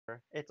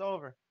It's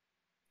over.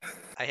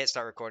 I hit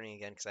start recording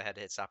again because I had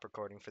to hit stop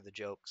recording for the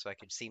joke so I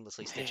could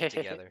seamlessly stitch it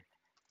together.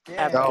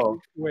 Yeah. No.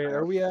 Wait,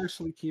 are we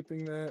actually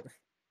keeping that?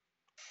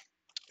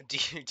 Do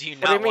you What do you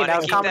not mean? want That to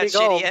was keep that comedy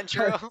shitty gold.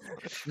 intro?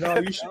 No,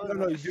 you should.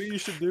 No, you do. You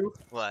should do.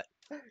 What?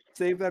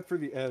 Save that for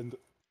the end.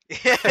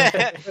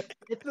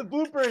 It's the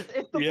bloopers.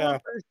 It's the Yeah.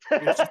 bloopers.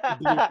 It's just a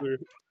blooper.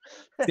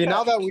 See,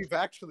 now that we've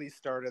actually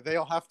started,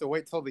 they'll have to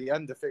wait till the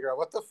end to figure out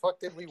what the fuck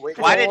did we wait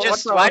Why for? did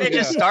just What the- why did it yeah.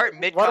 just start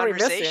mid What are we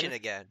conversation missing?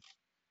 again?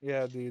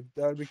 Yeah, dude,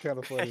 that would be kind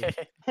of funny.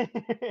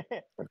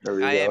 There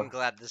we I go. am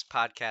glad this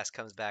podcast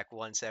comes back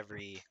once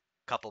every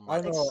couple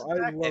I months. know.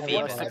 I If love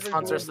even. it. 6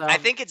 months or so. I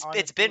think it's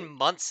been Honestly.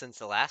 months since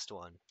the last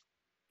one.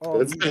 Oh,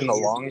 It's you- been a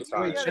long Wait,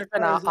 time. check It's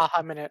been when it a was up-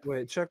 hot minute.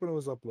 Wait, check when it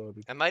was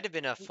uploaded. It might have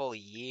been a full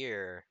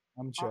year.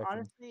 I'm checking.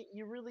 Honestly,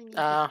 you really need to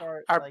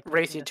start. I'll like,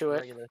 race making you this to a it.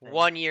 regular thing.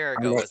 1 year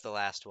ago not- was the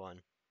last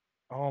one.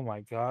 Oh my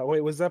god! Wait,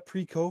 was that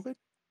pre-COVID?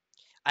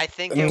 I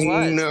think it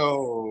was.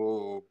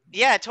 No.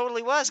 Yeah, it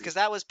totally was because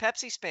that was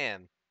Pepsi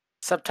spam.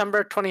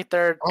 September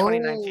 23rd,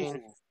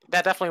 2019. Oh.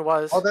 That definitely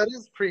was. Oh, that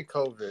is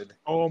pre-COVID.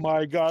 Oh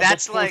my god!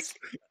 That's the like, post-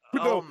 oh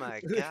No. my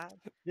god.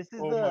 This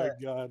is Oh the. my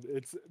god!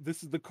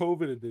 This is the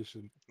COVID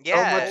edition.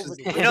 Yeah, much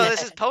is- no,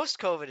 this is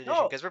post-COVID edition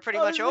No, because we're pretty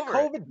no, much this is over the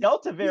it. COVID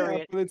Delta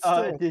variant but it's still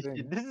a edition.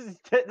 thing.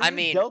 This I is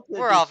mean, Delta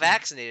we're all edition.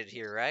 vaccinated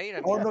here, right?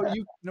 I mean, Oh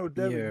no,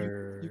 Devin,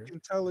 you Yeah. can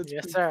tell it's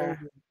Yes, sir.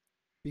 pre-COVID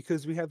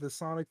because we had the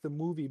Sonic the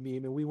movie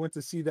meme, and we went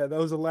to see that. That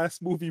was the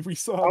last movie we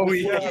saw. Oh,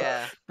 before yeah. that.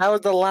 yeah. That was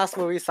the last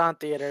movie we saw in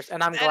theaters,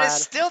 and I'm And glad.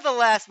 it's still the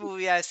last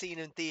movie I've seen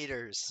in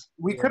theaters.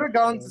 We Yeah, could have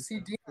gone to yeah. see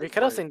Demon We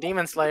could have Slayer. seen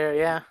Demon Slayer,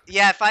 yeah.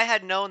 Yeah, if I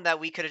had known that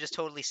we could have just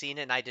totally seen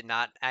it and I did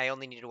not, I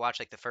only needed to watch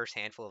like the first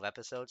handful of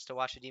episodes to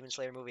watch the Demon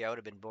Slayer movie, I would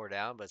have been more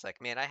down. But it's like,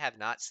 man, I have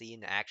not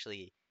seen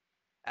actually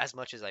as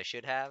much as I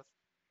should have.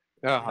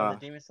 Uh-huh. The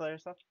Demon Slayer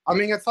stuff. I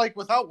mean, it's like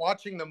without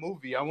watching the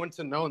movie, I wouldn't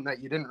have known that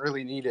you didn't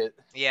really need it.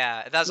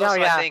 Yeah, that's No, also,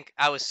 yeah. I think,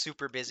 I was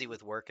super busy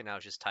with work and I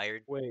was just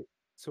tired. Wait,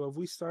 so have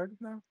we started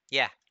now?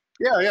 Yeah.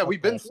 Yeah,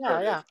 we've been Okay. Yeah,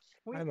 started. yeah.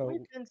 I know.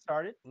 We've been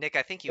started. Nick,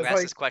 I think you It's ask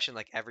like- this question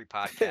like every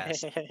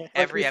podcast. All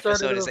Every we started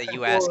episode is it that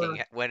you before-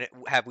 asking when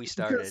have we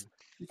started.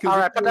 Because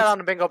right, it put that feels- on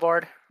the bingo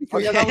board. Oh,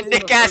 yeah, that was in the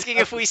Nick first asking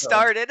if we episode.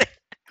 started.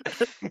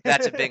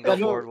 That's a bingo I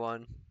know. board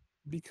one.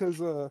 because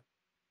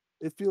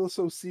it feels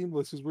so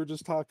seamless because we're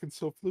just talking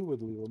so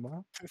fluidly,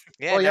 Lamar.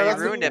 Yeah, Oh, yeah, now that's you what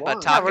ruined we it by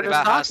want. Yeah, we're talking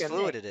just about how talking.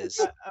 fluid it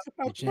is.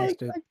 You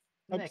changed it.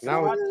 Nick,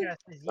 Now the it-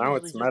 podcast is now usually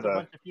it's just a meta.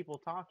 bunch of people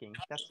talking.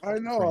 That's I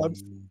know. I'm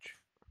Cringe.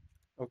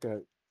 okay.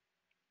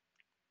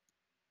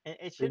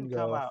 it shouldn't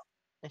Bingo. come out.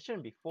 It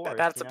shouldn't be forced.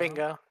 That's you a know?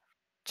 bingo.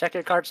 Check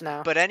your cards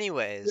now. But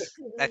anyways,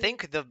 I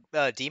think the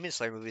Demon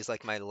Slayer movie is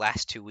like my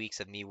last 2 weeks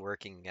of me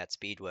working at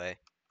Speedway.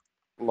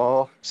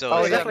 Lol. So Oh,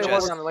 it it's yeah, like definitely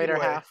just was on the later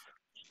Speedway. half.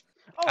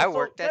 Oh, I so,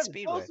 worked at Devin, Tell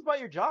Speedway. us about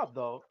your job,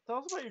 though. Tell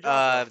us about your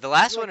job. the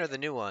last Like, one or the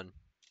new one?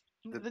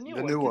 the new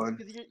the one. new 'cause- one.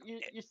 'cause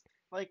you're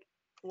like,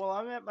 while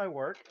I'm at my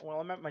work, while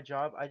I'm at my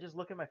job, I just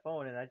look at my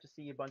phone and I just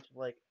see a bunch of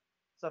like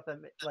stuff that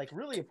like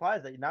really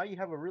implies that now you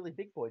have a really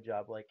big boy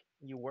job. Like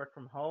you work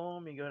from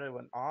home, you go to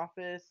an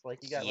office,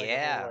 like you got like a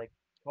Yeah. whole like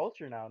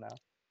culture now.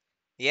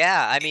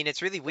 Yeah, I mean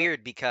it's really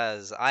weird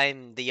because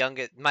I'm the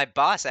youngest. My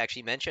boss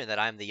actually mentioned that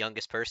I'm the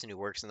youngest person who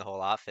works in the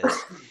whole office.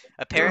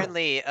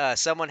 Apparently,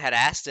 someone had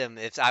asked him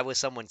if I was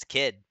someone's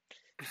kid,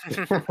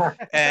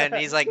 and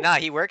he's like, "Nah,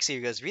 he works here."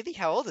 He goes, "Really?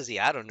 How old is he?"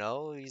 I don't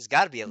know. He's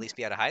got to be at least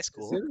be out of high Is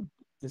school.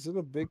 is it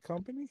a big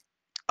company?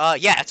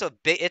 Yeah, it's a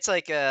big. It's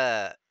like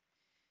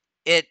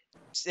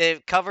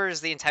it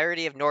covers the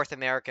entirety of North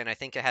America, and I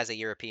think it has a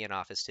European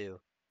office too.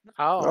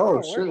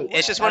 Oh, shit.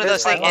 It's just That one of is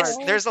those things. quite It's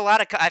large. there's a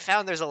lot of I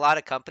found there's a lot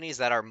of companies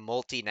that are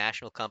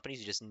multinational companies.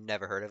 You just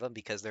never heard of them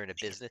because they're in a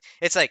business.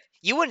 It's like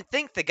you wouldn't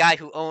think the guy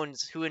who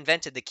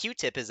invented the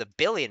Q-tip is a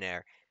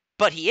billionaire,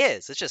 but he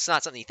is. It's just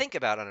not something you think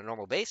about on a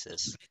normal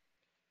basis. So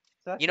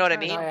that's You know the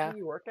what I kind of mean? company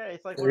you work at.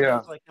 It's like one Yeah.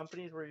 of those like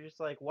companies where you're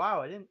just like,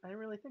 wow, I didn't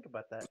really think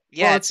about that.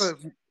 Yeah, Well, it's a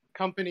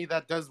company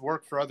that does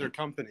work for other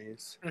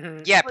companies.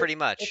 Mhm. yeah, like- pretty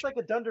much. It's like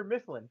a Dunder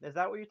Mifflin. Is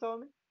that what you're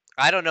telling me?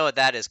 I don't know what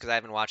that is because I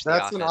haven't watched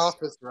That's The an Office.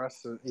 office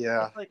restaurant.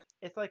 Yeah.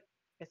 It's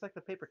like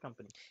the paper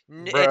company.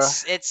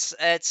 It's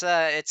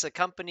it's a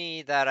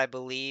company that I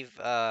believe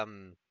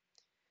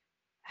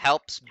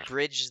helps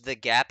bridge the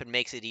gap and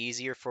makes it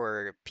easier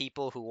for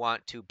people who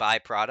want to buy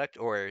product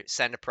or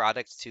send a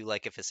product to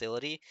like a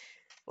facility.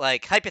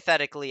 Like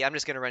hypothetically, I'm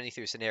just gonna run you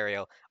through a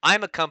scenario.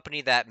 I'm a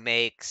company that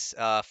makes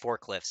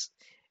forklifts,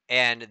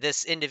 and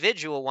this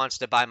individual wants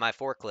to buy my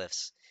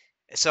forklifts.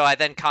 So I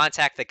then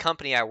contact the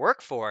company I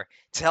work for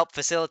to help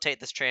facilitate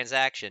this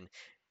transaction.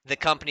 The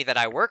company that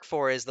I work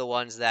for is the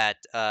ones that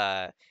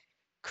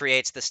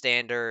creates the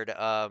standard,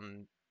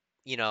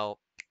 you know,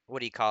 what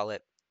do you call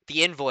it?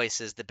 The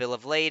invoices, the bill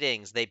of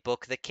ladings. They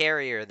book the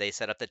carrier. They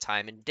set up the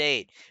time and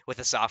date with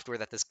the software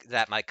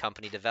that my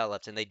company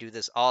developed, and they do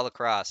this all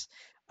across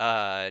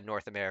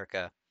North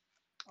America.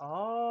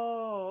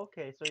 Oh,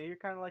 okay. So you're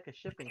kind of like a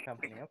shipping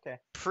company. Okay.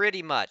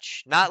 Pretty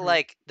much, not Mhm.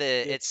 like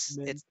the Yes,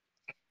 man.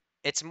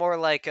 it's more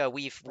like we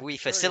Like a courier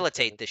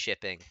facilitate service. the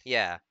shipping.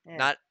 Yeah, Yeah.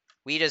 not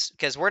we just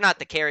because we're not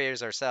the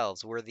carriers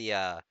ourselves. We're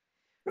the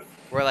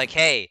We're like,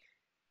 hey,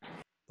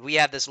 we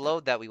have this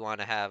load that we want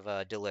to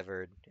have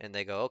delivered, and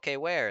they go, okay,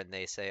 where? And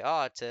they say,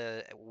 oh,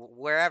 to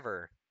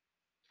wherever.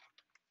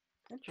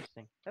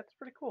 Interesting. That's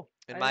pretty cool.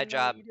 And I my didn't know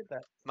that job, you did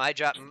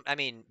that. I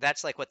mean,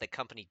 that's like what the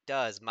company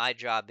does. My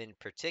job in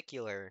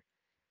particular,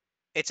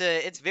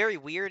 it's very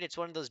weird. It's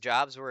one of those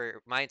jobs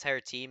where my entire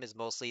team is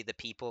mostly the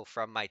people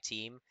from my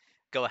team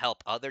go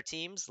help other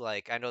teams.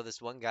 Like I know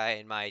this one guy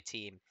in my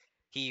team,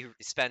 he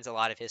spends a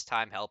lot of his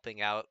time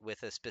helping out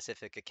with a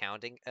specific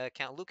accounting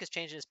account. Lucas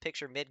changing his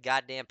picture mid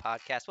goddamn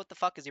podcast. What the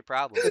fuck is your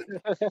problem?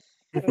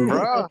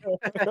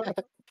 Bruh.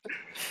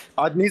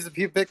 Odd needs to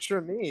be a picture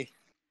of me.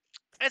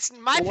 It's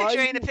my Why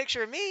picture you- ain't a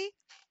picture of me.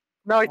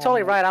 No, you're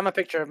totally my- right. I'm a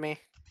picture of me.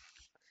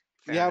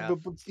 Fair Yeah, enough.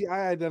 but see,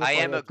 I identify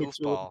am a that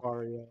picture with goofball.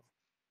 Mario.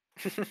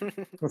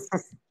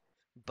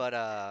 But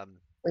I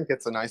think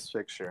it's a nice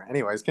picture.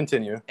 Anyways,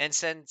 continue. and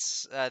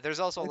since there's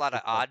also a That's lot of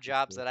a tough odd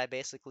jobs picture. that I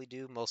basically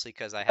do, mostly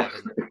because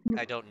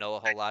I don't know a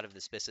whole lot of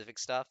the specific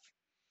stuff.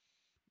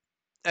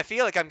 I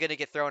feel like I'm gonna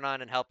get thrown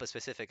on and help a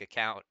specific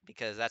account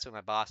because that's what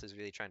my boss is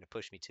really trying to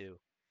push me to.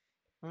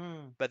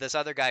 Hmm. But this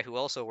other guy who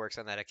also works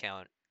on that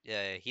account,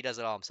 he does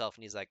it all himself,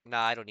 and he's like,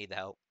 "Nah, I don't need the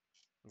help."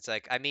 It's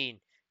like, I mean,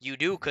 you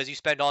do because you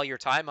spend all your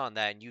time on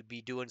that, and you'd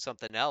be doing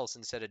something else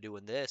instead of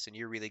doing this, and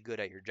you're really good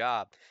at your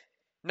job.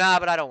 Nah,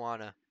 but I don't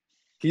wanna.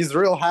 He's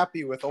real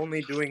happy with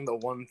only doing the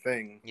one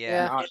thing.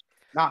 Yeah.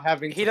 Not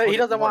having. He to put in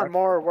doesn't want effort.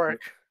 more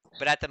work.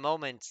 But at the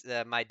moment,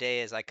 my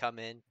day is I come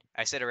in,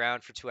 I sit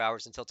around for 2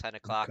 hours until 10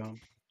 o'clock,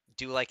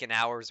 do like an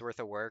hour's worth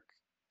of work,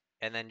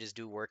 and then just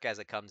do work as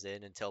it comes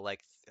in until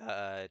like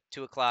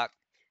 2 o'clock.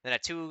 Then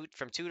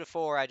from 2 to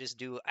 4, I just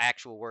do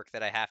actual work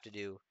that I have to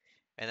do,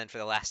 and then for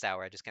the last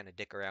hour, I just kind of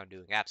dick around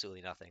doing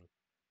absolutely nothing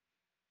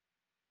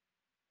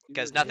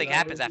because nothing Yeah,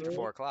 happens but after yeah.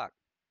 4 o'clock.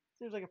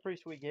 Seems like a pretty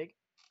sweet gig.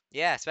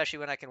 Yeah, especially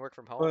when I can work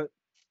from home.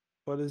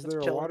 But is there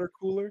a chilling. water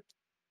cooler?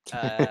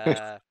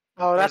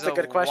 Oh, that's There's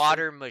a good question.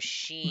 water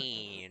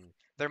machine.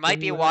 There might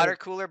be a you water have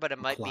cooler, but it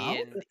might be cloud?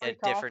 in There's a free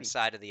different coffee.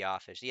 side of the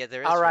office. Yeah,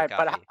 there is All free right,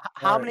 but coffee.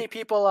 how Alright. many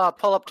people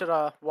pull up to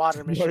the water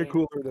Water machine?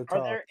 cooler at the Are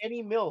top. there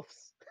any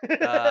MILFs?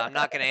 I'm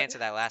not gonna answer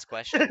that last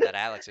question that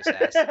Alex just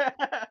asked.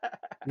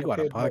 You out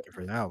Okay, of but pocket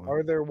for that one.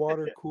 Are there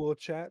water cool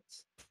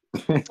chats? I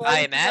Slide into my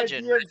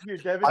imagine. DMs here,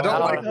 Devin. I don't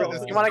Oh, like where No.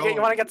 this you is want to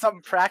going. get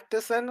some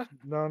practice in?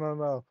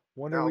 No.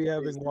 When are No, we please,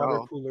 having water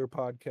no. cooler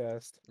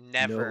podcast?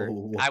 Never.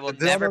 No. I will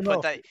This- never No.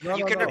 put that. No,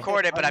 You no, can no.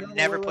 record it, but I'm No,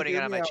 never wait, putting it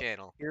hear on me my out.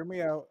 channel. Hear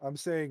me out. I'm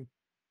saying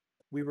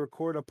we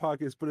record a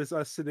podcast, but it's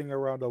us sitting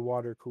around a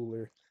water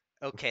cooler.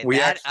 Okay, We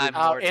that actually- I'm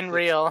Oh, more in for.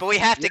 real. But we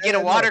have to get a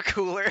Yeah, no. water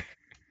cooler.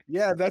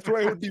 Yeah, that's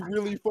why it would be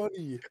really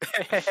funny.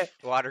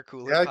 Water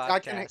cooler Yeah,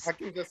 podcast. I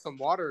can get some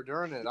water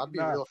during it. I'd be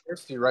Nah. real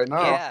thirsty right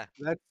now. Yeah.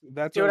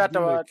 That's Do our it at the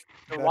gimmick.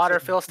 the That's water our-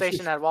 fill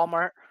station at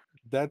Walmart.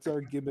 That's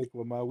our gimmick,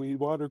 Lamar. We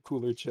water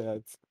cooler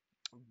chats.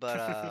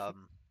 But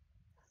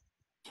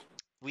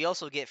we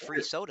also get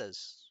free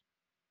sodas.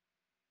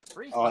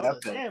 Free Oh, sodas.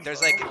 that's it. Damn, There's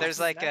bro. like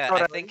That's I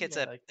soda. think it's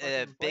a like a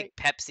fucking big plate.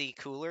 Pepsi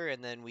cooler,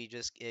 and then we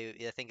just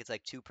I think it's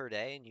like 2 per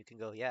day, and you can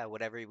go, yeah,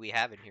 whatever we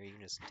have in here, you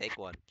can just take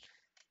one.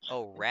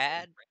 Oh,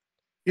 rad.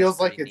 Feels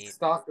That's like pretty it's neat.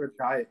 stocked with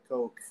Diet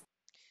Coke.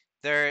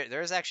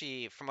 There's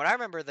actually, from what I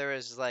remember, there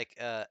was like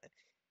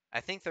I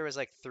think there was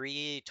like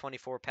 3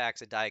 24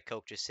 packs of Diet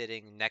Coke just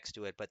sitting next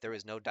to it, but there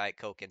was no Diet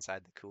Coke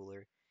inside the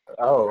cooler.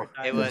 Oh, It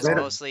Diet was they, Coke.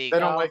 mostly they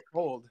don't Oh. like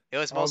cold. it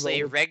was All the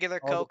mostly old- regular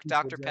all the Coke, people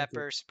Dr. drank it.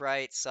 Pepper,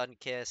 Sprite,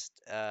 Sunkist,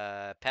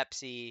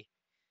 Pepsi,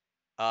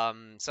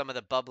 some of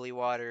the bubbly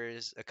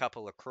waters, a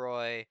couple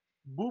LaCroix,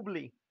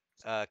 Boobly.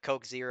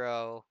 Coke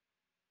Zero,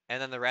 and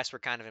then the rest were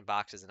kind of in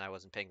boxes, and I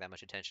wasn't paying that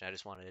much attention. I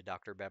just wanted a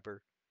Dr.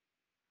 Pepper.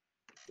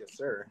 Yes,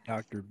 sir.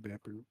 Dr.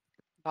 Pepper.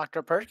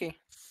 Dr. Perky.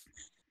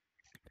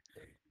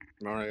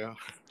 Mario.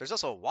 There's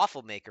also a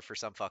waffle maker for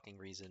some fucking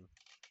reason. Make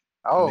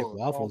Oh,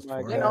 waffles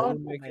my for You it. know,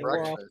 we're making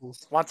breakfast.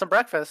 waffles. Want some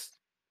breakfast?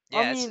 Yeah,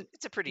 I it's, mean-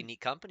 it's a pretty neat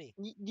company.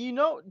 Do you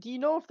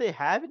know if they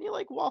have any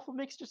like waffle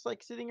mix just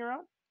like sitting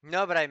around?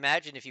 No, but I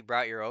imagine if you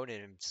brought your own in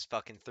and just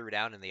fucking threw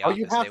down in the oh, office,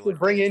 you they have to would.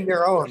 bring in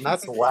your own.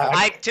 That's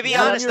whack. To be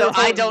Yeah, honest you're though,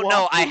 I those don't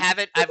know. I waffles.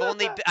 haven't.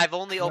 I've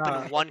only opened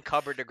Nah. one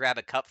cupboard to grab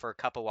a cup for a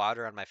cup of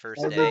water on my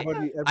first day.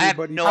 Everybody, I have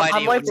everybody. no I'm idea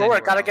late what's for work.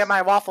 anywhere Gotta get else.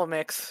 my waffle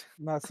mix.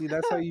 Nah, see,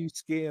 that's how you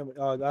scam.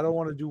 I don't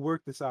want to do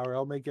work this hour.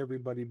 I'll make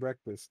everybody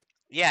breakfast.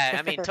 Yeah,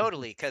 I mean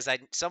totally. Because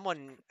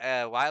someone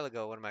a while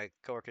ago, one of my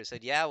coworkers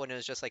said, yeah, when it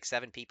was just like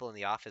 7 people in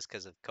the office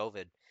because of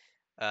COVID.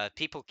 At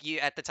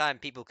the time,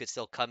 people could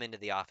still come into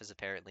the office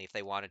apparently if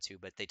they wanted to,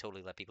 but they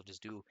totally let people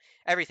just do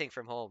everything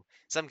from home.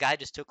 Some guy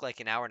just took like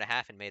an hour and a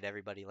half and made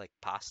everybody like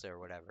pasta or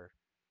whatever.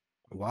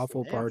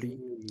 Waffle Damn. party.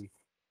 Absolutely.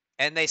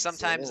 And they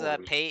sometimes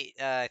Damn. pay.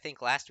 I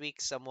think last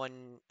week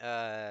someone.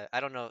 I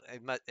don't know.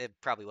 It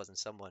probably wasn't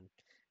someone.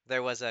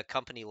 There was a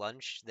company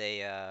lunch.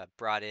 They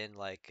brought in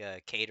like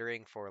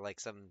catering for like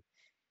some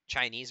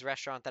Chinese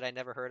restaurant that I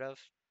never heard of.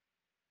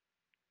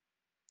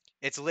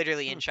 It's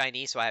literally in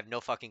Chinese, so I have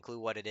no fucking clue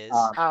what it is.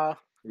 Oh,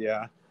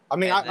 Yeah. I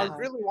mean, And I then-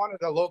 really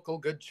wanted a local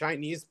good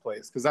Chinese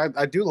place because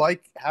I do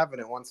like having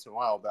it once in a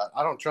while, but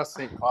I don't trust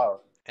St. Cloud.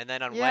 And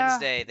then on Yeah,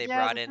 Wednesday they yeah,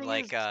 brought the in thing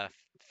like is-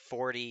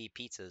 40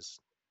 pizzas.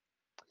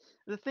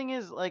 The thing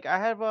is, like, I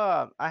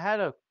had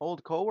a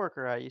old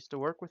coworker I used to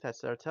work with at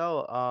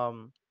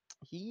Sartell.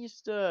 He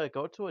used to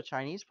go to a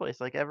Chinese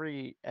place like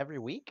every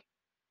week.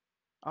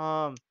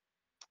 Um,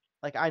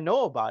 like I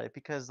know about it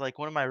because like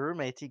one of my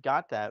roommates he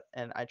got that,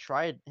 and I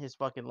tried his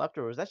fucking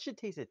leftovers. That shit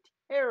tasted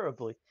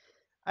terribly.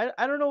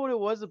 I don't know what it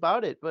was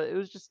about it, but it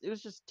was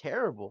just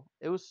terrible.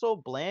 It was so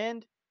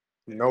bland.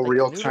 No Like the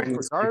real noodles were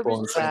Chinese people garbage.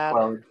 in St. Sad.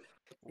 Cloud.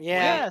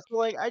 Yeah. Yeah, so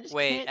like I just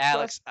Wait, can't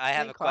Alex, trust I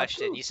have St. a Cloud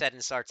question. food. You said in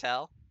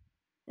Sartell?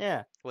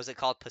 Yeah. Was it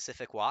called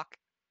Pacific Walk?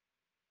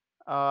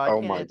 I Oh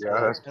can't my answer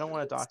god. that. I don't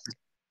want to dox him.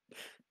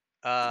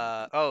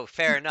 Oh,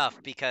 fair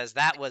enough, because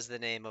that was the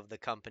name of the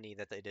company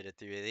that they did it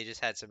through. They just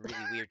had some really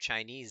weird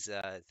Chinese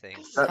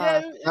things. Yeah,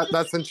 it was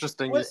That's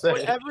interesting you say.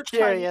 whatever Chinese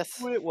Curious.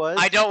 food it was.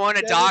 I don't want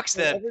to whatever- dox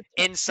them whatever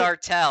in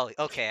Sartell.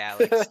 Okay,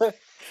 Alex.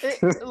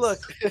 Look,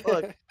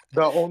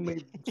 The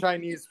only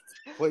Chinese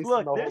place Look,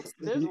 in the whole there's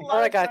a city. lot All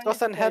right, of guys, go Chinese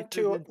send places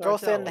in go Sartell,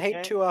 send hate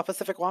okay? to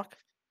Pacific Walk.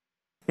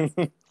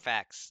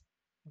 Facts.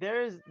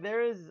 There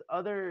is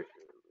other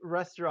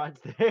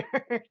restaurants there,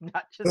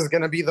 not This is just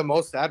gonna be the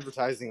most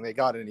advertising they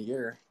got in a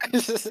year.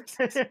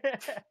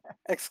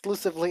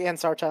 Exclusively in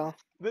Sartell.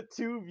 the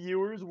two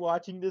viewers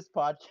watching this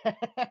podcast.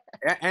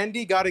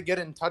 Andy got to get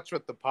in touch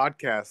with the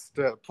podcast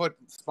to put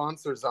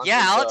sponsors on.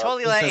 Yeah, his, I'll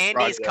totally let business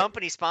Andy's project.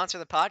 company sponsor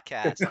the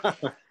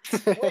podcast.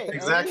 Wait,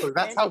 Exactly. Andy-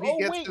 That's how he oh,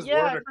 gets wait, his yeah,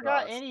 word I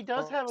forgot. across. Andy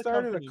does have a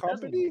Started company. a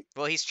doesn't he? company?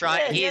 Well, he's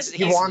trying. Yeah, he's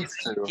He wants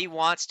to. He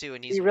wants to,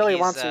 and he's He really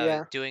he's, wants to,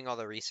 yeah. doing all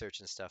the research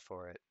and stuff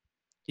for it.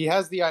 He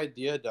has the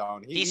idea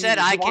down. He said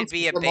I could wants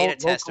be to a beta promote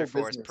tester local for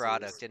his businesses.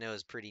 product, and it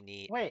was pretty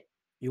neat. Wait,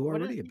 You what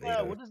is already a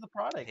beta. what is the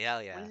product?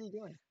 Hell yeah. What is he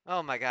doing?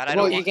 Oh my god, I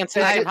Well, don't. you want- He can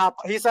say I can hop.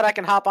 He said I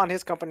can hop on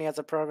his company as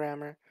a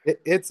programmer.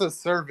 It's a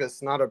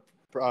service, not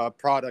a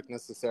product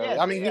necessarily.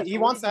 Yeah, I mean, yeah, he so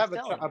what wants is to he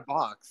have selling? a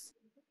box,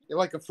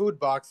 like a food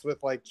box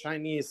with like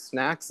Chinese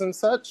snacks and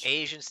such.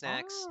 Asian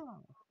snacks.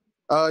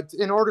 Oh.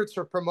 In order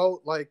to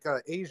promote like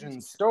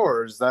Asian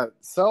stores that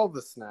sell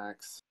the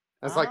snacks.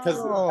 It's like because,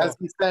 Oh, as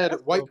he said,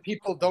 that's white cool.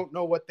 people don't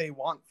know what they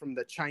want from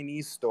the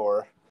Chinese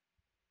store.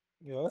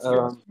 Yeah, that's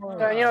Um,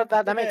 Yeah, you know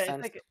that It's makes a-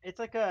 sense. It's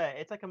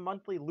like a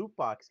monthly loot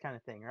box kind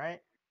of thing, right?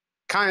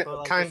 kind But,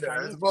 like, kind the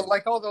Chinese of. Well, food.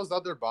 like all those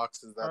other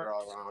boxes that Or- are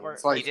all around. Or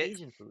It's like You did-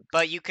 Asian food.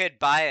 But you could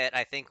buy it,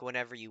 I think,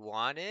 whenever you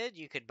wanted.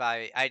 You could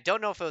buy. I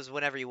don't know if it was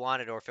whenever you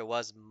wanted or if it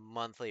was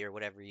monthly or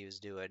whatever he was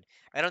doing.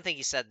 I don't think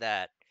he said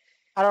that.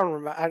 I don't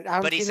remember.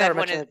 But he he's said never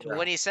when mentioned it to me.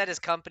 when he said his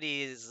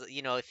company is,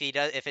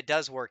 if it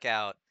does work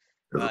out,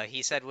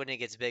 he said when it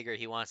gets bigger,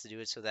 he wants to do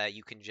it so that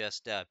you can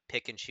just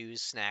pick and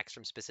choose snacks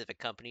from specific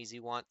companies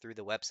you want through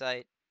the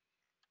website.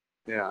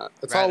 yeah,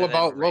 it's rather all than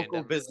about local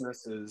random.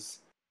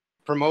 businesses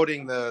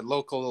promoting the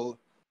local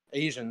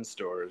Asian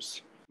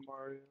stores.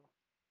 Mario.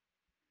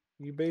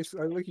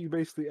 I think you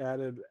basically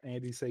added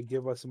Andy say,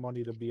 "Give us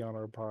money to be on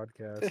our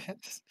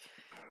podcast."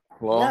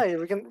 Well, yeah,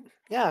 we can.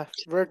 Yeah,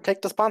 we'll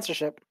take the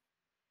sponsorship.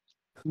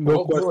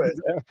 No We'll do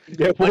questions asked.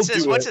 Yeah, we'll What's do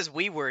his it.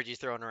 wee word you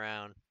throwing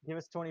around? Give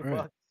us 20 Right.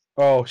 bucks.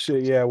 Oh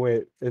shit! Yeah,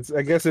 wait.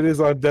 I guess it is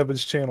on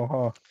Devin's channel,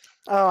 huh?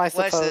 Oh, I What's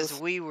suppose. this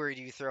wee word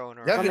you throwing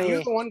around? Devin, Let you're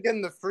me- the one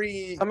getting the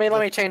free. Let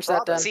me change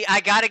that then. See, I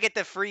gotta get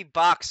the free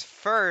box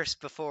first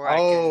before I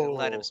can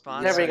let him Oh,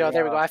 sponsor. There we go. it.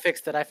 There we go. I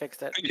fixed it.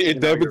 Yeah,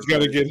 Devin's got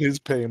to get his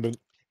payment.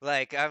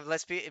 Like,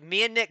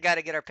 me and Nick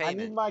gotta get our I need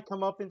payment. my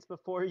comeuppance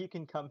before you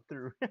can come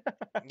through. Yeah,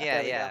 There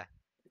we go. yeah.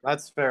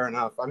 That's fair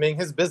enough. I mean,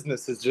 his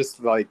business is just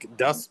like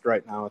dust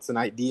right now. It's an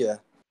idea.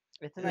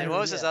 It's an And what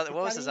was his idea. other- It's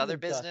what was not his even other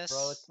dust, business?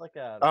 bro. It's like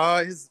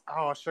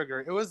a.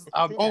 Sugar. It was. It's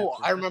I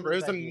synapses. remember. It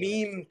was That's a his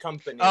idea. meme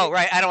company. Oh,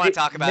 right. I don't want It- to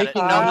talk about it.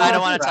 making No, I don't money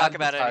want to for talk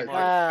about it advertising.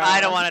 anymore.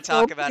 I don't want to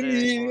talk about it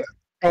anymore.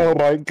 Oh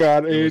my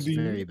god, It was Andy!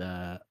 very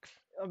bad.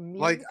 A meme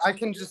Like I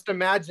can just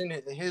imagine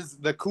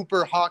the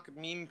Cooper Hawk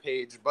meme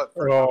page, but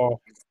for Oh,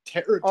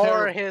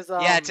 Or his.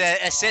 Yeah, it's a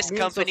assist Meme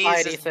companies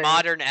Society is thing.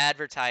 modern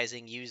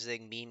advertising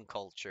using meme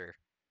culture.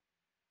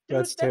 Dude,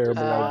 that's just terrible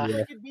sounds idea.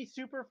 like it'd be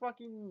super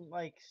fucking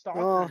like stalker.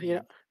 Well, you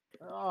know,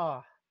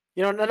 Oh.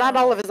 not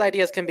all of his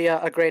ideas can be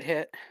a great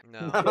hit.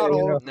 No. Not Yeah, you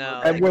all know, of them No,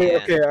 are I and bad. wait,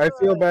 can't. okay. I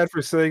feel bad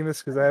for saying this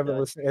because I haven't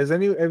listened. Have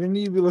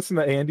any of you listened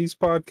to Andy's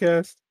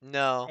podcast?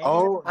 No.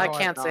 Oh, I no,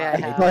 can't I'm say not. I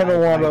have. I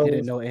don't want I to.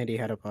 didn't know Andy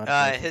had a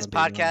podcast. His if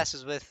I'm being podcast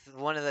is with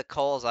one of the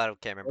Coles. I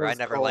can't remember. It I was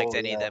never liked Cole,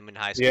 any of yeah. them in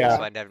high school, Yeah.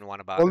 so I didn't want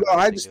to bother. Well, no, I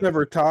listening just to it.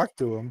 never talked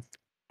to him.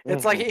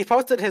 It's like he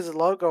posted his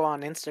logo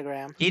on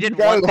Instagram. He did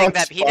got one it thing on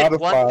that he did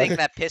one Spotify. thing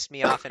that pissed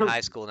me off in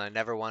high school, and I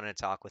never wanted to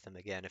talk with him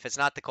again. If it's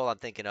not the Cole I'm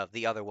thinking of,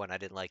 the other one I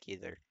didn't like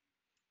either.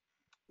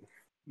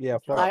 Yeah,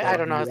 fuck I that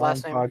don't know his long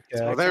last name. Well,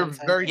 podcast. they're can't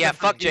say. very Yeah,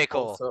 different fuck J.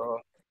 people,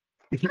 Cole.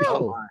 So.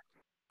 Oh.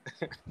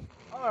 my.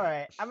 All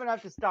right, I'm gonna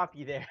have to stop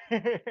you there.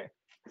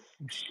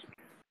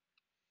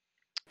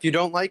 If you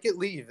don't like it,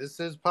 leave. This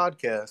is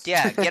podcast.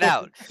 Yeah, get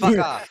out. Fuck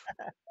off.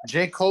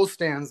 J. Cole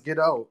stands, get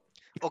out.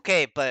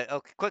 Okay, but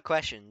quick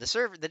question: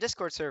 the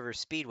Discord server is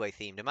Speedway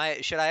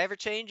themed. Should I ever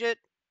change it?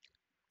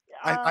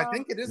 I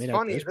think it is Made up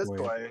funny this this way.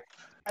 way.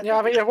 Yeah,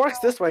 I mean, it works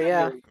this way,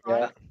 yeah.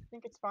 I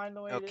think it's fine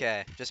the way it is.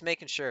 Okay, just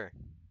making sure.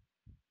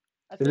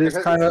 I It think is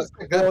Because kind of it's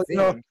a good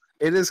well, theme.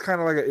 It is kind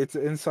of like it's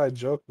an inside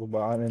joke,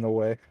 but in a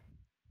way.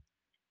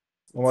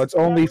 Well, it's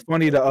only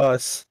funny to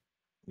us.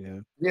 Yeah.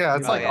 Yeah,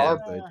 it's Oh, like yeah.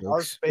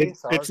 our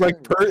space. It's like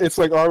it's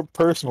like our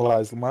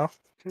personalized, Lamau.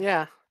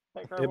 Yeah.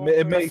 Like our It whole ma- it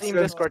thing. makes Steam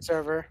sense. Discord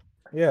server.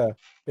 Yeah,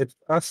 it's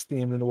us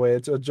themed in a way.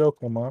 It's a joke,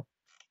 Lamau.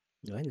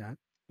 Why not?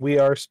 We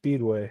are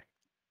Speedway.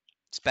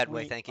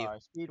 Spedway, thank you.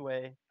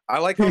 Speedway. I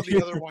like how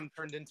the other one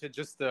turned into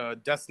just the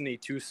Destiny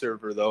 2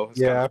 server, though. It's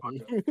Yeah.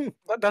 kinda fun.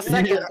 The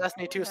second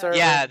Destiny 2 server.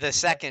 Yeah, the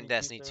second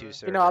Destiny 2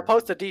 server. You know, I'll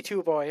post the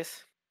D2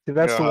 boys. See,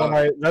 that's the Yeah. one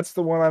I. That's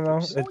the one I know. No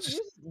one It's,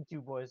 uses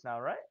D2 boys now,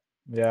 right?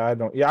 yeah, I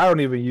don't. Yeah, I don't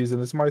even use it.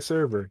 It's my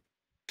server.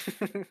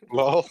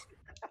 Lol.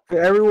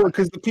 Everyone,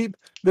 because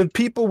the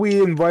people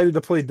we invited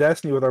to play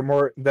Destiny with are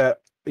more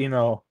that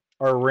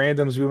are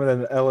randoms we went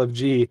in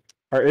LFG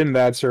are in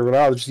that server.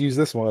 I'll just use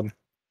this one.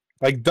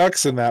 Like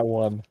Duck's in that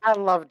one. I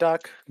love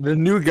Duck. The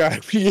new guy,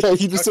 yeah,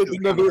 he just That's sent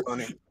kinda another.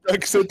 funny.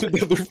 Duck sent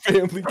another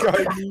Family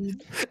Guy meme.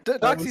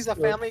 Duck was sees a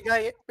so- Family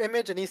Guy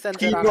image and he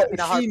sends He, it on know- in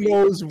a he heartbeat.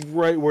 knows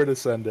right where to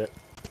send it.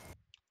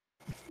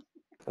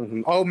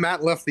 Mhm. Oh,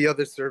 Matt left the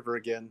other server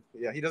again.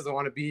 Yeah, he doesn't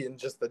want to be in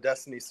just the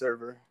Destiny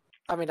server.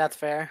 I mean, that's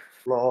fair.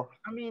 Lol.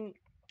 I mean,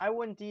 I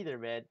wouldn't either,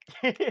 man.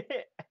 I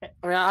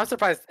mean, I'm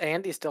surprised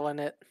Andy's still in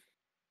it.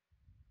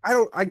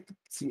 I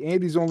see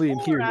Andy's only in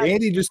Poor here. Andy.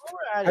 Andy just. Over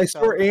at I it,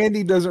 swear, fellas.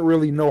 Andy doesn't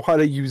really know how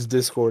to use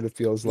Discord. It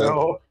feels like.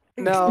 No.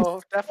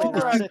 No, definitely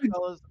Over not. at it,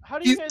 fellas. How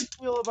do you guys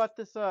feel about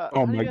this? Oh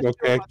how do my you guys god!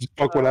 feel Okay, about just this,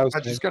 fuck what I was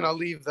I'm saying. just gonna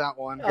leave that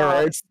one. Uh, All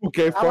right,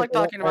 okay. I like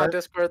talking about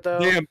Discord though.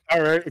 Damn.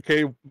 All right.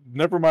 Okay.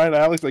 Never mind,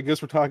 Alex. I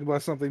guess we're talking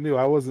about something new.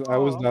 I was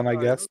I'm done. I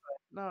sorry, guess.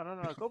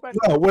 No, go back.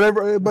 No,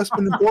 whatever. It must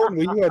have been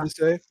important. What you had to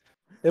say.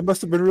 It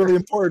must have been really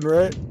important,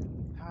 right?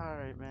 All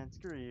right, man.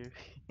 Screw you.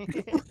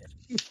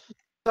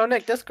 So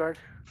Nick, Discord.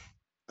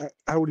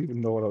 I wouldn't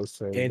even know what I was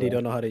saying. Andy bro.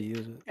 don't know how to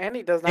use it.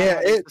 Andy does not. know Yeah,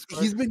 how to use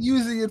Discord. he's been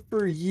using it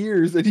for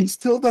years and he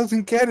still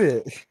doesn't get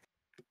it.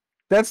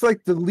 That's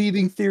like the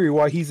leading theory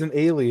why he's an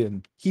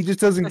alien. He just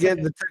doesn't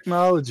get the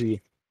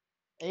technology.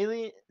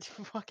 Alien,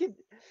 fucking.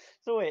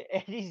 So wait,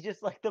 Andy's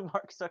just like the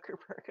Mark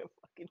Zuckerberg of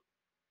fucking.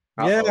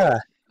 Yeah,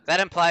 That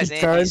implies He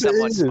Andy's kinda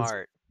somewhat is.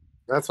 smart.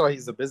 That's why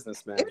he's a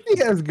businessman.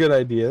 Andy has good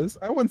ideas.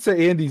 I wouldn't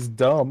say Andy's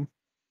dumb.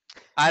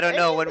 I don't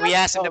know. When we Andy's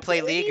asked him to not play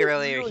dumb. League Andy's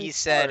earlier, really he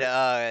said,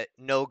 smart.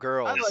 no I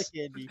girls like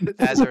Andy.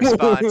 as a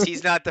response.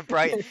 He's not the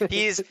bright.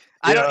 He's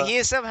I don't. Yeah. He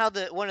is somehow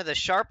one of the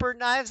sharper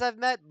knives I've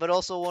met, but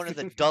also one of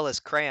the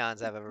dullest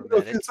crayons I've ever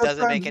met. It Because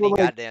doesn't make sometimes any we're like-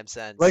 goddamn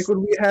sense. Like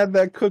when we had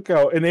that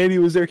cookout and Andy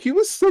was there, he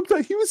was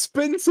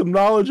spitting some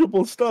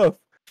knowledgeable stuff.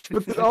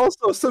 But then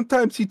also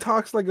sometimes he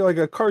talks like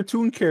a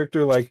cartoon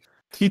character. Like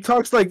he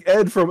talks like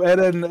Ed from Ed,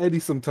 Ed and Eddie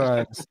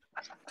sometimes.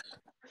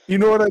 You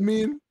know what I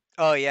mean?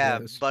 Oh yeah,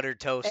 Yes. buttered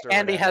toast. Or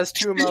Andy whatever. has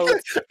two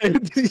modes.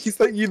 And he's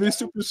like either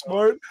super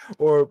smart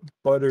or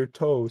butter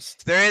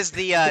toast. There is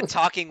the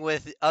talking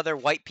with other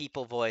white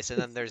people voice,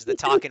 and then there's the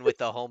talking with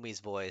the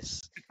homies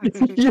voice.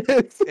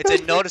 Yes.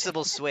 It's a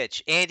noticeable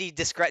switch. Andy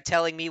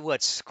telling me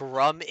what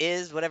Scrum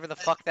is, whatever the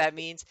fuck that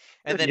means,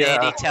 and then Yeah.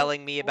 Andy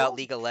telling me about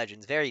League of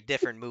Legends. Very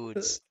different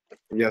moods.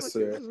 Yes,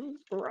 sir.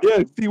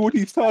 Yeah, see when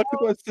he's talking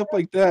about stuff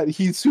like that,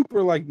 he's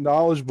super like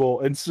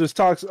knowledgeable and just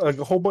talks like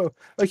a whole bunch.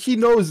 Like he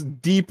knows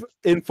deep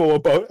info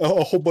about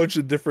a whole bunch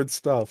of different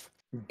stuff.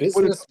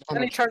 Business.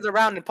 Then he turns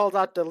around and pulls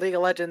out the League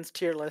of Legends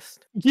tier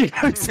list. Yeah,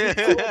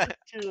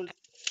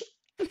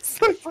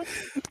 It's like-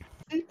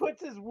 he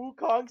puts his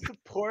Wukong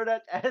support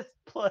at S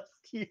plus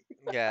tier.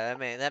 Yeah,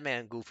 that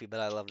man goofy, but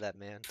I love that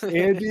man.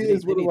 Andy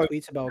is one of my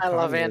tweets about I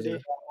love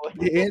communism.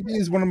 Andy. Andy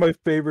is one of my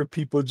favorite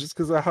people just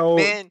because of how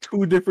Man.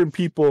 two different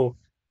people.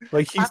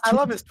 Like he's I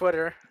love his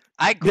Twitter.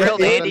 I grilled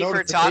yeah, the Andy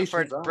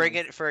notifications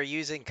on.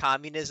 using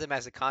communism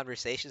as a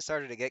conversation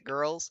starter to get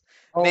girls.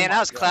 Oh Man, my I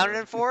was clowning God.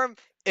 him for him.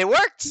 It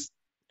worked.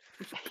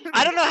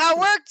 I don't know how it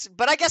worked,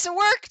 but I guess it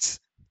worked.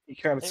 he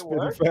kind of It spitting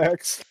worked?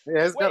 facts.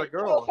 Yeah, he's got a Wait,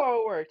 tell girl. us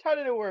how it worked. How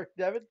did it work,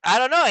 Devin? I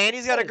don't know.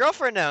 Andy's got a Hey.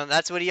 girlfriend now, and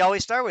that's what he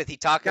always start with. He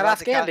talked Gotta about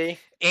ask the Andy.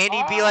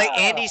 Andy be like, Ah.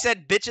 Andy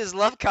said bitches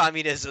love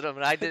communism,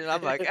 and I didn't.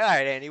 I'm like, all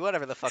right, Andy,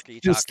 whatever the fuck are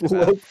you Just talking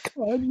about? love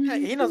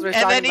Kanye. He knows what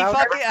he's And then talking he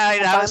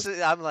about.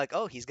 fucking, I'm like,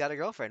 oh, he's got a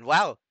girlfriend.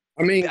 Wow.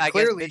 I mean, I guess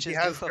clearly bitches he do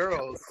has love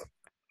girls.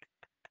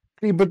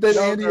 See, but then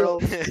No Andy,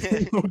 girls.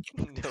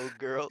 No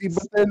girls. see,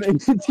 but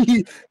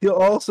then he'll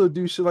also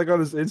do shit like on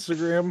his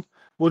Instagram.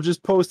 We'll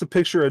just post a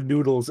picture of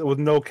noodles with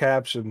no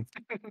caption.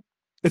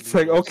 It's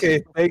like, Noodles.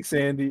 okay, thanks,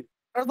 Andy.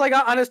 Or like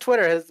on his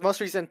Twitter, his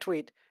most recent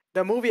tweet.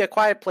 The movie A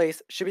Quiet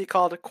Place should be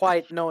called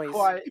Quiet Noise.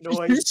 Quiet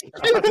noise.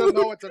 I don't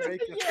know what to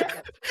make it.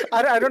 Yeah.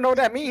 I don't know what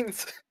that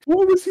means.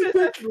 What was he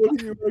thinking when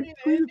he Andy,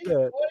 tweeted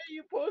that? why are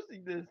you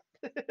posting this?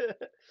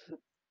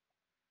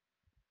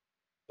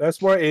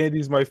 That's why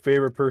Andy's my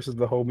favorite person.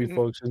 The homie Mhm.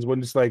 functions when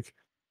it's like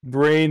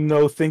brain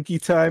no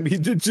thinky time. He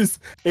did just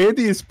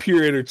Andy is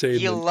pure You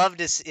entertainment. love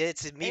this.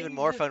 It's even Andy's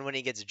more just- fun when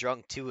he gets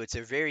drunk too. It's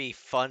a very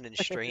fun and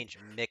strange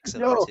mix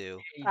of No. the two.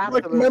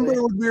 Like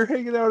remember when we were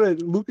hanging out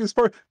at Lucas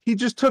Park? He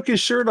just took his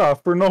shirt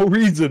off for no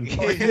reason.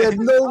 Like, he had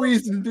no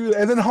reason to do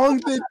that, and then Hung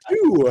did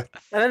too.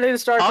 And then they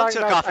just started Hong talking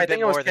took about, off I a bit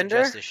think it was more than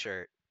Tinder. just his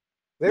shirt.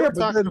 They Yeah, were but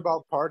talking then-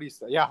 about party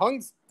stuff. Yeah,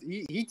 Hung's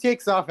he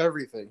takes off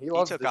everything. He He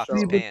loves took the off show.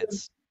 his See, but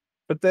pants.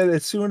 But then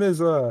as soon as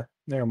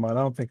never mind.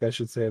 I don't think I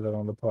should say that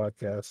on the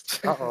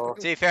podcast. Uh-oh.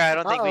 To be fair, I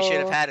don't think we should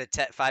have Uh-oh. had a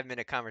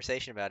 5-minute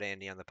conversation about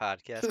Andy on the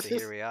podcast, but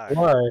here we are.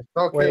 Why?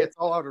 Okay, Wait. it's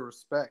all out of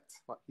respect.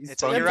 He's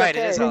It's- funny. you're It's right,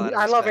 it is okay. all out of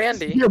I love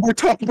respect. Andy. Yeah, we're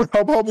talking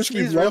about how much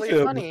we He's love really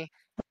him. funny.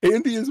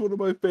 Andy is one of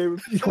my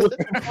favorite people. What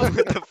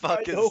the fuck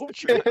I is know.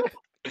 true?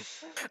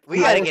 We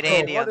Yeah, gotta get also,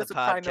 Andy what on the is a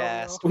trinomial?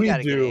 podcast. We We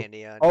gotta do. get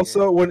Andy on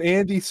Also, when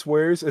Andy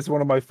swears, it's one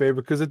of my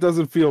favorite because it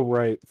doesn't feel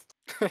right.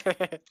 Is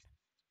it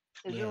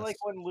Yes. like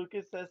when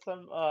Lucas says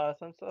some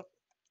stuff?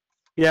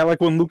 Yeah,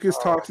 like when Lucas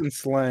Oh. talks in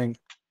slang.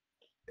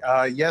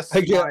 Yes,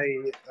 Yeah.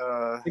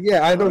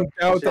 Yeah, I don't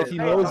doubt that he shit.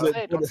 knows don't it.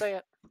 say it. Don't say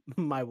it.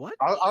 My what?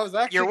 I was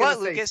actually You're gonna what,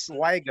 say Lucas?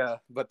 swagga,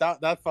 but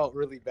that felt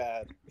really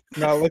bad.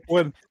 No, like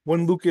when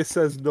Lucas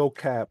says no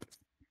cap.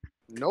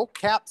 No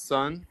cap,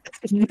 son.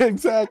 Yeah,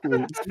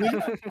 exactly.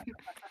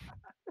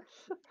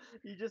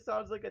 He just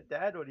sounds like a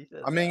dad when he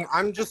says. I mean,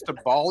 I'm just a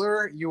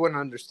baller. You wouldn't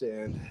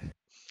understand.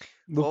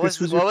 What was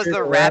who's what your was the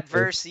favorite rap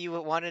rapper? verse you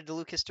wanted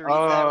Lucas to read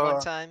that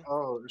one time?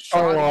 Oh,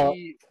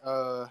 Shawty.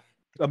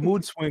 The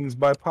Mood Swings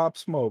by Pop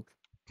Smoke.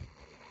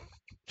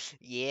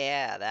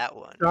 Yeah, that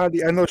one.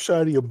 Shoddy, I know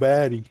Shoddy a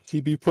baddie.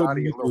 He be putting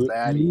Shoddy, me a little through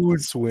baddie.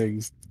 mood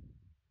swings.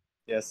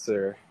 Yes,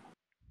 sir.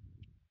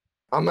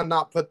 I'm gonna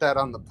not put that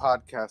on the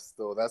podcast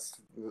though.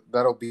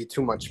 That'll be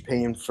too much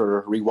pain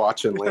for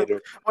rewatching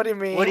later. What do you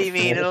mean? What do you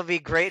mean? It'll be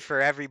great for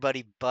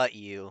everybody but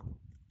you.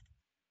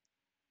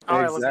 All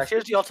right, Lucas. Exactly.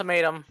 Here's the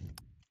ultimatum.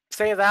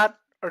 Say that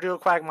or do a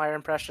Quagmire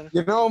impression.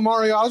 You know,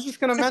 Mario, I was just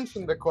gonna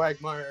mention the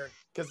Quagmire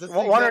because it's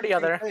One or exact the same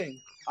other.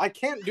 thing. I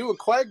can't do a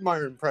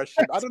Quagmire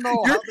impression. I don't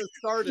know how this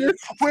Your started.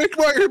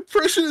 Quagmire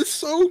impression is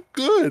so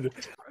good.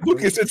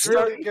 Lucas, it It's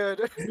really started.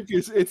 good.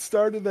 Lucas, it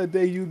started that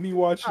day you and me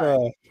watched.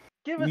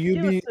 Give us, you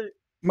give need- us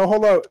No,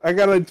 hold on. I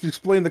gotta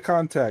explain the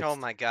context. Oh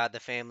my god, the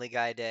Family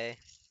Guy day.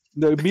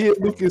 No, me and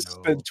Lucas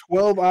no. spent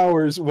 12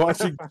 hours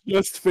watching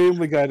just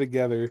Family Guy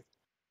together.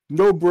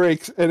 No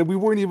breaks, and we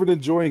weren't even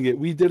enjoying it.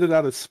 We did it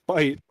out of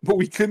spite, but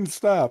we couldn't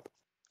stop.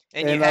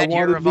 And you And I had your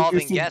wanted revolving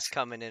Lucas to- guests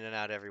coming in and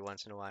out every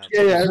once in a while.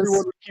 Yeah, too. yeah,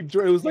 everyone would keep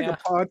joining. It was like Yeah. a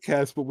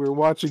podcast, but we were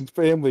watching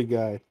Family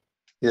Guy.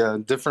 Yeah,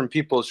 different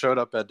people showed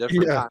up at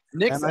different Yeah. times.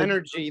 Nick's And I-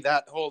 energy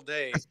that whole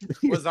day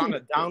was on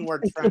a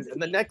downward trend,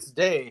 and the next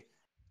day,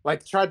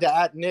 like, tried to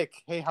at Nick,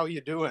 "Hey, how you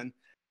doing?"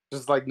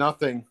 Just like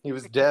nothing. He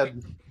was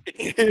dead.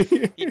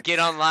 You'd get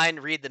online,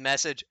 read the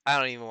message. I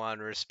don't even want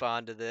to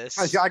respond to this.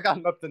 I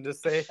got nothing to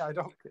say. I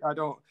don't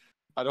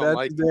That's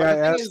like. the day But I the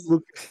thing asked is,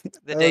 Luke. The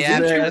that day was the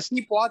after day I you this-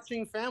 keep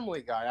watching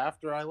Family Guy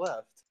after I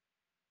left.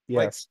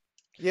 Yes.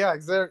 Yeah,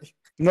 exactly.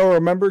 No,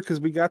 remember, because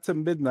we got to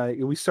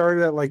midnight. We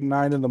started at like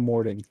 9 in the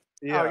morning.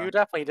 Yeah. Oh, you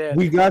definitely did.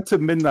 We got to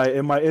midnight,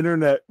 and my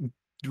internet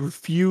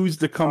refused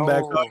to come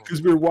back Oh. up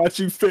because we were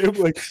watching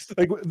Family.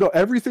 Like, no,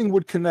 everything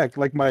would connect.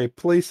 Like my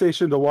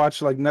PlayStation to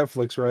watch like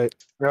Netflix, right?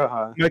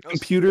 Uh-huh. My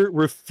computer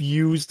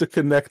refused to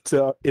connect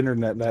to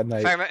internet that If I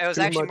night. remember, it was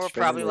Too actually much more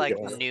probably Family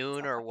like Guy.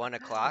 noon or 1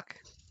 o'clock.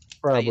 That you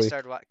Probably.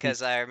 started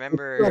because I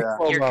remember like Yeah.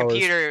 12 your hours.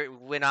 computer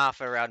went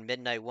off around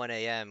midnight 1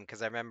 a.m.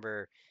 because I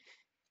remember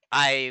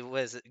I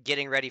was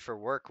getting ready for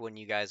work when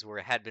you guys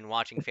had been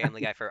watching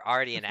Family Guy for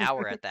already an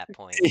hour at that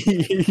point.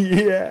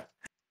 Yeah.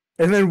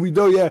 And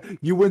then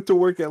you went to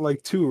work at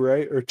like 2,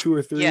 right? Or 2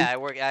 or 3? Yeah,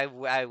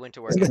 I went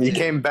to work. And at He 2.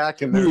 came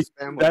back and there's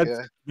Family That's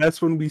Guy.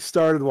 that's when we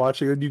started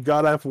watching, and you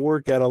got off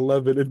work at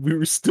 11, and we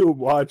were still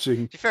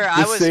watching. To be fair,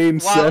 the same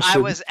while I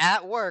session. was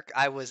at work,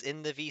 I was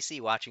in the VC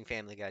watching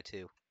Family Guy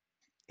too.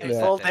 It was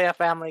Yeah. that Full bad. day of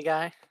Family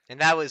Guy. And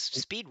that was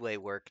Speedway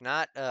work,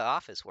 not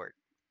office work.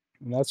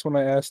 And that's when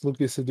I asked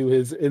Lucas to do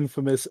his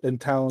infamous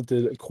and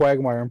talented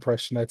Quagmire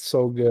impression. That's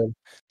so good.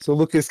 So,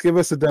 Lucas, give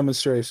us a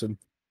demonstration.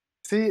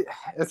 See,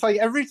 it's like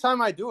every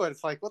time I do it,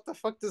 it's like, what the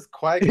fuck does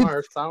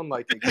Quagmire sound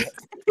like again?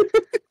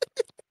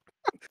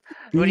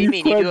 What do you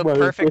mean? You do a Quagmire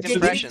perfect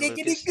impression.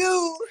 impression, Lucas.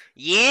 Goo.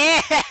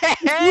 Yeah!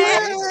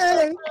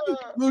 Yeah!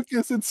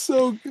 Lucas, it's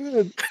so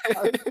good.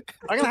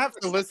 I'm gonna have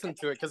to listen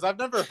to it because I've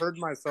never heard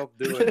myself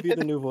do Could it. be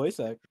the new voice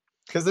actor.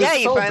 Because Yeah, it's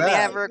you so finally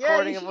bad. have a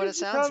recording you of what it should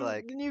sounds become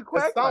like. the New It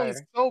Quagmire.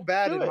 sounds so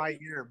bad Do in it. my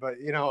ear, but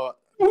Oh,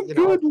 the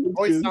good,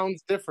 voice Lucas.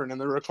 sounds different in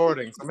the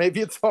recording, so maybe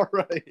it's all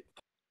right.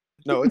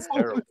 No, it's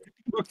terrible.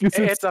 Lucas,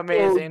 It's so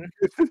amazing.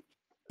 good.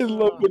 I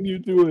love when you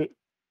do it.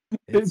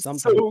 It's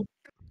something. so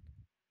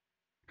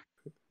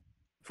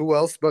Who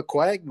else but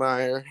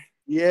Quagmire?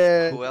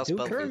 yeah. Who else Do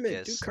but Kermit. Do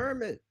Lucas?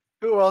 Kermit.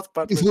 Who else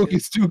but It's Lucas?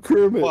 Lucas do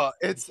Kermit. Well,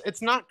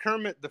 it's not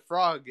Kermit the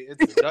Frog,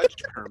 it's Dutch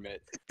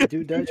Kermit.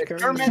 Do Dutch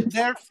Kermit. Kermit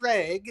der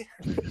Frag.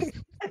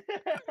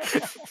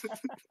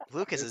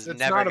 Lucas It's is not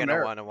never going to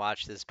American. want to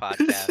watch this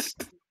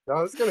podcast.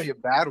 No, it's gonna be a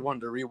bad one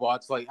to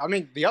rewatch. Like, I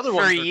mean, the other For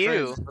ones are you.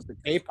 crazy, but the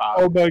K-pop.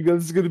 Oh my god,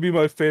 this is gonna be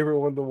my favorite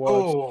one to watch.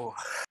 Oh,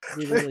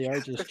 We really are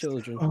just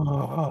children.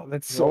 Oh,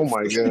 that's so oh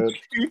my god.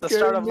 The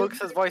start of Kermit.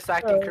 Lucas's voice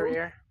acting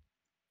career.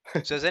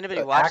 So has anybody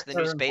The watched the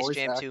new actor and Space voice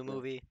Jam 2 actor.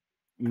 movie?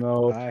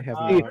 No. I have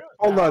Hey, not.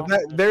 hold on. No.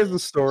 There's the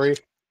story.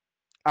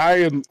 I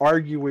am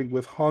arguing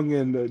with Hung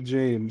and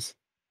James.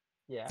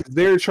 Yeah.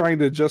 They're trying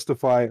to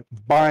justify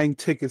buying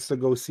tickets to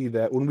go see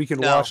that when we can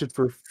No. watch it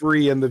for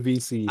free in the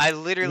VC. I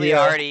literally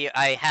Yeah.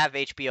 I have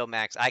HBO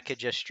Max. I could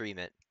just stream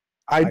it.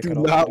 I I do could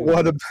also not do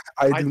want to. that.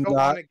 I don't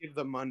want to give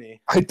the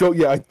money. I don't.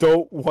 Yeah, I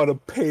don't want to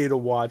pay to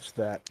watch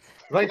that.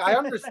 Like, I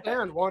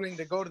understand wanting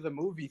to go to the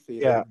movie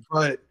theater, Yeah.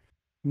 but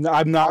No,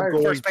 I'm not For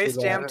going For Space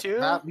to Jam that. 2?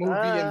 that movie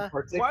in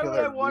particular. Why would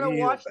I want to real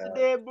watch bad. the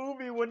damn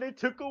movie when they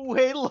took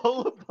away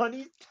Lola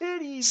Bunny's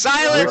titties?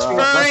 Silence, Bruh,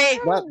 furry!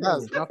 that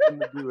has nothing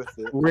to do with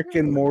it. Rick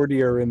and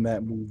Morty are in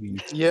that movie.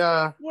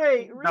 Yeah.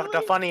 Wait, really?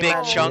 The funny Big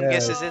man. Chungus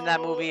Yeah. is in that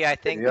movie. I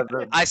think Yeah,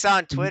 I saw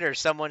on Twitter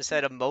someone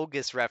said a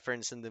Mogus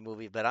reference in the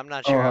movie, but I'm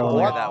not sure how Oh,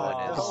 clear what? that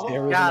one is. Oh.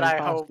 There was God, an I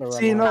imposter hope.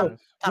 See, among no, us.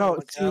 No,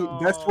 Look see,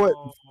 that's what.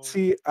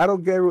 See, I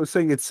don't get what you're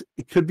saying.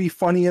 It could be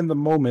funny in the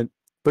moment,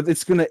 but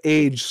it's gonna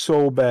age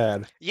so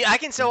bad. Yeah, I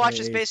can still watch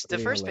It's the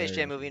pretty first Space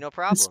Jam hilarious. movie, no And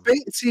problem.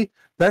 see,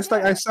 that's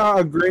like I saw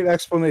a great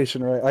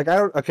explanation, right? Like I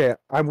don't. Okay,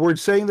 we're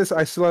saying this.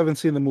 I still haven't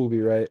seen the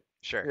movie, right?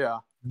 Sure. Yeah.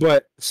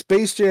 But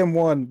Space Jam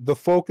 1, the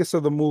focus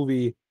of the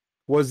movie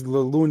was the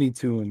Looney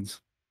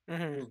Tunes.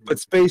 Mhm. But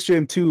Space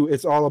Jam 2,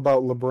 it's all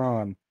about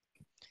LeBron.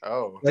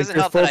 Oh. Like Doesn't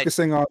they're help that I-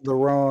 focusing on the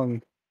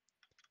wrong.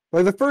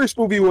 Like the first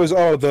movie was,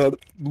 oh, the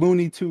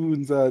Looney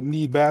Tunes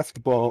need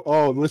basketball.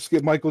 Oh, let's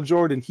get Michael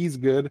Jordan. He's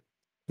good.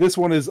 This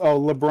one is, oh,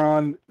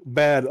 LeBron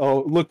bad.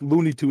 Oh, look,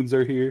 Looney Tunes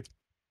are here.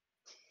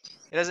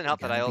 It doesn't help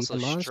that I Gotta beat also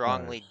the Monstars.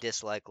 strongly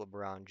dislike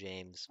LeBron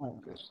James.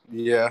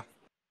 Yeah.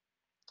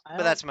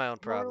 But that's my own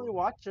I don't really problem.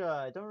 watch.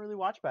 I don't really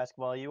watch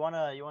basketball. You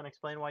wanna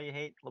explain why you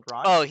hate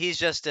LeBron? Oh, he's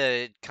just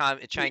a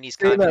Chinese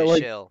Say that communist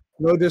like- shill.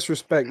 No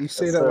disrespect. You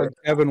say Yes, that sir. like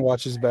Evan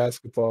watches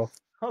basketball.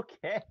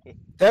 Okay.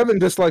 Evan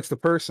dislikes the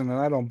person, and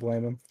I don't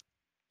blame him.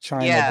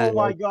 China. Yeah. Oh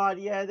my God!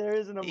 Yeah, there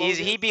is an.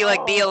 He'd be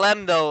like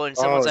BLM though, and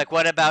someone's Oh, like,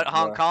 "What about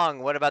Hong yeah. Kong?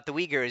 What about the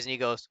Uyghurs?" And he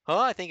goes, "Huh?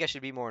 I think I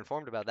should be more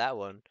informed about that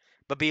one."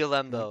 But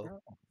BLM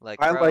though, like,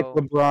 I like bro.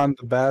 LeBron,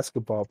 the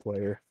basketball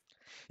player.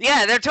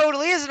 Yeah, there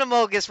totally is an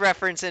Amogus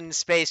reference in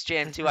Space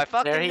Jam 2. I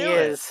fucking There he knew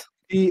it. is.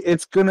 See,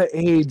 it's gonna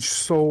age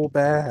so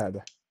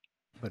bad.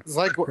 But It's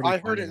like pretty I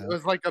heard funny, it though.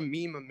 was like a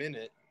meme a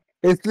minute.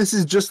 This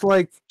is just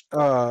like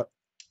the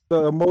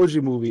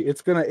Emoji Movie.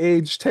 It's gonna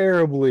age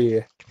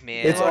terribly.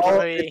 Man, It's all-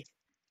 Literally,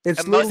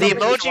 It's the literally,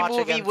 Somebody should Emoji watch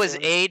movie again was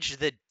soon. aged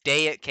the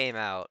day it came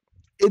out.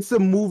 it's a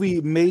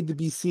movie made to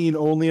be seen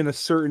only in a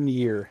certain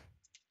year.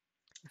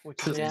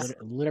 Which It's Yeah.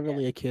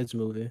 literally a kids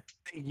movie.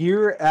 The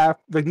year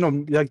after, like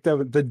no, like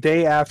the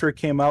day after it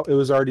came out, it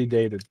was already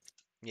dated.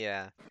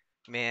 Yeah,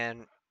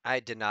 man, I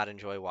did not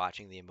enjoy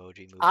watching the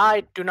Emoji movie.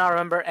 I do not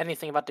remember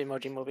anything about the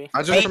Emoji Movie.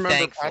 I just Be remember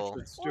thankful.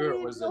 Patrick Stewart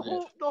was in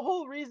it. the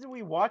whole reason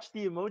we watched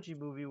the Emoji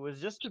Movie was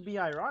just to be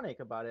ironic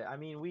about it. I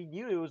mean, we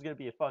knew it was gonna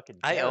be a fucking.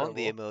 I own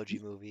the terrible-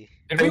 Emoji movie.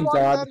 Did we Thank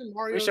watch God. that in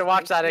Mario's We should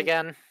watch that basement?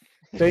 again.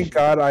 Thank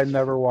God I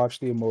never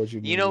watched the Emoji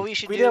Movie. You know what we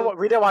should We do?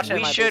 did watch it in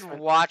We my should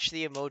basement. watch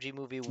the Emoji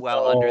movie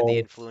well under the Oh.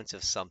 influence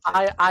of something.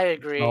 I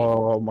agree.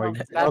 Oh my.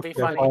 That'd be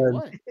funny.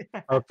 Fine.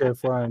 Okay,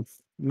 fine.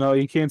 No,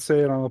 you can't say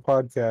it on the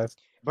podcast.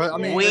 But I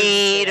mean,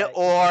 Weed Yeah, or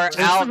we're not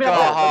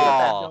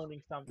alcohol.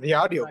 condoning something. The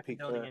audio We're not peak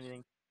condoning there.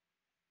 anything.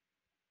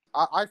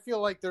 I feel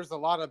like there's a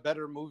lot of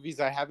better movies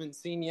I haven't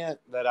seen yet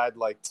that I'd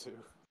like to.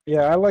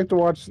 Yeah, I like to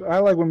watch. I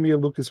like when me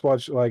and Lucas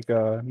watch like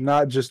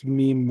not just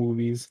meme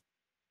movies.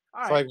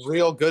 All It's right. like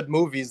real good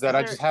movies that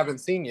I Is just there- haven't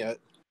seen yet.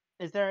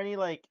 Is there any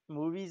like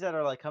movies that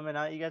are like coming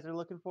out you guys are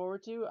looking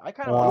forward to? I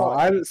kind of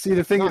I see.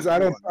 The thing Not is, I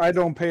new don't. ones. I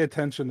don't pay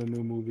attention to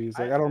new movies.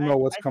 Like I don't know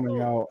what's I coming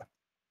still- out.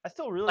 I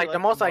still really Like the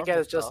most I get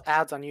Marvel is just stuff.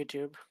 ads on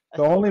YouTube. I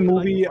The still only really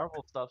like movie-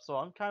 Marvel stuff, so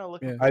I'm kind of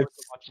looking Yeah. forward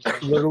to watching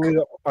something. Literally,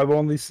 I've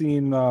only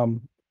seen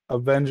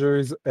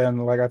Avengers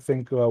and like I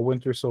think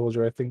Winter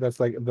Soldier. I think that's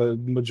like the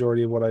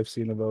majority of what I've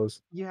seen of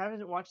those. You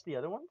haven't watched the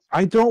other ones?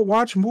 I don't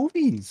watch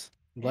movies.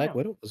 Black Damn.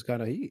 Widow was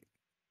kind of heat.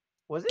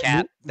 Was it?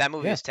 Cap, that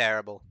movie Yeah. is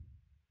terrible.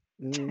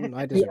 I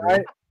Yeah,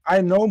 disagree.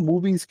 I know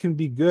movies can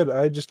be good.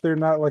 They're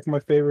not like my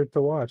favorite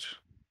to watch.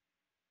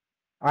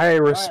 I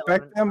respect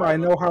Lemon. them. All right, I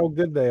know how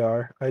good they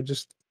are. I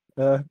just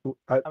gonna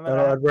have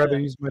I'd rather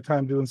to- use my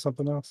time doing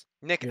something else.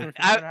 Nick, Yeah. You're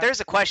gonna have there's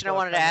to a question I go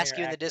wanted to from ask there,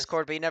 you in the actress.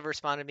 Discord, but you never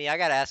responded to me. I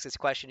gotta ask this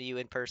question to you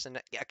in person.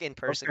 In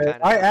person, Okay.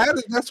 kind of. I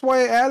added. That's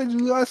why I added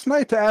you last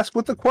night to ask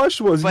what the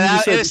question was. But You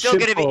just it said was still shit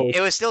gonna be. post.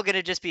 It was still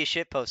gonna just be a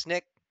shit post.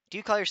 Nick, do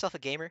you call yourself a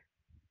gamer?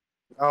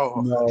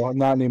 Oh, No,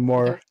 not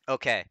anymore.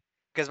 Okay.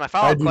 Because my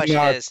follow-up do question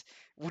not. is,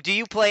 do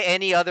you play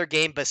any other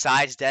game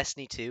besides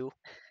Destiny 2?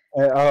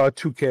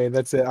 2K.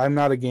 That's it. I'm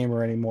not a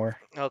gamer anymore.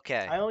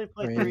 Okay. I only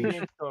play 3 Cringe.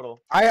 games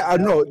total. I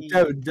know.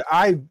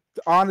 That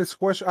Honest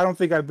question. I don't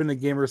think I've been a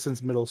gamer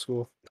since middle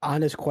school.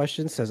 Honest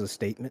question says a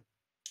statement.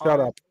 Shut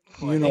up.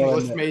 You know what I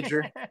English meant.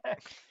 major.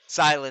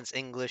 Silence,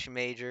 English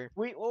major.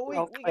 we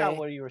got Okay.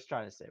 what you were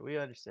trying to say. We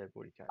understood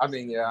what you trying I to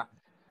mean, yeah.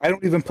 I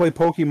don't even play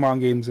Pokemon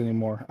games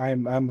anymore.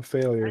 I'm a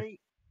failure. say.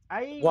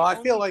 I Well, I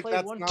feel only like played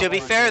that's one not To be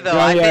on fair, you. though,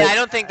 Yeah, yeah. I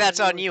don't think I that's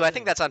knew on what you. you I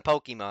think that's on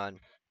Pokemon.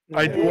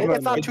 I do wanna-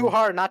 It's not too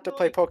hard not to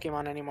play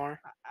Pokemon anymore.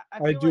 I I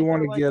feel do like wanna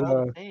they're, like, get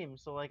all the a- same,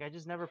 so like I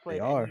just never played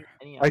are.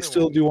 any I other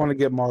still one. do want to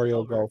get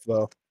Mario Silver. Golf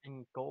though.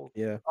 in gold.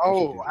 Yeah.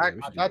 Oh, we should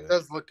do that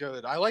does look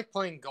good. I like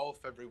playing golf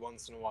every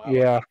once in a while.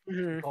 Yeah.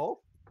 Mhm. Golf?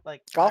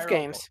 Like Golf IRL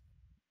games.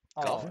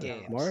 Golf Oh, games.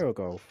 never mind. Mario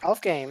Golf.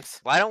 Golf games.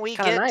 Why don't we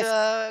Kinda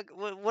get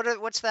nice.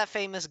 what's that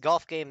famous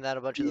golf game that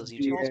a bunch of those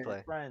PGA. YouTubers Golf play?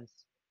 with friends.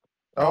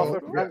 Golf Oh,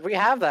 with yeah. friends. We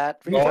have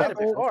that. We Golf played it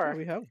with- before.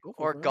 We have golf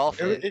Or with Golf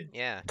friends. It? It-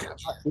 Yeah.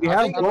 We I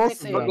have think golf it with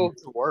struggled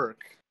to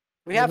work.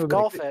 We have Like-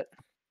 Golf It.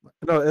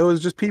 No, it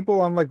was just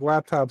people on like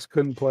laptops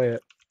couldn't play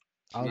it.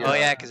 I'll Oh, get-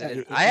 yeah, 'cause it uh,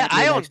 didn't- uh,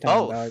 I own next time,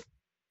 both. dog.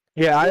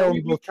 Yeah, I Yeah, own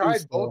we both.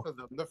 tried both of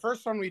them. The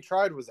first one we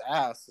tried was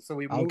ass, so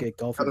we I'll moved get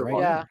golf the other right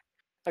one. now. Yeah.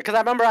 Because I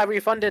remember I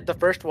refunded the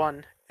first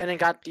one and then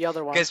got the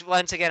other one. Because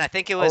once again, I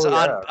think it was Oh,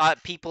 on yeah.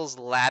 people's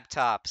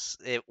laptops.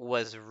 It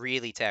was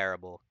really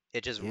terrible.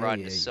 It just Yeah, run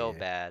yeah, so yeah.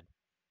 bad.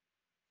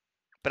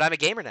 But I'm a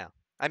gamer now.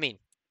 I mean,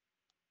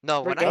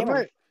 no, We're when That I,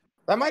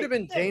 gamers. might have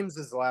been Hey,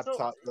 James's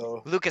laptop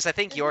though. Lucas, I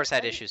think Is yours there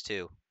had any- issues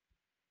too.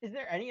 Is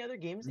there any other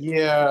games? that you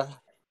Yeah.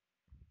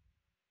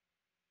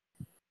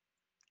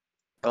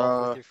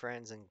 Golf Uh, with your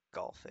friends and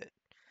golf it.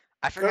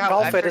 I Good forgot.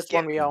 Golf I It is forget.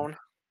 one we own.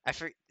 I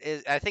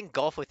think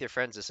golf with your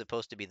friends is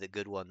supposed to be the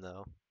good one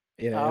though.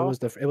 Yeah, Oh.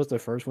 it was the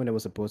first one. It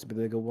was supposed to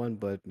be the good one,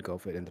 but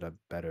Golf It ended up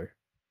better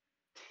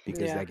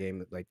because Yeah. that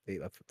game, like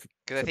Because I think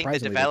the Surprisingly,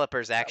 they-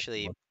 developers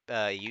actually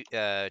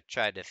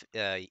tried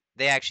to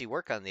they actually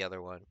work on the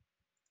other one.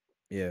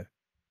 yeah,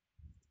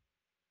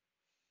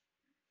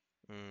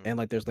 Mm. and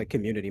like there's like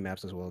community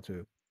maps as well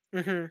too.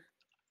 Mm-hmm.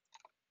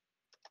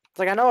 It's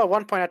like I know at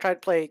one point I tried to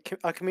play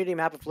a community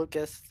map of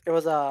Lucas. It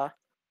was I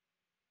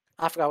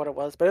forgot what it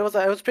was, but it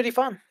was pretty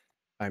fun.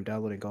 I'm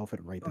downloading Golf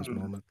It right this Mm.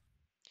 moment.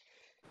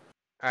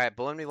 All right,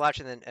 but when we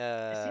watching It seems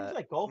the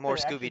like Golf more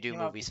It actually Scooby Doo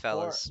came out movies, before-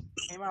 fellas.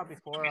 Came out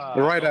before. right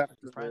Golf after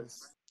with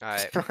Friends.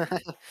 this. All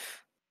right,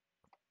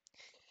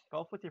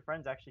 Golf with your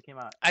friends actually came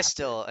out. I after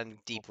still it. am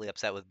deeply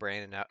upset with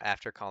Brandon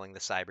after calling the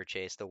Cyber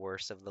Chase the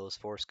worst of those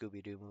 4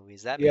 Scooby Doo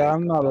movies. That Yeah, man,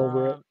 I'm not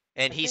over it.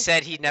 and I he think-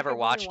 said I he think never I've only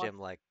watched watched- him.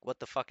 Like, what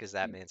the fuck is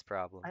that man's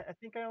problem? I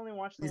think I only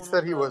watched the He one said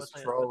with he the- was with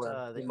the- trolling.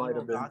 with the He might emo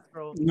have been. goth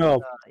girl-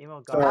 No.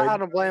 emo Sorry. goth- I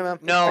don't blame him.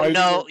 No, He's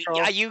no, a troll.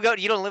 yeah, you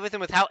don't live with him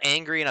with how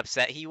angry and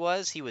upset he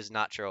was. He was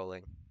not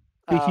trolling.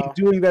 He Oh, keeps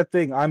doing that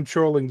thing. I'm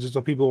trolling just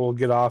so people will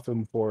get off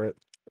him for it.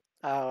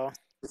 oh.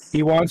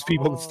 He wants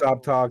people to Oh.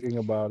 stop talking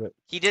about it.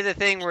 He did the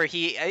thing where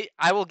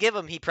I will give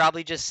him. He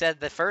probably just said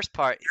the first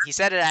part. He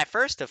said it at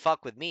first to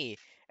fuck with me,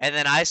 and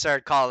then I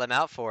started calling him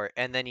out for it,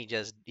 and then he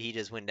just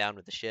went down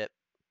with the ship.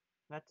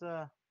 That's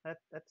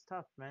that's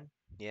tough, man.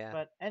 Yeah.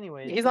 But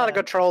anyways, He's not a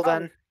good troll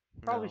probably,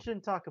 then. Probably No.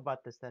 shouldn't talk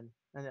about this then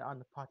on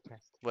the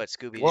podcast. What,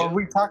 Scooby Doo? Well,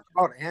 we talked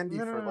about Andy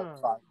No, no, for no, like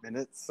no. 5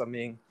 minutes. I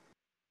mean,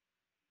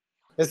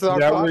 this is Is our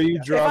that where you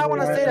podcast. draw If I the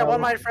want to line say that one out?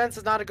 of my friends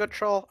is not a good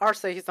troll, I'll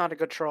say he's not a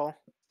good troll.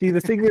 See, the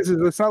thing is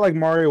it's not like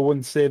Mario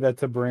wouldn't say that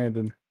to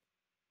Brandon.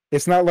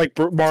 It's not like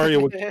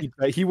Mario would keep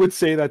that. He would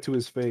say that to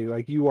his face,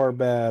 like, you are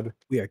bad.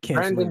 We are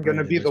canceling Brandon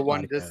gonna be this the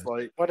one podcast.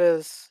 dislike. What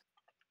is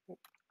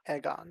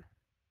Egon?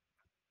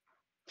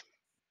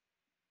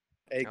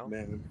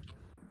 Eggman.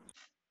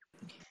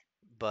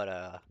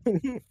 But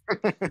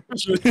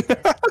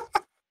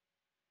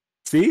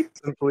See?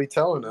 Simply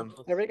telling him.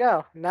 There we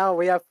go. Now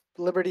we have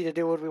liberty to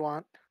do what we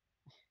want.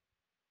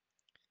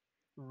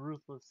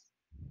 Ruthless.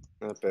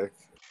 Epic.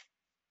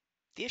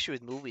 the issue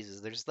with movies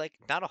is there's like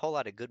not a whole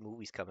lot of good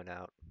movies coming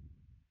out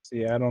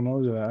See, I don't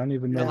know that. I don't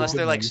even know. unless the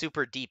they're like ones.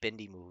 super deep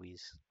indie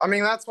movies. I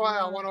mean, that's why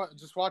I want to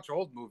just watch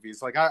old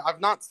movies. Like, I've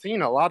not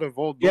seen a lot of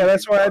old Yeah, movies.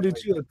 that's why I but, do like,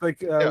 too. It's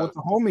like Yeah. with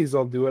the homies,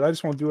 I'll do it. I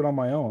just won't do it on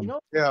my own. You know,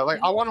 Yeah, like,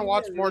 you know I want to what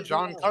watch movie I more really do John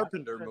wanna watch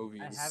Carpenter that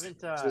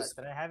movies.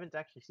 that I haven't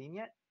actually seen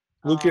yet.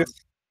 Lucas,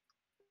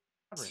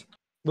 Labyrinth.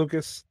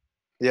 Lucas,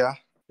 Yeah.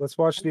 let's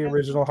watch the Okay.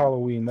 original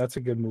Halloween. That's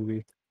a good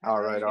movie. All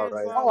right, all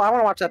right. Oh, I want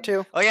to watch that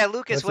too. Oh yeah,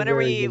 Lucas, That's a when are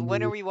very we good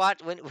when are movie. we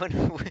watch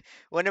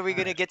when are we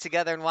gonna get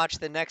together and watch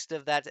the next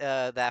of that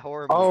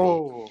horror movie?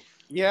 Oh,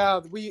 yeah.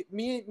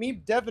 Me,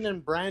 Devin,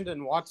 and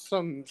Brandon watched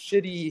some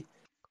shitty,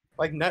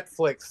 like,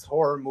 Netflix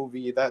horror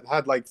movie that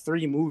had like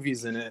 3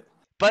 movies in it.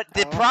 But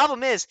the Oh.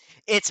 problem is,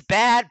 it's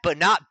bad, but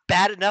not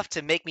bad enough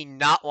to make me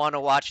not want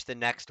to watch the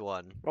next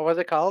one. What was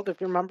it called?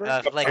 If you remember.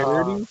 Like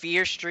parody?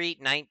 Fear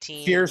Street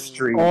 19. Fear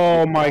Street.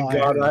 Oh my Oh, I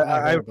god, heard- I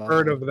heard I've about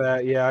heard that. of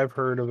that. Yeah, I've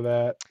heard of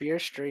that. Fear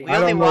Street. We I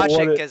only don't know watch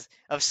what it it- because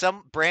of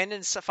some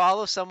Brandon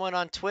follows someone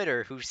on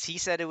Twitter he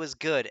said it was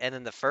good, and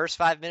then the first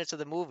 5 minutes of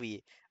the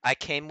movie, I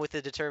came with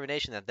the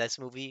determination that this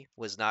movie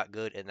was not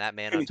good, and that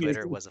man on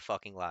Twitter was a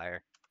fucking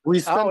liar. We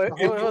spent Oh, the it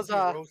whole was,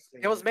 movie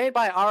roasting It was made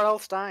by R.L.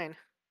 Stein.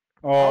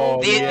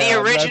 Oh, The yeah,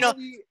 original-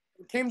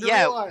 Came to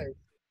Yeah. realize.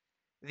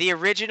 The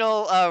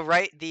original,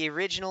 the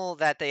original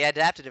that they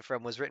adapted it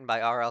from was written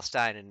by R.L.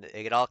 Stein, and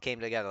it all came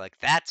together. Like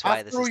that's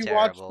why this After is we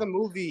watched terrible. the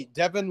movie,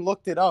 Devin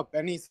looked it up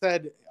and he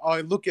said,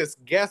 Lucas,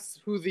 guess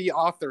who the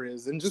author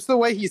is. And just the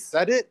way he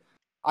said it,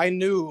 I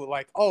knew,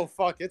 like, oh,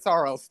 fuck, it's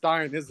R.L.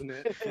 Stein, isn't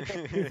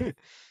it?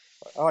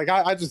 Like,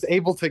 I just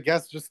able to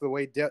guess just the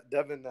way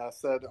Devin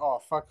said, oh,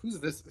 fuck, who's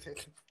this?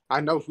 I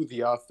know who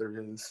the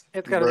author is.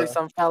 It's gotta be Bruh.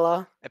 some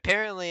fella.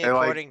 Apparently, They're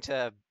like- according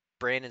to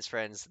Brandon's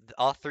friends,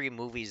 all 3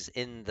 movies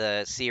in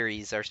the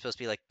series are supposed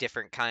to be like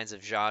different kinds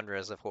of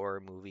genres of horror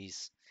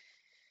movies.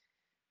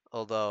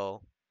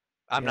 although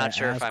I'm Yeah, not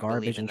sure if ass, I believe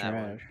garbage, in and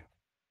that one.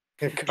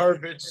 trash.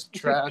 Garbage,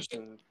 trash,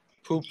 and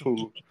poo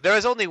poo. There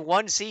was only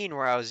one scene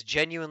where I was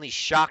genuinely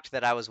shocked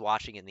that I was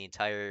watching in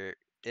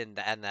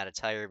that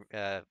entire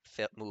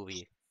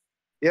movie.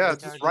 Yeah,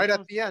 Gotta just do right at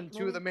some the end,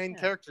 two of the movie? main Yeah.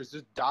 characters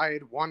just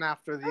died one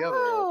after the other.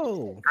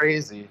 Oh,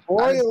 Crazy. I didn't say-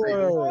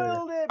 Spoiler.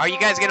 Spoiled it, Are you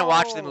guys gonna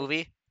watch the bro!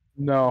 movie?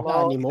 No. not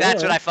Well, anymore.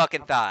 That's what I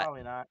fucking thought.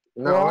 Probably not.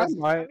 No, Well, I it's, I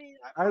might. mean,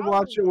 I'd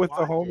watch it probably with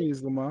the watch it.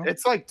 homies, Lamar.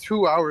 it's like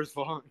 2 hours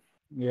long,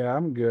 Yeah,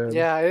 I'm good.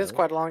 yeah, it is Oh.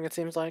 quite long. It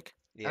seems like.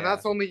 Yeah. and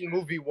that's only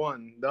movie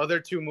one. The other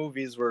two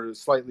movies were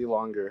slightly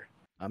longer.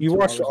 I'm You 2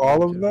 watched hours all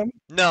long, of too. them?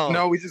 No,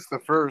 No, we just the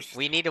first.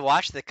 we need to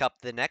watch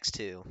the next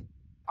two.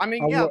 I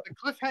mean, I yeah, wa- the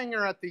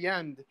cliffhanger at the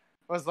end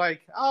was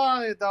like,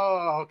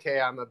 oh, okay,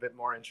 I'm a bit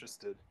more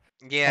interested.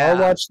 Yeah. I'll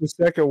watch the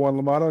second one,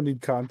 Lamar. I don't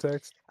need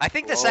context. I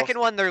think the Well- second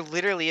one there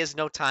literally is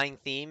no tying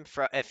theme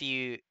from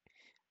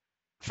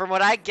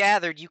what I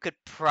gathered, you could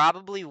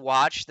probably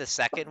watch the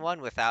second one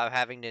without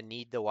having to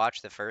need to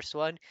watch the first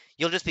one.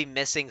 You'll just be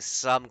missing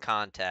some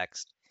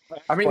context.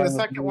 I mean, Fine the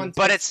with second me. one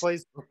But takes it's-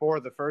 place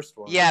before the first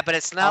one. Yeah, but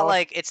it's not Oh.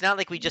 like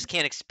we just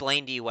can't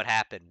explain to you what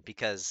happened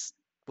because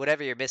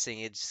whatever you're missing,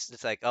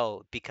 it's like,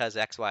 oh, because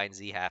X, Y, and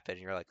Z happened.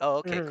 And you're like, oh,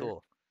 okay, Mhm.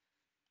 cool.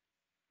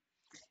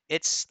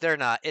 It's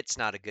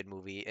not a good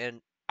movie,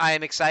 and I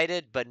am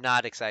excited, but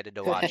not excited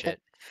to watch it.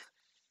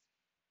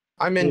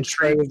 I'm You're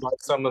intrigued excited. by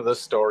some of the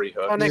story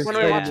hooks. Oh, Nick, when are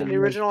we Yeah. watching the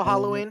original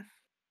Halloween?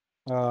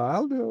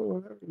 I'll do it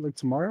whenever, like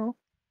tomorrow.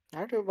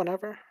 I'll do it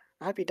whenever.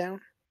 I'd be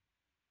down.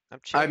 I'm I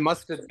chilling.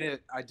 must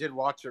admit, I did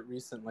watch it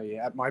recently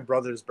at my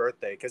brother's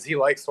birthday because he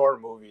likes horror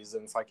movies,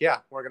 and it's like, yeah,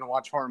 we're gonna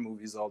watch horror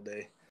movies all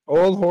day.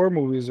 Old horror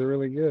movies are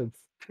really good.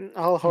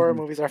 All horror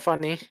movies are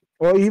funny.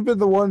 Well, even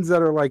the ones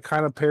that are like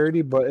kind of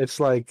parody, but it's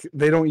like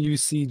they don't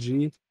use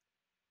CG.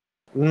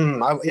 I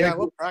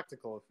love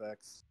practical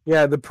effects.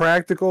 Yeah, the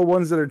practical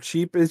ones that are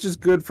cheap, it's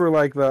just good for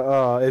like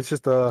it's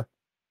just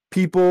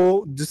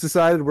people just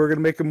decided we're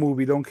gonna make a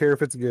movie, don't care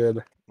if it's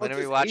good. When It are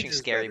we just watching ages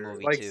Scary better.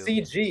 Movie like 2?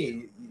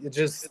 CG, it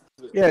just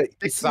Yeah, sticks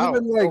it's out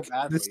even so like the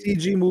badly.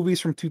 CG movies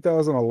from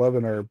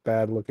 2011 are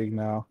bad looking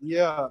now.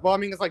 Yeah, well, I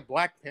mean, it's like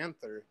Black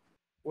Panther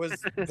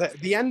was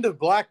the end of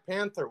Black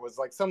Panther was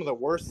like some of the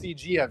worst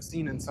CG I've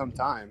seen in some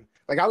time.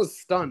 Like I was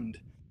stunned.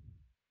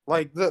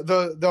 Like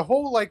the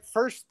whole like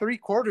first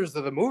 3/4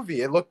 of the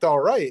movie, it looked all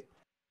right,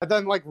 and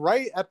then like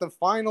right at the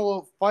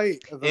final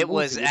fight, of the It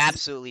was movie,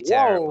 absolutely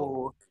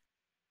terrible.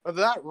 Whoa,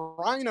 that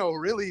rhino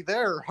really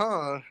there,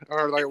 huh?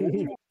 Or like,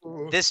 ooh.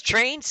 This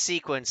train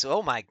sequence,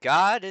 oh my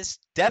god, this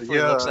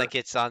definitely looks Yeah. like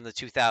it's on the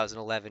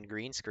 2011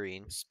 green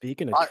screen.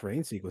 Speaking of I-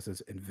 train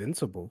sequences,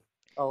 Invincible.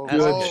 Oh, That's a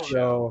Good whoa. good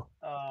show.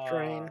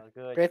 Train.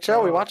 Good Great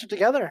show. We show. watched it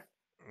together.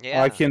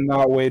 Yeah. I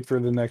cannot wait for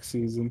the next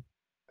season.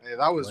 Hey,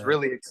 that was Wow.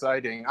 really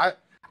exciting.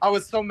 I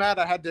was so mad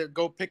I had to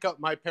go pick up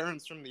my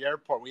parents from the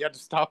airport. We had to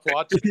stop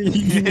watching.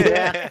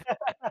 Yeah.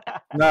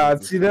 Nah,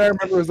 see, then I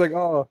remember it was like,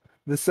 oh,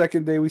 the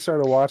second day we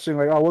started watching,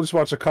 like, oh, we'll just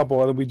watch a couple,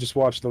 and then we just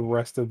watched the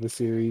rest of the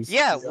series.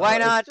 Yeah, why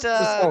it's not?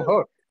 just so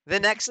hooked. The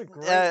next, a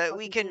great we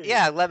fucking can, series.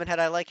 yeah, Lemonhead,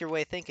 I like your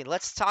way of thinking.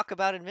 Let's talk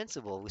about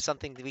Invincible,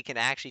 something that we can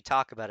actually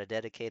talk about, a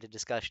dedicated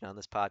discussion on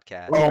this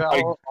podcast. Oh Yeah, my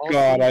I'll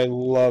god, see. I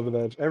love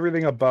that.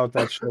 Everything about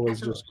that show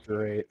is just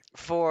great.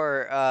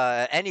 For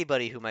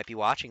anybody who might be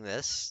watching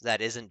this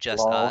that isn't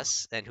just Well,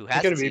 us and who it's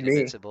hasn't gonna be seen me.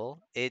 Invincible,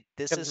 this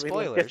Gonna is be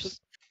like-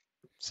 spoilers.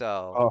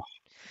 So, Oh.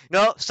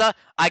 no, so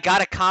I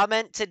got a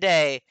comment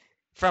today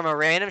from a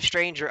random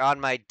stranger on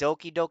my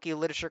Doki Doki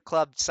Literature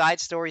Club Side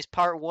Stories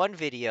Part 1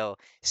 video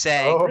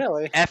saying, Oh.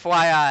 Really?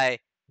 FYI,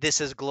 this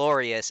is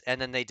glorious,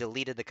 and then they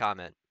deleted the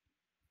comment.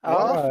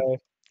 Oh, Why?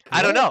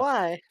 I don't know.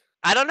 Why?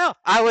 I don't know.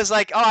 I was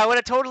like, oh, I would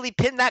have totally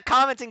pinned that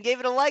comment and gave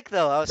it a like,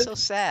 though. I was so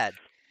sad.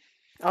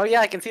 Oh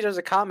yeah, I can see there's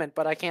a comment,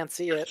 but I can't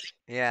see it.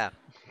 Yeah.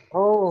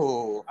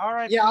 Oh. All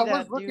right. Yeah, I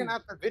was looking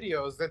at the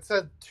videos that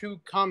said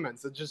 2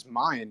 comments. It's just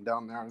mine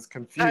down there. I was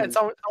confused.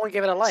 Someone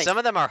gave it a like. Some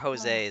of them are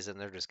Jose's, and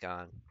they're just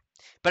gone.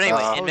 But anyway,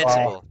 Oh.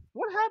 Invincible.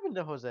 What happened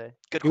to Jose?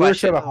 Good He works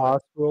question. at a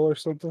hospital or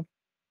something?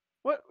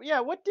 What? Yeah.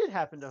 What did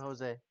happen to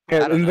Jose? I Yeah,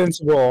 don't know.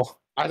 Invincible.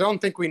 I don't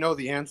think we know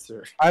the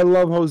answer. I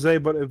love Jose,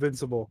 but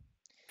Invincible.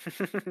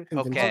 Invincible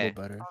Okay.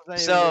 better.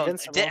 Jose So,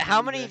 Invincible.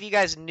 how many of you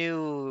guys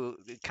knew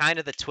kind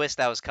of the twist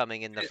that was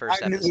coming in the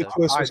first I knew episode? it.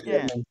 Twist was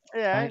Yeah. coming.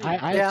 Yeah.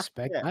 I Yeah.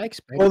 expect. Yeah. I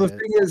expect. Well, the it.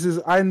 thing is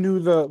I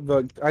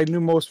knew I knew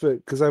most of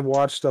it because I've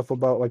watched stuff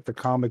about like the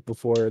comic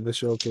before the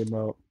show came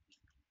out,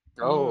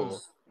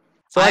 Oh.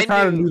 so I I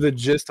kind of knew- knew the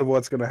gist of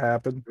what's gonna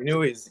happen. We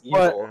knew he's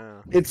But- evil.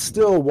 It's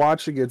still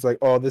watching it, it's like,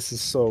 oh, this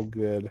is so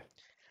good.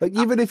 Like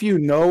even if you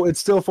know, it's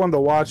still fun to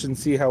watch and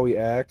see how he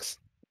acts.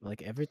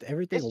 Like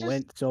everything just-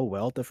 went so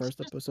well the first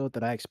episode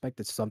that I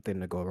expected something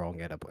to go wrong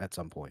at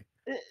some point.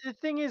 The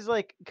thing is,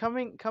 like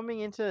coming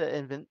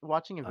into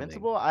watching mean-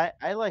 Invincible, I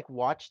like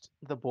watched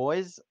The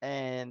Boys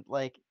and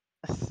like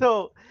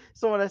so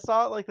when I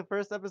saw like the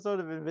first episode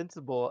of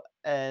Invincible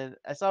and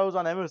I saw it was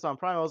on Amazon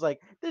Prime, I was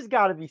like, there's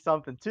got to be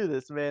something to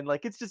this, man.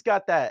 Like it's just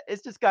got that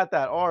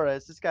aura,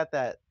 it's just got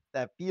that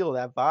feel,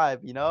 that vibe,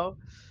 you know.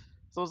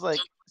 So it's like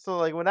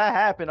when that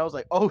happened, I was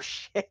like, oh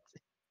shit.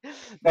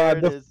 There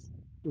it the- is.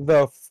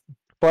 The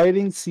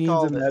fighting scenes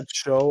Called in it. that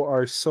show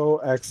are so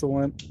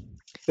excellent.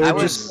 I They're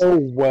was- just so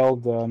well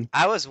done.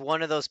 I was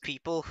one of those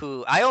people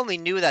who I only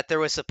knew that there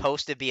was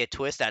supposed to be a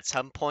twist at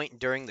some point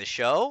during the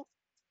show.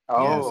 Yeah,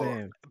 Oh,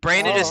 same.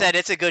 Brandon just Oh. said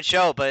it's a good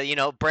show, but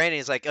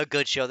Brandon's like a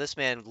good show. This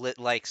man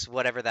likes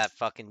whatever that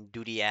fucking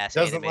duty ass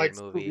doesn't like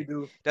animated movie. Scooby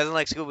Doo. Doesn't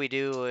like Scooby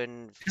Doo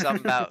and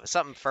something about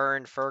something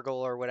Fergal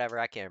or whatever.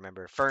 I can't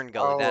remember.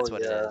 Ferngully, that's Oh,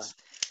 what it yeah. is.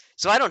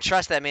 So I don't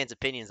trust that man's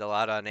opinions a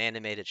lot on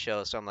animated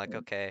shows. So I'm like,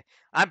 okay,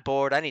 I'm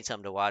bored. I need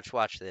something to watch.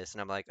 Watch this,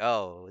 and I'm like,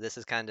 oh, this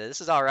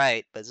is all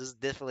right, but this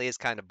definitely is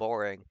kind of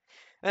boring.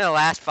 In the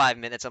last 5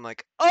 minutes, I'm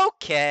like,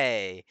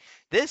 okay,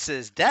 this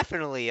is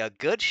definitely a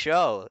good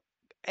show,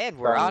 and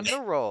we're on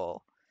the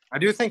roll. I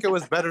do think it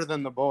was better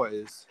than The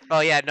Boys. Oh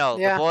yeah, no,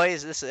 Yeah. The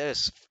Boys. This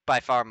is by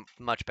far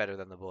much better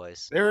than The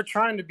Boys. They were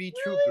trying to be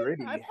too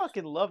gritty. I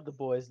fucking love the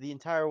boys the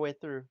entire way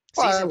through.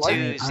 Well, I Season like two,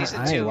 it. season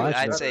I ain't two, watched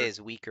I'd it. say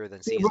is weaker than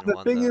Yeah, season but the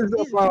one. thing Though. is,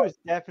 Season 2 is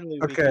definitely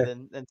weaker Okay.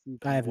 than season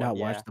I have 1, not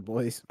yeah. watched The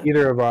Boys.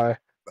 Neither have I.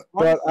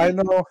 But I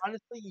know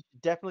Honestly, you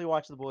should definitely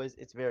watch the boys.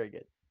 It's very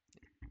good.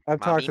 I've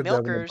Mommy talked to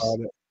Devin milkers. about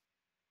it.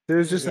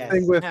 There's just Yes. a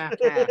thing with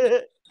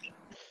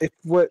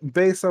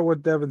based on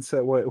what Devin said.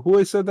 Who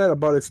I said that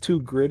about? It's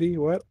too gritty.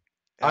 What?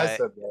 I Uh,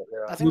 said that,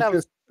 I yeah. think that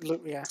was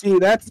Lucas- yeah. See,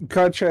 that's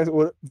contrast.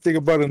 What thing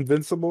about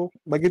Invincible?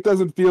 Like, it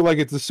doesn't feel like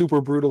it's a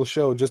super brutal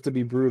show just to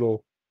be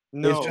brutal.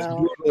 No. It's just No.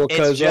 brutal It's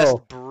because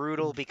just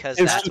brutal because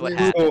it's that's just what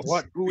brutal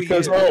happens. Who he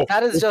because is.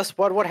 That is just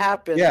what would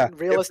happen Yeah.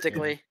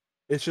 realistically.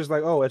 it's just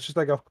like it's just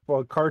like a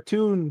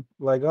cartoon,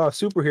 like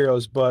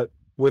superheroes, but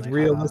with Like,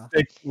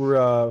 realistic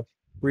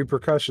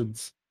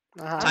repercussions.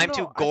 Uh-huh. Time don't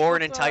to know, I gore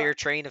an felt, entire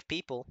train of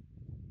people.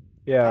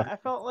 Yeah, I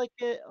felt like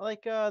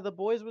the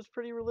boys was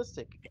pretty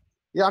realistic.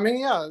 Yeah, I mean,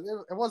 yeah,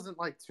 it wasn't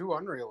like too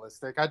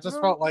unrealistic. I just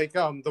No. felt like the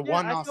Yeah,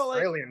 one I felt like-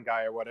 Australian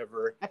guy or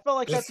whatever. I felt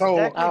like Just that's so-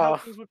 exactly how Oh.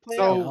 things would play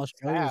So- out. Yeah,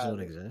 Australians bad. don't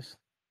exist.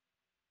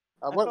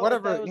 I felt like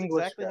Whatever that was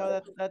English exactly guy.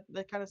 how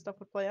that kind of stuff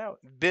would play out.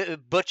 Billy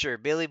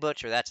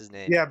Butcher, that's his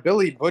name. Yeah,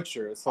 Billy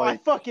Butcher. It's Oh, I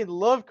like fucking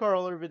love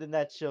Carl Urban in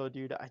that show,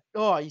 dude.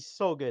 He's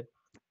so good.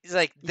 He's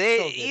like He's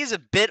so good. he's a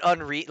bit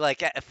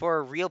for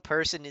a real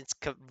person. It's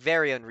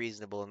very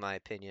unreasonable in my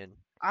opinion.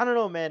 I don't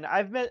know, man.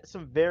 I've met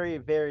some very,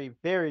 very,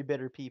 very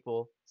bitter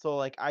people, so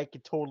like I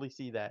could totally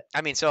see that.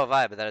 I mean, so have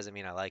I, but that doesn't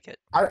mean I like it.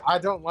 I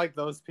don't like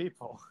those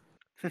people.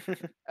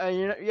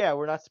 Yeah,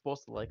 we're not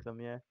supposed to like them,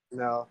 yeah.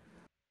 No.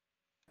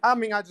 I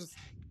mean, I just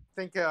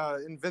think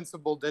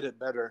Invincible did it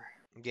better.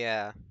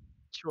 Yeah.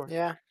 Sure.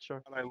 Yeah.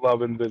 Sure. and I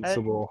love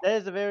Invincible. That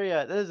is a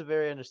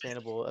very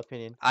understandable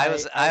opinion. I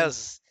was I'm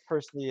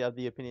personally of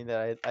the opinion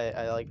that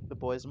I like the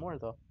boys more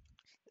though.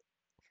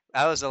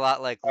 I was a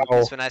lot like Oh.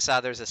 Lucas when I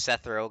saw there's a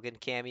Seth Rogen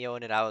cameo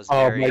in it. I was Oh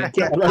very my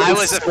god! I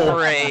was so-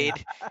 afraid.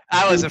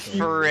 I was Thank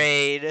you.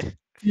 afraid.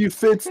 He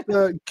fits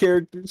the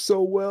character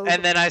so well.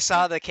 And then I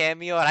saw the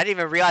cameo and I didn't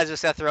even realize it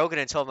was Seth Rogen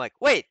until I'm like,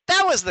 wait,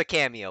 that was the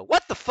cameo.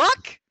 What the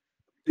fuck?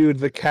 Dude,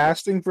 the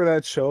casting for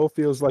that show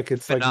feels like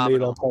it's like made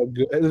Phenomenal. up how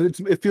good.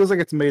 It feels like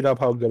it's made up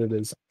how good it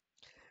is.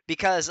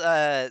 Because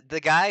the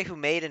guy who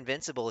made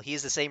Invincible,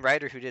 he's the same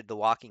writer who did The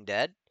Walking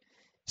Dead.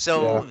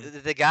 So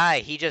the guy,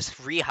 he just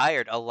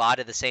rehired a lot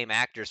of the same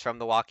actors from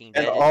The Walking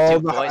And Dead all to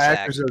the voice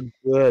actors act.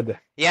 are good.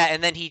 Yeah,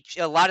 and then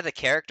a lot of the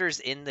characters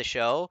in the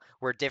show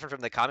were different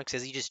from the comics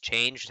because he just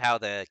changed how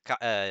the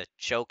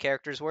show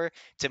characters were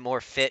to more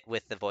fit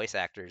with the voice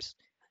actors.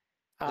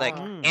 Like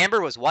Mm.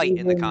 Amber was white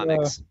in the Even,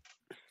 comics.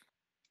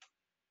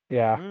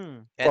 Yeah.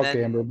 Mm. And Fuck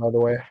then, Amber, by the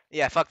way.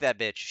 yeah, fuck that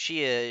bitch.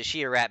 She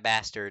a rat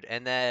bastard.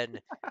 And then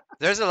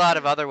there's a lot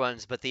of other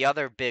ones, but the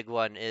other big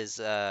one is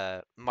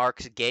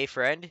Mark's gay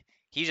friend.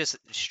 He's just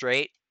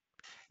straight,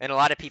 and a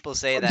lot of people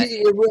say that.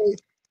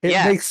 It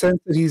Yeah. makes sense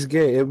that he's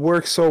gay. It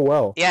works so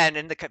well. Yeah,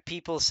 and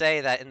people say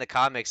that in the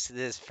comics,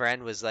 this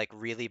friend was like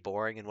really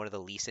boring and one of the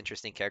least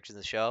interesting characters in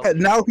the show. And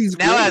now he's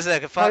Now great. as a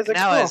How's it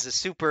cool? as a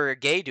super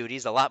gay dude,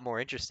 he's a lot more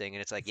interesting,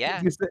 and it's like,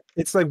 yeah,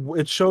 It's like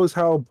it shows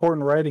how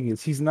important writing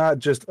is. He's not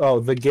just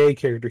the gay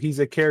character. He's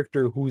a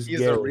character who's He's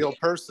gay. a real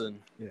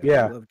person.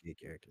 Yeah. I love gay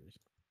characters.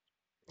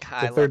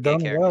 I If they're love gay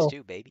done characters well.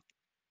 too, baby.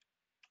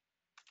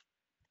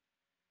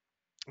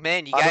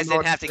 Man, you I don't guys know didn't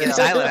what have to to get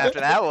say. silent after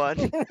that one.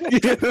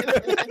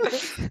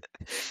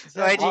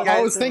 Why'd you I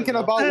guys? was thinking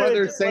about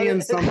whether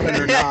saying something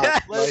or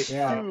not. Let's Like,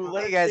 Yeah. do. You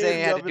Let's guys stay ain't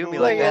in had the to do oven me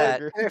a like little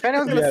that. longer. If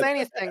anyone's gonna Yeah. say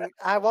anything,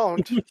 I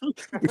won't. We're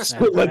I'd just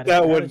gonna let that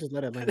rather one. just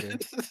let it linger.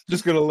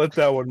 Just gonna let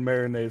that one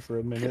marinate for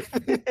a minute.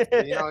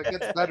 you know, it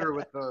gets better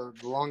with the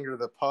longer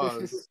the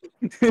pause.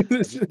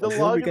 The Then we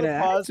longer can the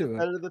add pause, to the it.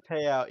 better the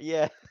payout.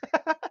 Yeah.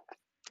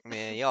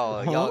 Man,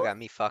 y'all Huh? got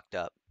me fucked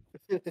up.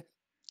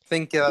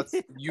 Think that's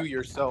you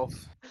yourself.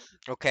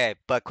 Okay,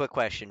 but quick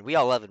question: we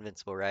all love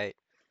Invincible, right?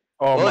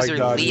 Oh What was my your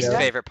god! least yeah.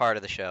 favorite part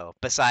of the show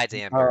besides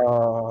Amber?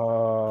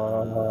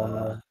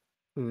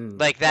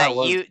 Like that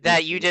was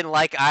that you easy. didn't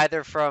like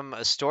either from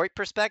a story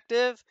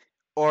perspective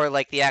or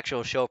like the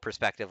actual show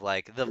perspective,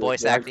 like the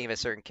voice Yeah. acting of a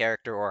certain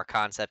character or a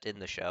concept in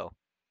the show.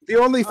 The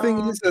only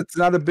thing is that's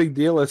not a big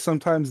deal is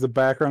sometimes the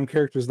background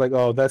character is like,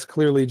 oh, that's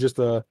clearly just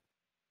a,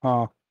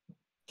 huh.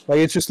 Like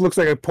it just looks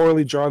like a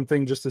poorly drawn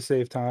thing just to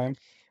save time.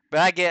 But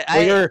I get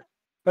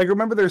Like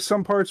remember there's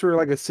some parts where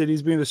like a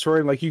city's being destroyed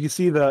and like you can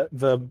see the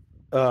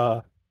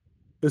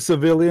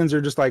civilians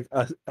are just like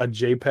a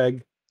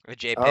JPEG. a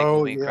JPEG Oh,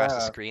 moving across the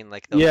yeah. screen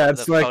like the, Yeah, the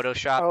it's like-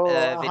 Photoshop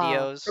Oh,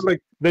 videos.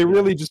 Like they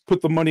really just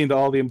put the money into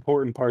all the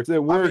important parts.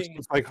 It works. mean,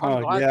 It's like,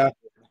 I'm glad yeah. they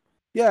did.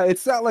 Yeah,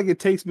 it's not like it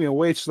takes me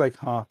away. It's just like,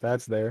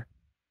 that's there.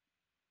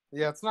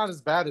 Yeah, it's not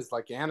as bad as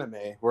like anime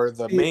where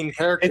the It- main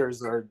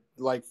characters are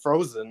like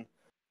frozen.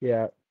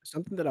 Yeah.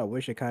 Something that I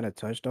wish it kind of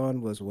touched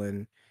on was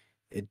when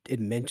it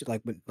mentioned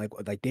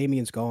like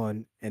Damien's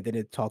gone, and then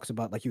it talks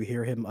about like you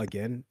hear him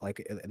again,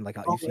 like and like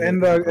how Oh, you see in him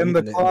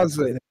the breathe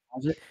closet.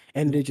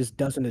 and it just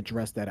doesn't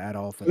address that at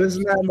all. For the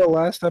Isn't rest that of in the the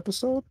last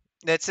episode?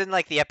 It's in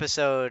like the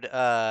episode,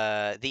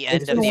 the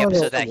end It's of in the one of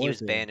episode those that he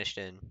was awards, yeah. banished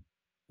in.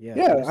 Yeah,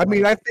 Yeah, it's I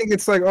mean, like- I think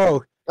it's like,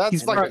 oh, That's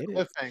He's like not- a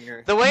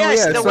cliffhanger. The way No,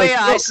 yeah, the it's way like-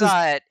 I no, 'cause-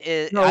 saw it,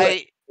 is no,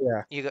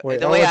 yeah. you go, Wait,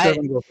 the I'll way let I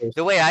Devin go first.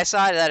 the way I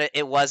saw it, that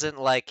it wasn't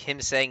like him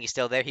saying he's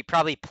still there. He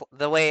probably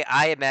the way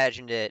I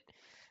imagined it,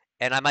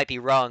 and I might be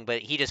wrong,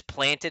 but he just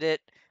planted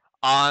it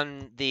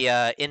on the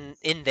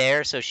in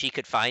there so she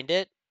could find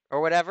it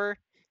or whatever.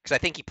 Because I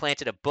think he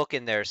planted a book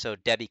in there so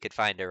Debbie could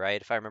find it,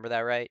 right? If I remember that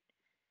right.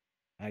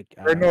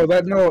 Or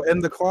no, in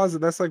the closet.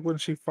 That's like when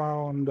she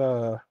found.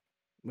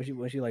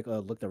 when she like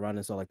looked around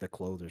and saw like the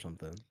clothes or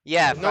something.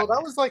 Yeah, No,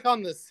 that was like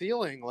on the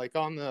ceiling, like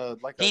on the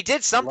like. he a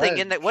did something in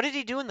ledge. that. What did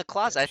he do in the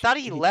closet? I thought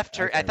he left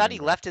her. I can't thought he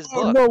remember. left his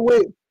Oh book. no,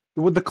 wait.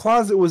 With the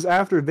closet was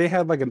after they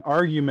had like an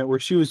argument where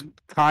she was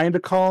kind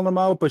of calling him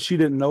out, but she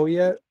didn't know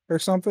yet or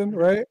something,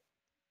 right?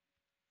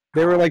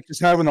 They were like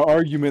just having an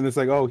argument. It's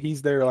like, oh,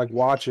 he's there like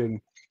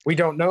watching. We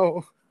don't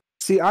know.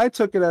 See, I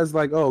took it as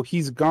like, oh,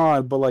 he's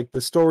gone, but like the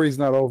story's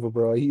not over,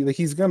 bro.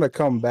 He's gonna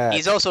come back.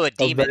 He's also a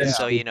demon, so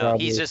eventually, you know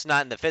he's probably. just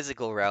not in the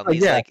physical realm. Oh,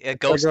 He's yeah, like a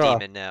ghost like,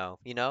 demon now.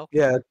 You know,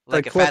 yeah,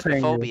 like a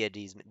cliffhanger.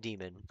 phasmophobia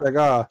demon. Like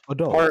Oh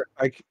no, part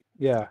like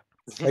yeah,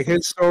 like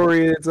his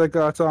story. It's like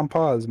it's on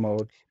pause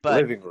mode.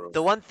 But Living room.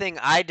 the one thing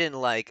I didn't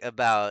like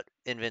about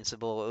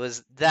Invincible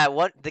was that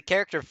the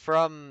character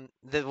from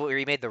where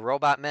he made the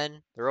robot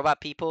men, the robot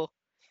people.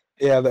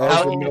 Yeah, the How-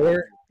 Ezra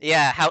Miller.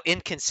 Yeah, how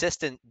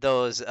inconsistent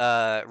those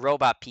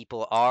robot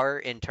people are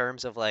in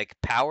terms of like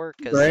power.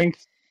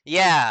 Strength.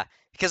 Yeah,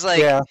 because like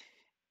Yeah,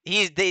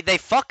 they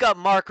fuck up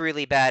Mark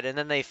really bad, and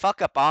then they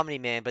fuck up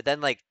Omni-Man, but then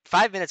like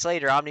 5 minutes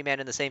later, Omni-Man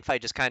in the same fight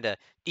just kind of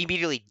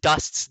immediately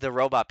dusts the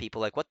robot people.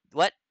 Like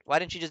what? Why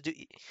didn't you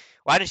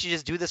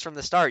just do this from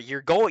the start?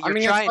 You're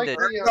it's trying like to.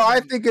 the, no, I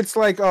think it's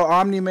like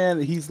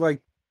Omni-Man. He's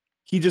like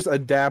he just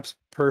adapts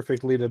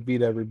perfectly to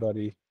beat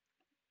everybody.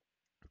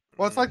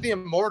 Well, it's like the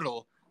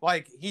Immortal.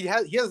 Like he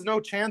has no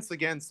chance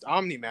against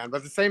Omni-Man, but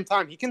at the same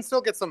time, he can still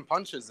get some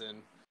punches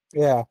in.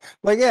 Yeah,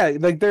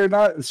 like they're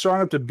not strong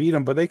enough to beat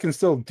him, but they can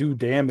still do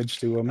damage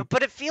to him.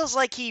 But it feels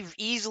like he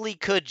easily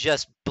could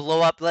just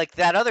blow up, like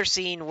that other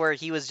scene where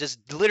he was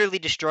just literally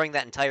destroying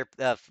that entire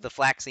the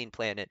Flaxine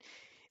planet.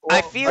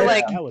 I feel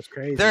like that was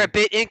crazy. they're a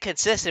bit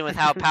inconsistent with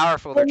how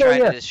powerful they're no,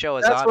 trying yeah, to show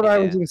as That's what I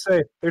was Omni-Man. gonna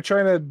say. They're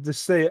trying to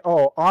just say,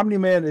 "Oh,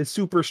 Omni-Man is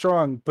super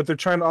strong," but they're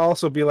trying to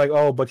also be like,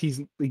 "Oh, but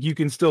you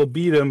can still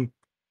beat him."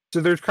 So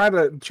they're kind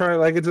of trying,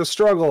 like it's a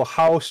struggle.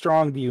 How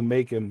strong do you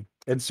make him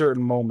in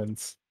certain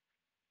moments?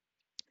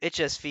 It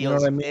just You know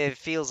feels what I mean? it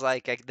feels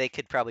like they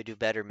could probably do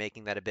better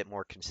making that a bit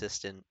more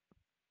consistent.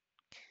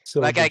 So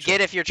Like I get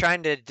if you're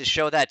trying to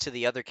show that to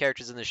the other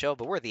characters in the show,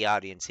 but we're the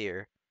audience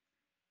here.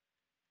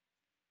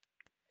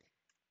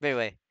 But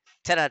anyway,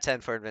 10 out of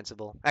 10 for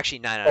Invincible. Actually,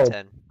 9 out of Oh.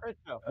 10. Great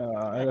show.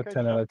 I got Good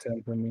 10 show. out of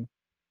 10 for me.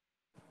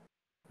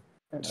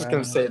 Just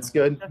gonna say it's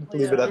good. Definitely,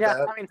 Leave it at Yeah,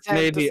 that. I mean, 10,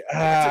 Maybe just-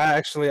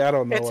 actually I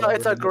don't know. what I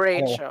it's a would give it.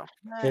 great Oh, show.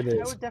 Nah, It I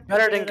is. would definitely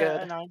Better give than it a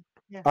good. 9.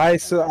 Yeah,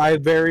 I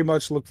very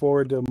much look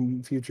forward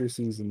to future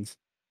seasons.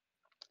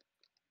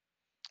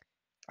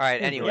 All right,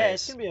 Yeah, it's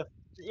anyways. gonna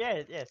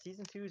be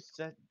Season 2 is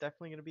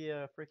definitely gonna be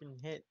a freaking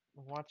hit.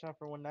 Watch out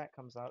for when that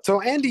comes out.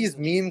 So Andy's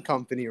meme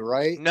company,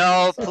 right?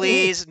 No, So-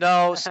 please,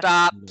 no,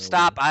 stop, No.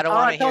 stop. I don't All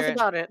want right, to tell us hear it.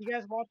 about it. You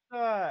guys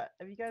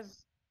have you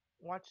guys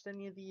watched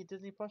any of the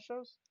Disney Plus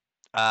shows?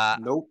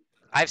 Nope.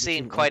 I've What's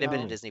seen it- quite a what's bit it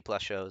of on? Disney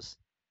Plus shows.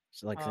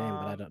 It's like same,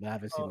 but I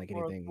haven't seen like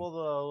anything.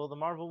 Well, the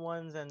Marvel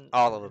ones and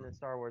All of and them. the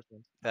Star Wars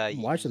ones.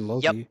 I'm watching Yep,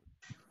 Loki,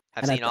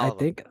 I've and seen all I of them.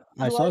 think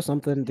I You saw like-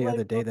 something the you like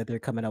other day Loki? that they're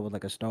coming out with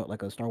like a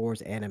Star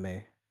Wars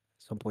anime,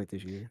 some point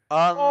this year.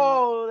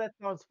 Oh, that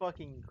sounds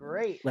fucking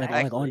great. Like on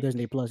actually.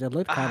 Disney Plus. It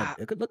looked kind Ah, of.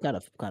 It could look kind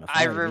of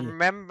I fire to me.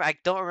 remember. I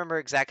don't remember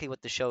exactly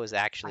what the show is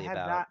actually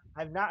about.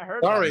 I've not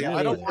heard. Sorry, that.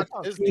 I don't That watch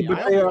sounds Disney. but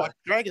I they only are- watch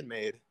Dragon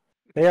Maid.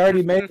 They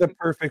already made the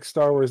perfect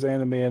Star Wars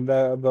anime, and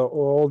the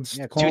old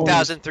Yeah, Clone-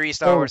 2003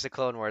 Star Oh. Wars: The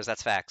Clone Wars.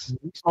 That's facts.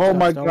 Oh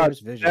my Star god, Wars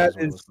Vision that is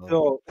what it is was called.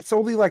 still. It's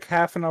only like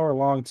half an hour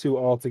long too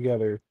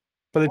altogether,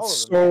 but All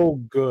it's of them, so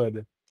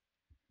good.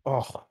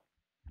 Oh,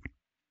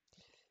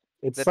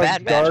 it's The like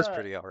Bad Batch dark. is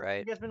pretty alright.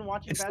 You guys been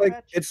watching It's Bad like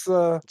Batch? it's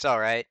It's all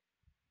right.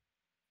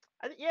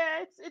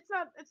 Yeah,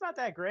 it's not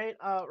that great.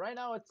 Right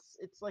now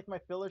it's like my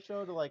filler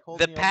show to like hold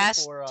The me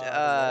past over for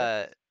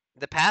what if.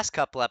 the past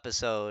couple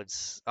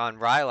episodes on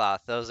Ryloth,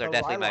 those are The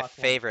definitely my Ryloth one.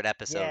 favorite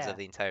episodes Yeah. of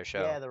the entire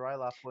show. Yeah, the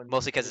Ryloth one. Mostly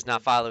was because really it's not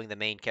good. following the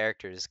main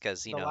characters.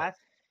 Because The last,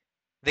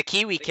 the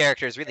Kiwi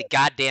character is really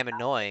goddamn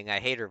annoying. I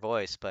hate her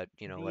voice, but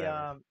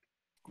whatever.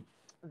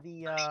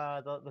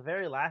 the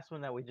very last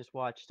one that we just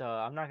watched.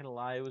 I'm not gonna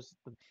lie, it was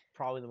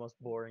probably the most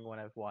boring one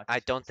I've watched. I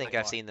don't so think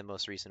I've far. seen the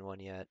most recent one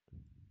yet.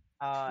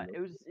 It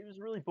was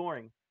really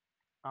boring.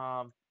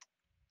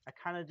 I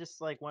kind of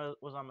just like was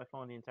on my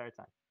phone the entire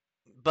time.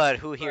 But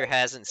who here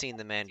hasn't seen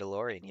The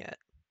Mandalorian yet?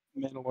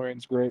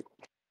 Mandalorian's great.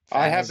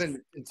 I Facts. haven't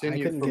I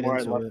continued couldn't from get where I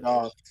into left it.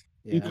 off.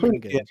 Yeah, You I couldn't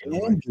couldn't get get into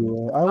it.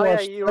 into it. I Oh yeah,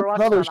 watched. you were That's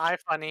watching another. on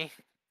iFunny.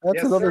 That's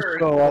Yes, another sir.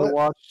 show I What?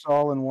 watched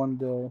all in one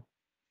day.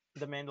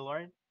 The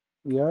Mandalorian.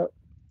 Yeah,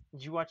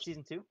 Did you watch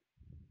season 2?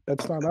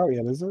 that's not out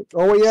yet, is it?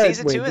 Oh wait, yeah.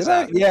 Season wait, 2 is did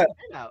I? out. Yeah.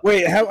 No.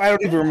 Wait, I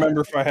don't even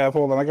remember if I have.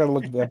 Hold on, I gotta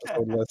look at the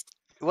episode list.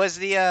 Was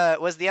the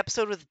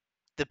episode with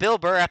the Bill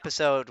Burr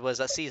episode was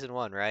season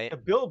 1, right? The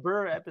Bill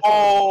Burr episode.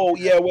 Oh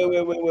yeah,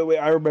 wait.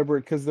 I remember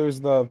it because there's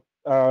the.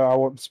 I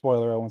won't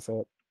spoiler. I won't say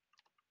it.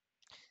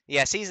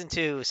 Yeah, season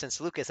 2.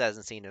 Since Lucas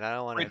hasn't seen it, I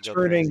don't want to go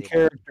Returning crazy. About it.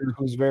 character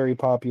who's very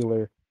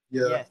popular.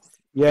 Yeah. Yes.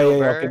 Yeah, Bill yeah.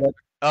 Burr? Okay, that,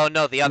 Oh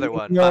no, the other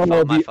one. no,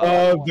 my fault. My the fault.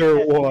 other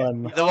Yeah,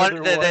 one. The one,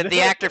 other one.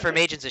 the actor from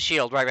Agents of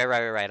Shield. Right.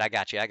 I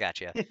got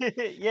you.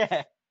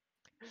 Yeah.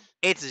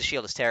 Agents of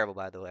Shield is terrible,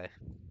 by the way.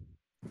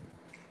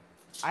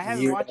 I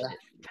haven't Yeah. watched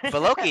it.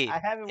 But Loki, I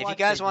haven't if you watched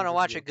guys want to Agents of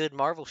watch a Shield. good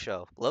Marvel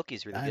show,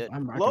 Loki's really good.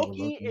 I'm rocking with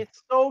Loki, Loki.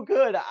 it's so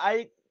good.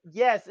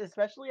 Yes,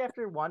 especially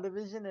after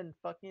WandaVision and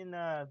fucking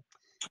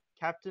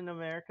Captain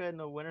America and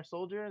the Winter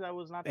Soldier. That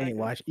was not I that ain't good.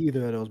 watched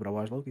either of those, but I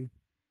watched Loki.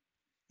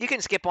 You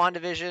can skip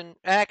WandaVision.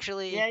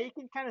 Actually, Yeah, you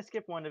can kind of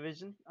skip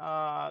WandaVision.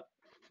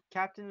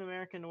 Captain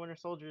America and the Winter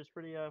Soldier is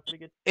pretty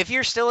good. if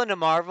you're still into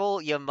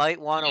Marvel, you might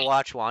want to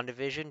watch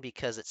WandaVision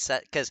because it's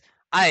set. Because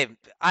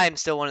I'm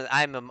still one of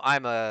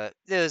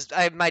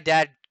my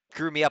dad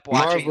grew me up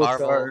watching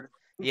Marvel. Tard.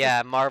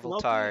 Yeah, Marvel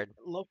tard.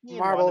 Loki and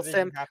Marvel WandaVision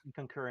simp. happen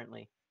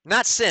concurrently.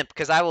 Not simp,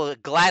 because I will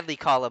gladly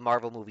call a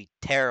Marvel movie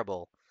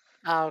terrible.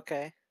 Oh,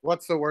 okay.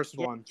 What's the worst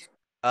Yeah. one?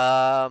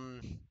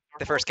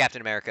 The first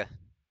Captain America.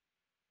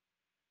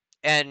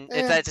 And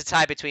it's a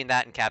tie between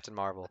that and Captain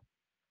Marvel.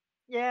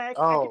 Yeah,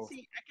 I Oh.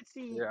 could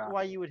see Yeah.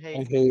 why you would I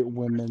hate hate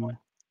women.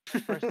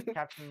 first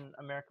Captain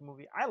America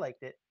movie. I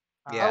liked it.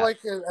 Yeah. I like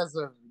it as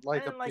I a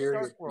didn't like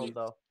period. Dark World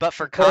though. But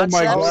for Oh concepts,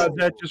 my god, Oh.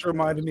 that just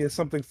reminded me of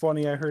something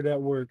funny I heard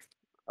at work.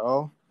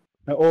 Oh,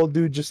 An old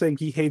dude just saying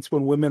he hates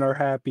when women are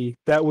happy.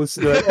 That was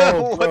like,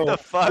 oh, What bro, the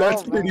fuck?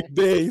 that's Oh, pretty man.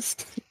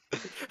 based.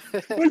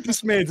 Like,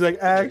 this man's like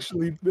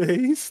actually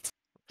based.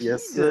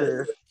 yes,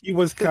 sir. He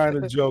was kind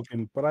of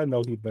joking, but I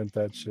know he meant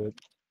that shit.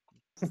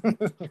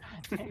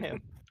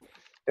 Damn.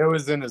 It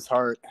was in his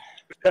heart.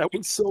 That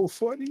was so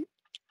funny.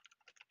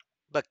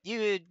 but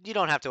you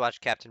don't have to watch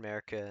Captain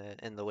America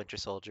and the Winter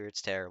Soldier.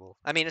 It's terrible.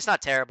 I mean, it's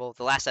not terrible.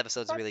 The last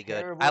episode's not really good.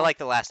 I terrible. like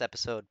the last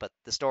episode, but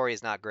the story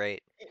is not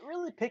great. It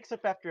really picks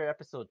up after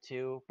episode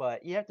 2,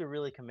 but you have to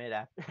really commit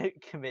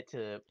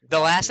to The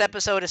last watching it.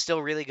 episode is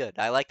still really good.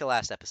 I like the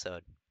last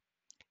episode.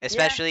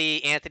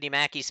 Especially Anthony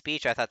Mackie's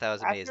speech. I thought that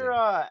was amazing.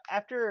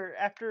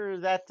 After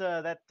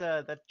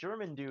that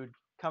German dude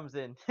comes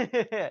in.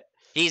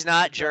 He's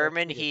not Because,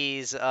 German. yeah.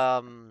 He's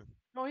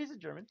No, he's a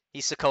German.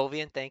 he's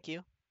Sokovian. Thank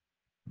you.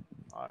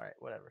 All right,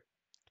 whatever.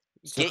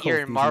 Get your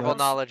Sokovi's Marvel nuts.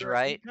 knowledge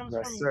right. He comes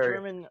Yes, from sir.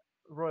 German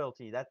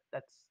royalty. That's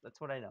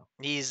what I know.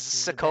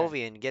 He's the man.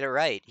 Sokovian. Get it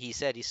right. He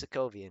said he's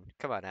Sokovian.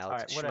 Come on,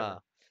 Alex. right, whatever. Shma.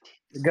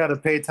 You gotta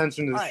pay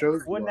attention to the All right,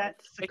 shows. when you that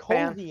Big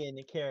fan.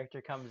 Sokovian character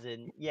comes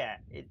in, yeah.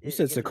 You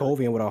said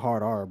Sokovian with a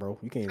hard R, bro.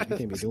 You can't be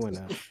doing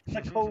that.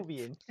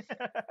 Sokovian.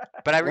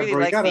 But I Yeah, really bro,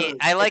 you like gotta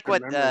I like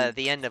what stick your memory.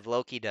 the end of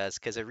Loki does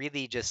because it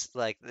really just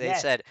like they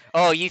Yes. said,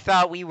 "Oh, you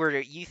thought you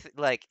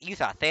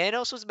thought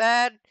Thanos was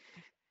bad?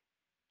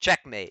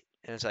 Checkmate."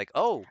 And it's like,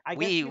 "Oh, I guess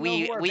we you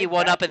know who our we big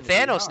one up in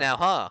bad guys Thanos are. now,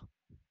 huh?"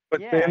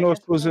 But Yeah, I Thanos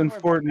guess was you in know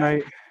where we're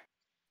Fortnite. back.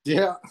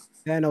 Yeah.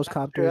 Thanos That's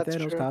copter, true, that's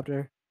Thanos true.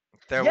 copter.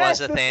 There Yes,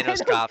 was a the Thanos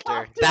Thanos copter.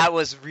 copter. That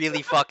was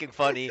really fucking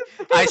funny.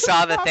 I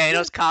saw the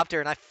Thanos copter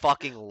and I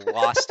fucking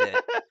lost it.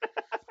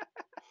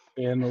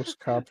 Thanos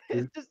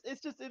copter.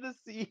 It's just in a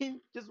scene,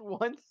 just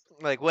once.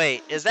 Like,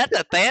 wait, is that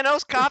the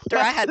Thanos copter?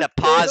 I That's had the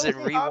to pause and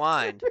Thanos copter.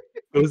 rewind.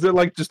 Was it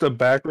like just a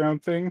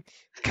background thing?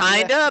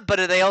 Kinda,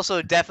 but they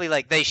also definitely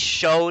like they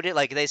showed it.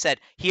 Like they said,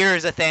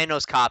 "Here's a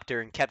Thanos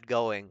copter," and kept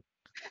going.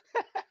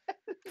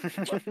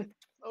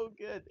 So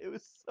good. It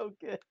was so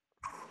good.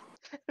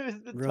 It was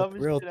the Real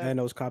dumbest real shit ever.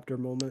 Thanos copter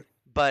moment.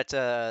 But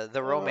the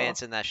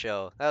romance in that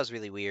show, that was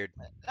really weird.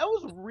 That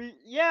was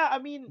yeah. I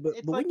mean, But,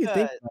 it's but like when you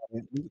think about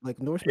it,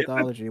 like Norse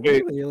mythology, what do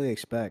wait. you really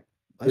expect?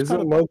 That's Isn't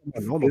kind of Loki? one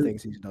of the normal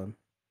things he's done.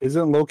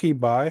 Isn't Loki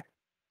bi?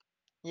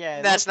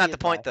 yeah. That's Loki not the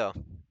is point, bi. though.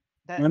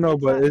 That- I know,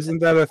 it's but not- isn't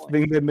that's that not a the point.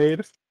 thing they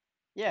made?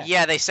 Yeah.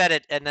 Yeah, they said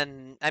it, and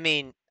then I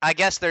mean, I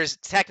guess there's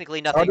technically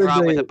How nothing did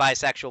wrong with they- a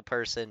bisexual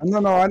person.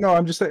 No, I know.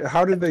 I'm just saying.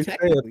 How did they say it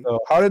Technically. though?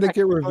 How did it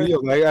get Technically.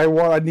 revealed?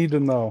 I need to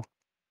know.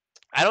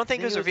 I don't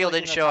think I it was think it was, revealed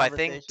like, in in a show. I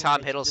think conversation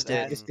Tom that she just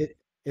Hiddleston. asked.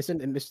 It's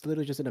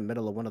literally just in the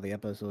middle of one of the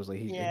episodes. Like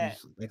Yeah.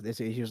 he's like this.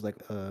 He was like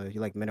you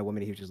like men or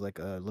women. He was just like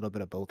a little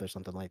bit of both or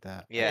something like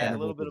that. I Yeah. can't a remember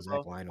little what the bit of exact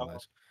both. line Oh.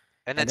 was.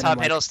 And then then Tom I'm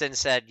like, Hiddleston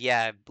said,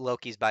 "Yeah,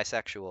 Loki's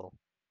bisexual."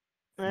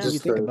 Eh, when you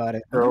Just think a about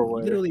it, when you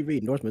throwaway. literally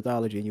read Norse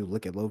mythology and you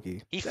look at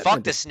Loki, He that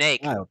fucked man a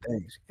snake. wild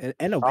things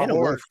and a A wolf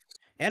horse.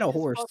 and a He just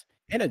horse fucked-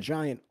 and a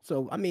giant.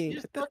 So I he mean,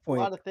 just at this fucked a point,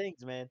 lot of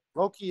things, man.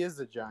 Loki is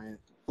a giant.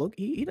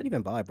 Loki he doesn't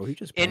even buy, bro. He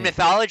just In bang.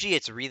 mythology,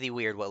 it's really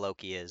weird what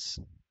Loki is.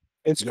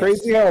 It's Yes.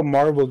 crazy how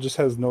Marvel just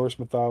has Norse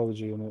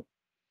mythology in it.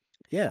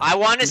 Yeah, I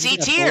want to You see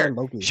just gotta throw Tyr. in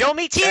Loki. Show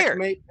me Tyr.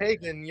 Checkmate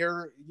pagan.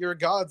 Your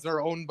gods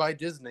are owned by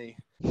Disney.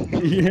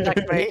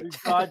 Checkmate. Your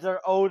gods are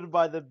owned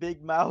by the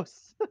big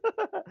mouse.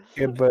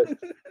 Yeah, but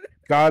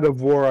God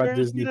of War on They're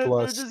Disney They're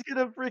Plus. just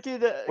gonna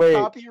freaking Wait,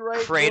 copyright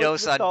Norse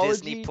Kratos on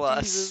Disney mythology,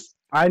 Plus. Jesus.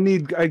 I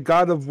need a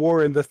God of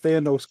War in the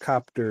Thanos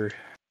copter.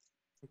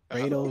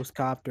 Kratos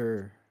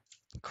copter.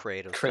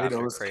 Kratos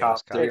Kratos copter.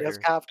 copter.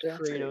 Kratos copter.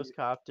 Kratos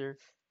copter.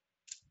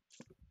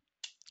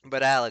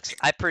 But Alex,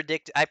 I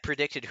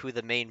predicted who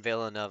the main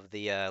villain of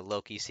the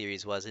Loki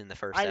series was in the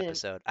first I didn't.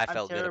 episode. I I'm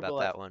felt good about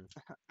terrible at- that one.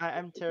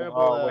 I'm terrible.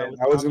 Oh, wait,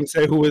 with I was gonna comics,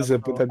 say who is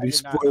it, but so that'd I be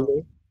did not know.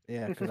 spoiler.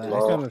 Yeah, because I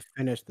Lol. still haven't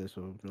finished this,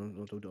 so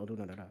don't do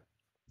none of that.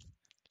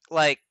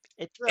 Like,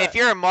 It's if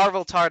you're a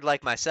Marvel tard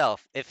like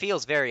myself, it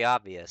feels very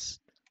obvious.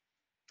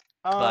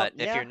 But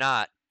if yeah, you're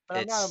not, but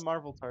I'm not it's a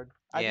Marvel tard.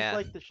 I yeah.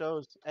 just like the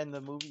shows and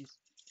the movies.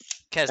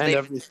 because And they've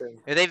everything.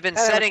 been And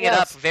setting it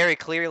up yes. very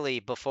clearly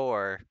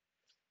before,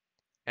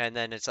 and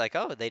then it's like,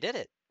 oh, they did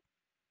it.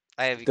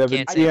 I Devin,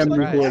 can't I say I'm TM did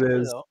me like who the it surprised.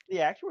 actor is. though.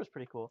 The actor was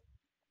pretty cool.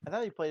 I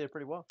thought he played it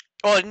pretty well.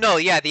 Oh no,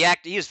 yeah, the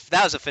act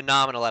that was a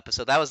phenomenal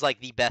episode. That was like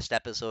the best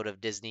episode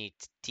of Disney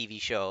TV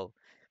show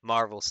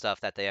Marvel stuff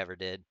that they ever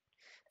did.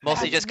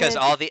 Mostly I- just because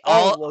man, all the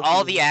all of Loki all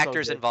was the just so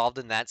actors good. involved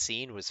in that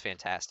scene was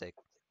fantastic.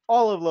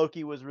 All of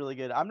Loki was really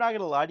good. I'm not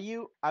gonna lie to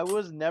you. I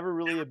was never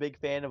really a big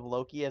fan of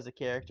Loki as a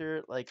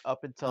character, like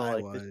up until I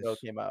like the show was.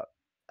 came out.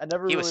 I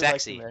never He really was liked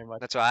sexy. him very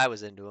much. That's why I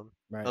was into him.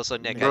 Right. Also,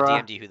 Nick, Man. I Bruh.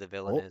 DM'd you who the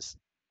villain Oh. is.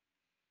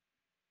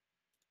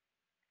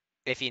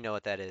 If you know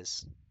what that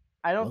is.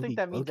 I don't Loki- think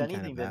that means Loki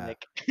kinda anything, then,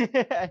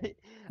 bad. Nick.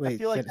 I Wait,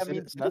 feel like send- that send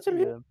it- means send it to nothing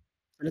me? to him.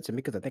 Send it to me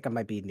because I think I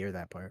might be near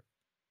that part.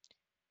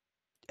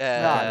 No,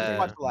 just Uh,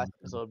 watch the last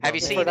episode. have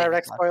you bro. seen Watch it? the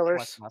Direct last- spoilers?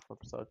 watch the last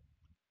episode.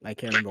 I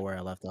can't remember where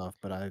I left off,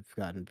 but I've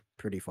gotten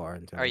pretty far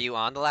into are it. you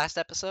on the last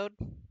episode?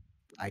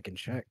 I can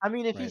check. I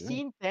mean, if Right you've now.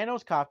 seen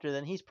Thanos copter,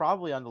 then he's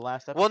probably on the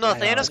last episode. Well, no, I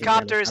know, I Thanos think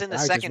Copter Thanos is in the Copter. I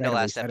just second to randomly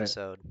last said it.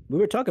 episode. We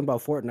were talking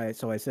about Fortnite,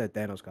 so I said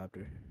Thanos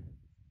copter.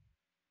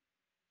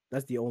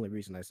 That's the only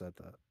reason I said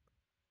that.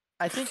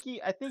 I think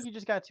you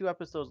just got 2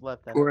 episodes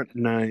left. Then.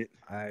 Fortnite.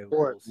 I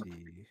Or- will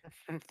see.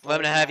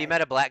 Lemon, have you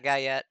met a black guy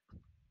yet?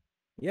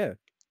 Yeah,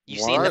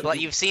 What?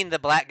 You've seen the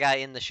black guy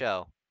in the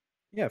show.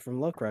 yeah, from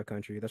Lovecraft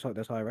Country. That's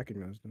how I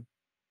recognize them.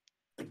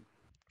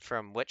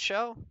 From which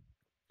show?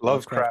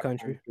 Lovecraft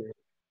Country.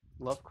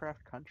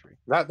 Lovecraft Country.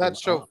 That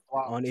show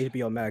On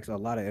HBO Max, a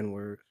lot of N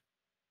words.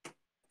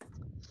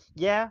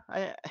 Yeah,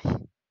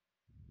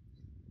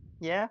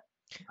 yeah.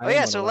 Oh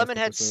yeah, so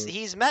Lemonhead's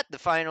he's met the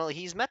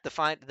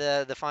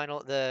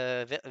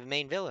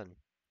main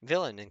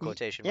villain in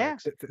quotation Yeah.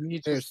 marks.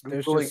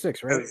 There's just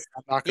 6, right?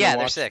 Yeah,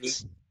 there's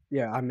 6.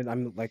 Yeah,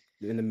 I'm like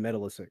in the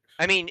middle of 6.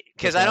 I mean,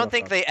 because That's I a lot don't of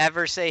think fun. they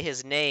ever say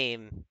his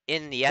name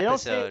in the They don't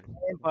say episode, his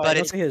name, but They don't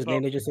it's say his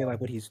name. They just say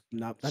like what he's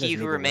not He his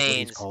Who name, but, like, what he's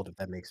Remains. called, if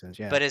that makes sense.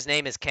 Yeah. but his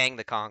name is Kang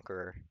the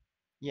Conqueror.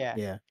 yeah.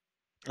 yeah,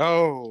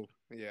 Oh,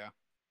 yeah.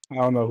 I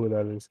don't know who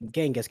that is.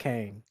 Genghis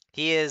Kang.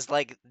 He is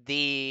like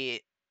the,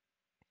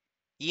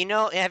 you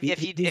know, if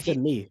He's you the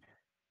me.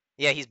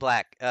 yeah, he's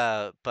black.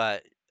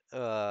 But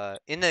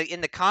in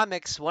the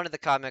comics, one of the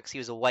comics, he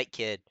was a white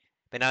kid,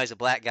 but now he's a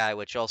black guy,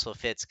 which also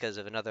fits because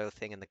of another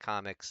thing in the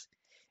comics.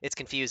 It's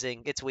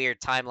confusing. It's weird.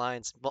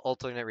 Timelines,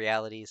 alternate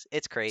realities.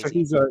 It's So crazy.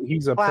 he's a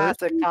person.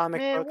 Classic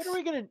comic Man, books. what are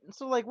we gonna?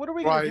 So like, what are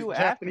we Why gonna do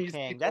after Japanese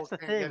Kang? people That's the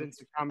can't get thing.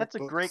 into comic That's a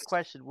great books.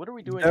 question. What are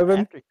we doing Devin?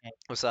 after Kang?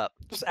 What's up?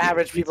 Just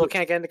average people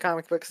can't get into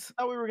comic books.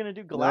 I thought we were gonna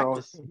do No.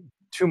 Galactus.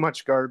 Too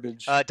much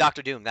garbage.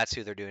 Doctor Doom. That's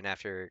who they're doing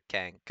after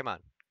Kang. Come on.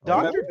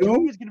 Doctor Doom?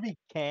 Doom is gonna be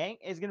Kang.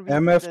 Is gonna be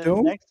MF the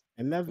Doom? next.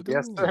 MF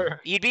yes, Doom. sir.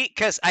 You'd be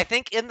because I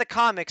think in the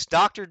comics,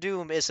 Doctor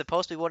Doom is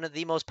supposed to be one of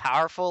the most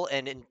powerful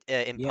and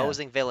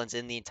imposing villains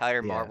in the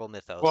entire Yeah. Marvel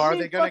mythos. Well, I are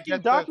mean, they gonna fucking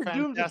get Doctor the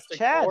Doom's a Fantastic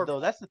Chad Four? though.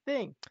 That's the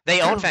thing.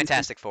 They own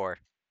Fantastic Four.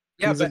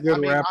 Yeah, He's a but good I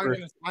mean, rapper.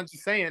 I'm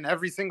just saying,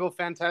 every single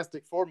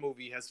Fantastic Four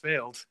movie has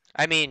failed.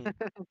 I mean,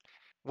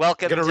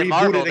 welcome Gonna to reboot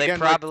Marvel. it They again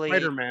probably. like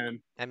Spider-Man.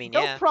 I mean,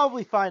 They'll yeah.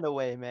 probably find a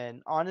way,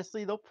 man.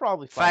 Honestly, they'll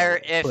probably find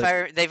a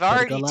way. They've But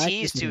already Galactus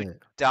teased in to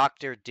it.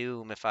 Doctor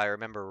Doom, if I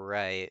remember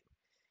right.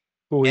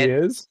 Who he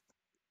And- is?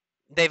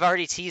 They've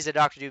already teased a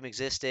Doctor Doom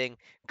existing.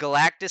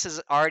 Galactus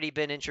has already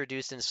been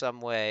introduced in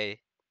some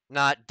way,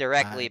 not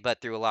directly,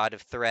 but through a lot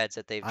of threads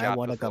that they've I dropped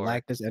want a before.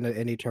 Galactus and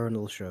an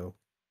Eternal show.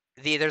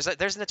 There's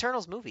an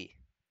Eternals movie.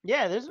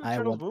 Yeah, there's an I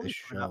Eternals want movie.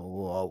 this coming out. show.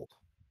 Whoa.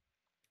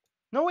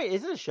 No, wait,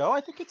 is it a show?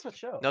 I think it's a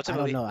show. No, it's a I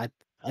don't movie. know.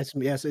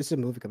 It's a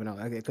movie coming out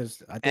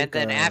because I And think.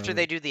 then after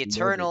they do the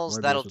Eternals,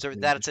 Morbius was playing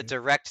that's a this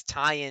direct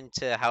tie-in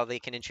to how they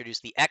can introduce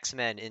the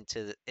X-Men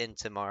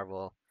into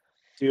Marvel.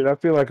 Dude, I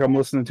feel like I'm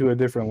listening to a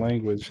different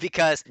language.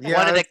 Because Yeah,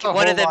 it's a whole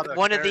lot of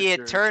one of the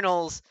characters.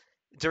 Eternals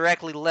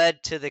directly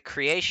led to the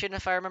creation,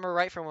 if I remember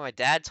right from what my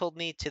dad told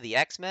me, to the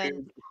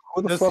X-Men.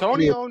 Who the Does fuck are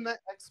Sony the, own that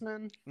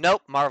X-Men?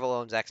 Nope, Marvel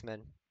owns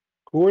X-Men.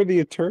 who are the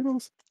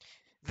Eternals?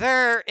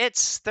 They're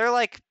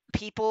like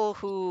people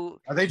who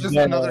Are they just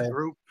Yeah. another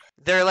group?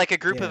 they're like a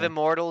group of Yeah.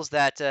 immortals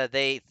that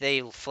they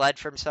fled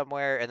from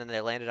somewhere and then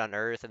they landed on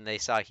Earth and they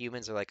saw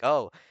humans. They're like,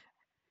 oh,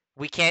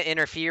 we can't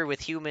interfere with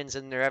humans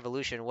in their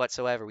evolution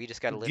whatsoever. We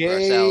just got to live for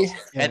Gay. ourselves.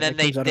 Yeah, And then it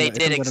they comes out they in- it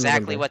did comes out in exactly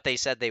November. what they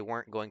said they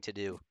weren't going to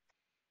do.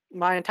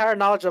 My entire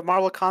knowledge of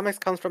Marvel comics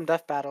comes from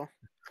Death Battle.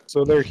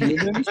 So they're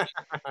humans?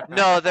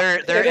 No, they're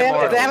If they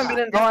immortals. haven't been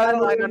in Death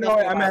Battle, I don't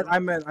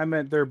know. I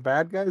meant they're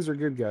bad guys or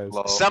good guys.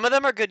 Low. Some of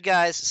them are good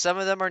guys, some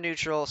of them are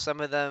neutral, some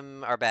of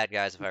them are bad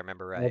guys, if I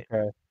remember right.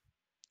 Okay.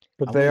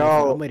 But I'm they waiting for-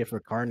 all I'm waiting for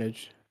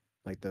Carnage,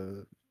 like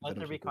the. Let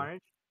there be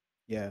Carnage.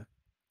 Yeah.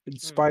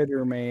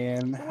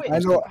 Spider-Man. Wait, I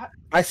know.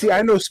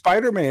 I know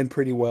Spider-Man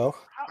pretty well.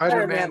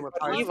 Spider-Man with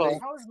Spider-Man, high evil.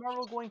 stakes. How is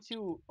Marvel going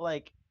to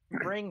like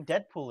bring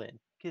Deadpool in?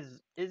 Because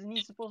isn't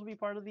he supposed to be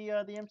part of the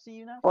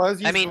MCU now? Well,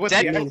 as I mean, with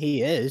I Deadpool- the mean,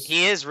 he is.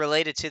 He is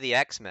related to the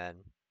X-Men.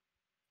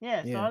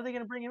 Yeah. So Yeah. how are they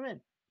gonna bring him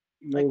in?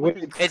 No, Like, wait,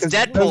 with his- It's 'cause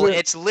Deadpool. doesn't-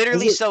 It's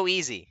literally is it- so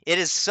easy. It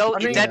is so I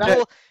mean,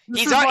 Deadpool. this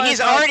He's is why I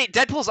thought- already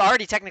Deadpool's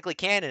already technically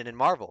canon in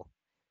Marvel.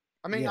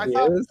 I mean, Yeah. I He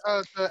thought is?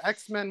 the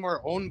X-Men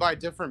were owned by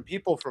different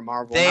people from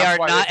Marvel. They and that's are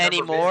why not they've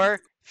never been. anymore.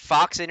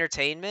 Fox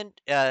Entertainment,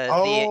 the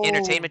Oh,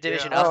 entertainment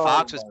division yeah. of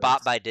Fox was Oh,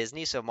 bought nice. by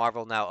Disney, so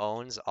Marvel now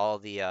owns all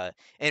the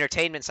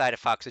entertainment side of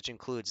Fox, which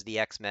includes the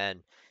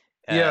X-Men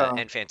Yeah.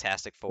 and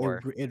Fantastic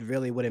Four. It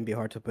really wouldn't be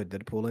hard to put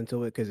Deadpool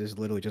into it because it's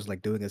literally just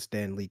like doing a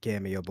Stan Lee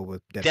cameo, but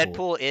with Deadpool.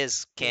 Deadpool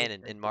is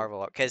canon in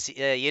Marvel because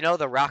you know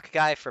the Rock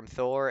guy from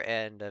Thor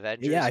and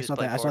Avengers. Yeah, I who's saw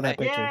played that. I saw that Fortnite?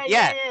 picture.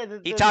 Yeah,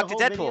 The, He the talked to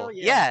whole video, Deadpool.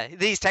 Yeah,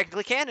 he's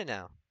technically canon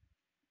now.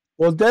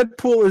 Well,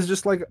 Deadpool is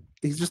just like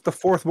he's just the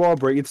fourth wall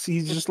break.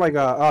 He's just like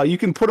you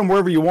can put him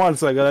wherever you want.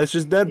 It's like that's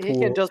just Deadpool. He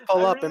can just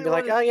pull I up and really be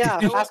like, wanna "Oh yeah,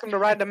 see- ask him to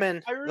ride them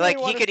in." I really Like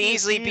he wanna could see a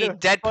easily scene be of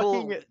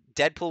Deadpool. fucking-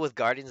 Deadpool with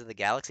Guardians of the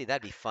Galaxy.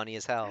 That'd be funny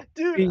as hell.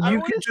 Dude, You I could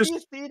want to just- see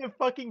a scene of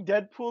fucking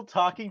Deadpool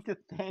talking to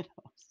Thanos.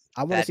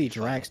 I want to That'd see be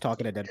funny. Drax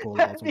talking to Deadpool about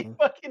That'd be something.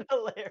 fucking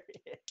hilarious.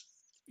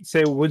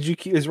 Say, would you?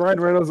 Is Ryan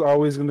Reynolds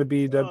always going to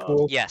be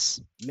Deadpool? Yes.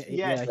 Yeah,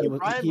 Yes, he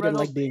Ryan didn't like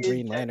Reynolds being is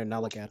Green Lantern. Now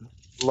look at him.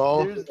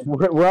 Low. There's-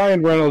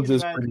 Ryan Reynolds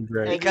is Man, pretty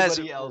great. Because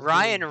Everybody else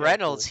Ryan being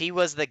Reynolds, Deadpool. he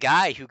was the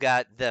guy who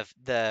got the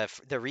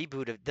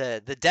reboot of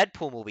the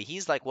Deadpool movie.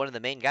 He's like one of the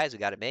main guys who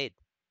got it made.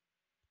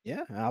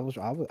 Yeah, I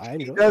He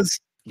enjoyed it. does.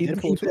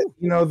 Deadpool too.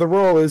 You know, the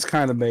role is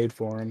kind of made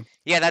for him.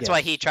 Yeah, that's why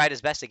he Yes. tried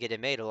his best to get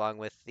it made, along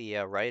with the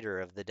writer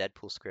of the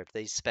Deadpool script.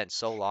 They spent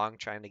so long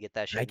trying to get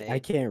that shit I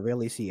made. can't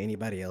really see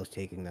anybody else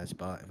taking that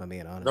spot, if I'm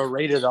being honest. The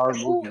rated R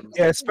movie.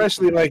 Yeah,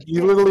 especially like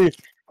you literally,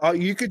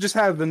 you could just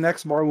have the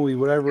next Marvel movie,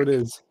 whatever it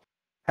is,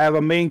 have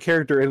a main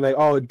character and like,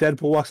 oh,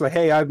 Deadpool walks like,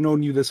 hey, I've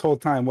known you this whole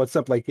time. What's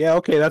up? Like, yeah,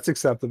 okay, that's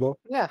acceptable.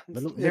 Yeah,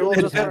 Little- they will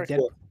little just have have-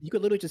 Dead- you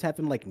could literally just have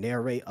him like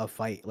narrate a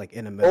fight like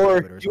in the middle of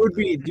it Or or you would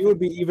something.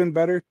 be even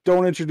better.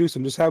 Don't introduce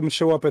him. Just have him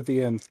show up at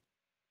the end.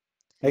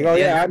 Like, oh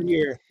Yeah. yeah, I'm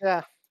here.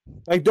 Yeah.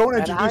 Like, don't And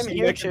introduce I'm him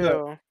here like,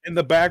 too. in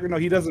the background. No,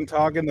 he doesn't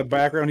talk in the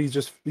background. He's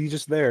just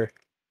there.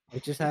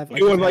 Like, just have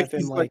Doing just like have him,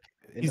 he's like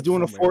end he's up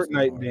doing a somewhere so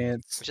Fortnite hard.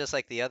 dance. Just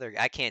like the other,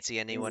 I can't see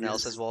anyone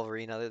else as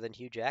Wolverine other than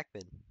Hugh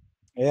Jackman.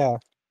 Yeah.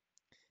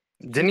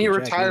 Didn't he Jack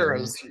retire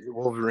Nicholson. as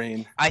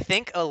Wolverine? I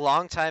think a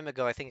long time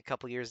ago, I think a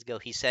couple years ago,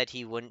 he said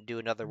he wouldn't do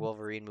another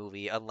Wolverine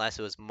movie unless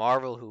it was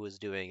Marvel who was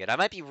doing it. I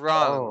might be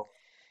wrong, Oh.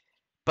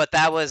 but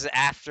that was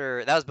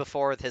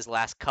before his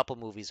last couple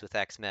movies with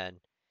X-Men.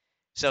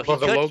 So Well,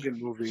 the Logan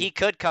movie. he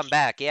could come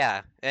back,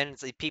 yeah. And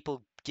it's like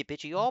people get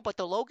bitchy, oh, but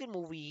the Logan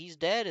movie, he's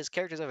dead. His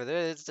character's over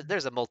there.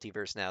 There's a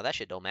multiverse now. That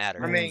shit don't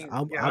matter. I mean,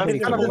 I'm yeah, waiting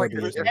it's for kind of Morbius like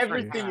next a year.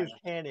 Everything is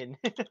canon.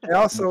 And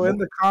also in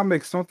the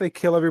comics, don't they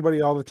kill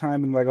everybody all the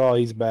time and like, oh,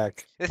 he's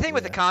back? The thing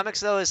with the Yeah. comics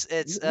though is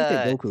it's Look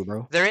at Goku,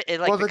 bro. like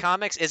Well, the the-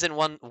 comics isn't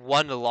one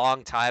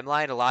long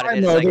timeline. A lot of I it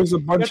is know like there's a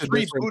bunch Gets of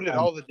different rebooted times.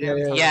 all the damn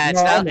time. yeah,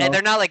 it's No, I not, know. and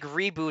they're not like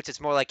reboots. It's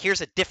more like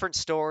here's a different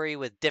story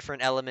with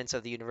different elements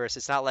of the universe.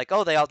 It's not like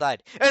oh they all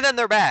died and then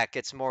they're back.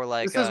 It's more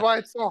like This is why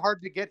it's so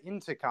hard to get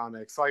into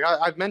comics. Like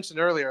I've mentioned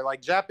earlier,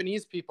 like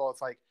Japanese people,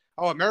 it's like,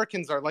 oh,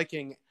 Americans are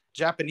liking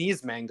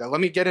Japanese manga. Let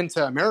me get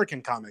into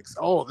American comics.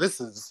 Oh, this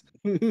is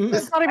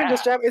It's not even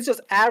just Jap. It's just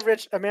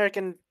average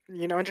American,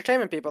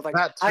 entertainment people. Like,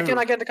 That I too.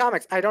 cannot get into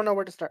comics. I don't know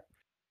where to start.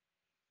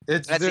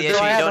 it's That's the there's issue,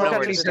 so you don't know many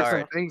where to different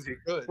start. things you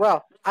could.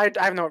 Well, I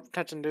have no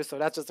intention to do so.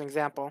 That's just an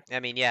example. I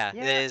mean yeah,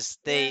 Yeah, it is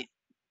they.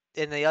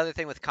 And the other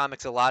thing with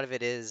comics, a lot of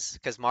it is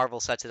because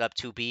Marvel sets it up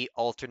to be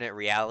alternate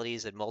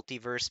realities and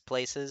multiverse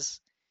places.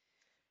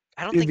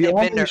 I don't Dude, think the they've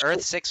been only to Earth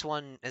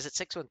 6-1. Is it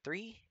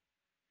 613?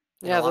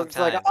 Yeah, long it's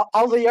like time.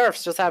 all the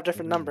Earths just have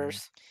different Mm.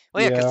 numbers.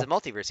 Well, yeah, because Yeah. the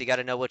multiverse, you got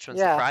to know which one's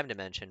Yeah. the prime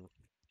dimension.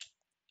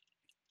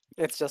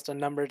 It's just a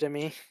number to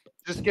me.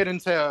 Just get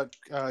into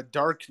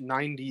dark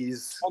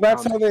 90s. Well,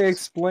 that's how they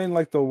explain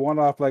like the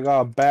one-off, like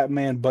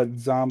Batman but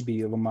zombie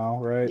Lamau,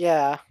 right?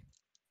 Yeah.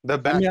 The I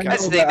mean, I Batcat.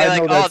 That's the know thing. They're I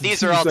know like, oh, that's-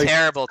 these are all like-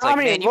 terrible. It's I like,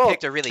 mean, man, you well,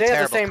 picked a really they have the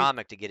terrible same-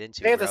 comic to get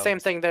into, They have bro. the same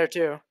thing there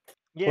too.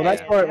 Yeah,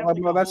 that's yeah, why- they have,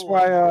 like, a that's whole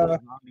why, lot of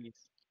zombies.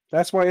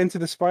 That's why Into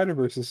the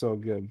Spider-Verse is so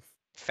good.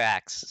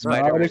 Facts. No,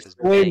 Spider-Verse is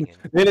explain- banging.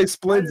 It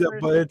explains it,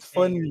 Spider-Verse but is it's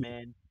banging, funny.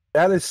 man.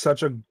 That is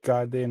such a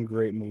goddamn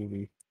great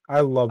movie.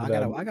 I love I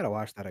that. gotta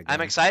watch that again.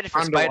 I'm excited for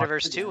Time to watch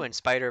Spider-Verse it 2 again. and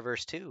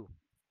Spider-Verse 2.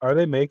 Are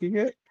they making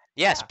it?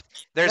 Yes, Yeah.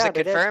 there's Yeah, a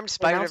they did. confirmed They announced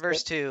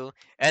Spider-Verse it. 2,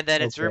 and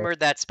then it's Okay. rumored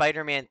that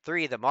Spider-Man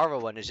 3, the Marvel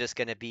one, is just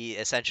going to be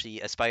essentially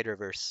a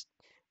Spider-Verse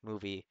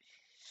movie.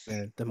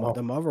 Man, the Oh.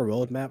 Marvel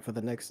roadmap for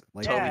the next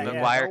like Tobey Yeah,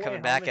 Maguire No Way coming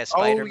Home back is- as Oh,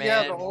 yeah,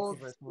 Spider-Man. the old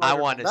Multiverse movie. I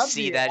Spider-Man. want to That'd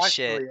see be that actually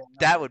shit. a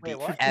That nice- would be Wait,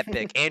 what?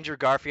 epic. Andrew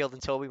Garfield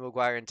and Tobey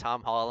Maguire and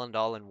Tom Holland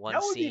all in one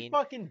That would be scene.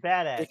 fucking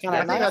badass. They kinda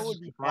Yeah, nice. that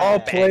would be All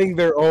badass. playing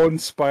their own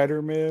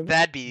Spider-Man.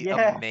 That'd be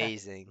Yeah.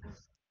 amazing.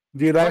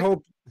 Dude, I Like-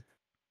 hope.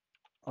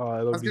 Oh,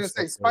 I was gonna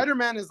say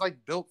Spider-Man is like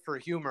built for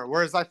humor,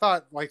 whereas I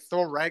thought like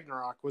Thor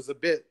Ragnarok was a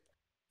bit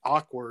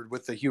awkward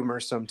with the humor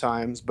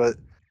sometimes, but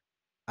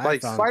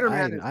like,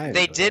 Spider-Man is-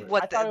 They did I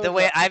what thought it the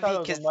was way a- I I've thought it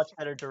was because a much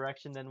better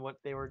direction than what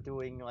they were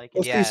doing. Like,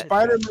 Well, Yeah. see,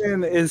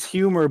 Spider-Man is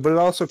humor, but it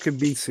also could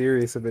be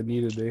serious if it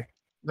needed to be.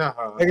 no.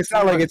 Like, it's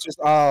not like it's just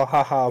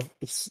haha.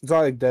 It's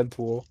not like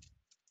Deadpool.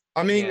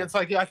 I mean, Yeah. it's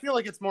like I feel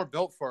like it's more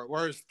built for it.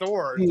 Whereas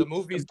Thor, Hmm. the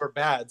movies were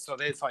bad, so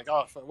it's like,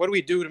 oh, what do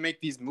we do to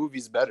make these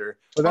movies better?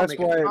 But I'll that's make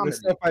a why the comedy.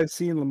 stuff I've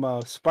seen,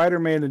 Lamau,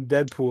 Spider-Man and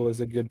Deadpool is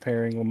a good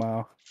pairing,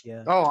 Lamau.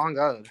 Yeah. Oh, on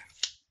God.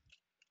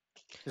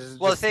 This is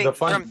well, the just thing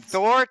fun- from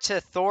Thor to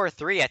Thor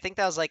 3, I think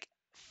that was like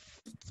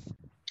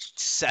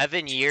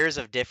 7 years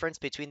of difference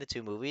between the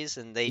two movies,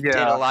 and they did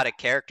Yeah. a lot of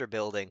character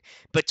building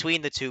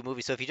between the two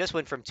movies. So if you just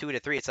went from 2 to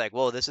 3, it's like,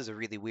 whoa, this is a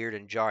really weird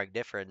and jarring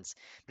difference.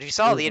 But if you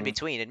saw the in Mhm.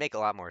 between, it'd make a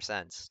lot more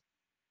sense.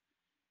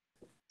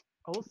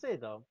 I will say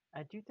though,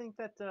 I do think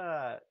that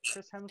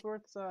Chris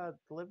Hemsworth's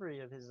delivery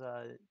of his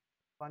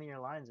funnier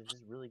lines is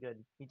just really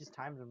good. He just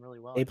times them really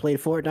well. They played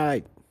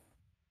Fortnite.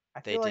 I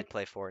They feel did like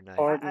play Fortnite.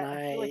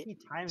 I feel like he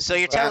times. So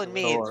them you're really telling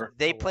well. me Thor.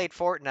 they So well. played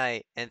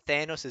Fortnite and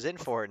Thanos is in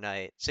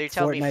Fortnite. So you're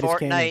telling me Fortnite is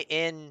canon. Fortnite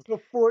in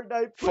So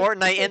Fortnite.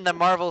 Fortnite in the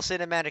Marvel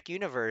Cinematic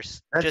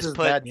Universe That's just just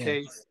put bad Yeah.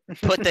 taste.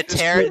 put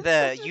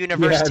the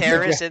universe Yeah,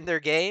 terrorists in their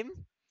game?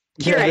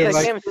 Yeah, Yeah, they're the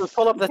like- game just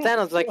pull up the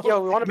Thanos like, yo,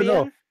 we want to be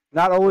No. in?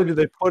 Not only did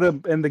they put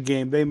him in the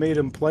game, they made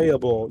him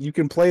playable. You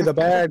can play the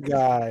bad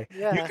guy.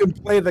 Yeah. You can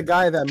play the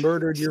guy that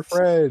murdered your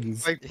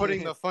friends. Like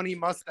putting the funny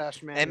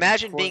mustache man. in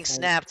Imagine being Fortnite.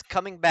 snapped,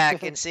 coming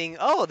back and seeing,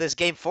 oh, this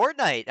game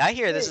Fortnite. I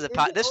hear this Wait, is is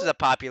it this is all- a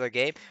popular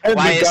game. And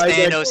Why the is guy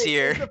that- Thanos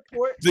here?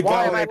 The Why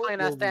guy am I that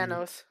playing as killed me.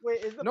 Thanos?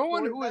 Wait, is the No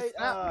one who is Fortnite,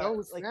 Snap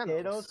knows like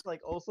Thanos. Thanos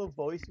like also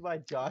voiced by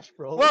Josh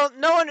Brolin? Well,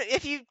 no one.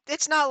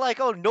 It's not like,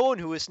 oh, no one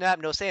who is Snap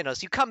knows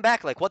Thanos. You come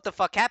back like, what the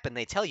fuck happened?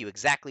 They tell you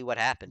exactly what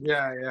happened.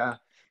 Yeah, yeah.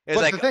 It's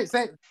But like, the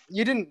thing,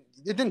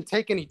 it didn't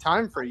take any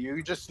time for you.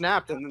 You just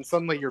snapped, and then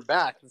suddenly you're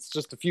back. It's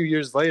just a few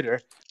years later.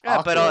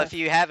 yeah, but awkward. if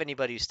you have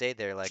anybody who stayed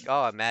there, like,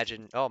 oh,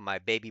 imagine, oh, my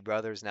baby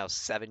brother is now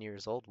 7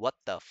 years old. What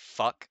the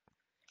fuck?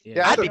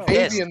 Yeah, I I'd had be a baby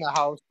pissed. in the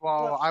house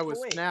while Well, I was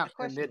wait, snapped,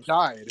 and question. it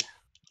died.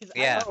 'Cause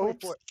Yeah. didn't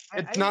play Oops. I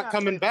It's did not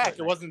coming play back. It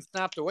Fortnite. wasn't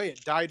snapped away.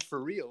 It died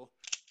for real.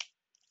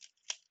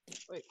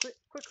 Wait,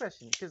 quick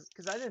question, because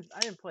I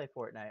didn't play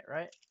Fortnite,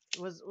 right?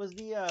 Was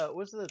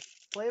the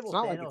playable It's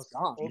not like Thanos it's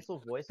gone. also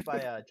voiced by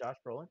Josh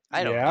Brolin?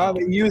 I don't Yeah, know.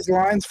 they used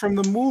lines from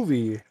the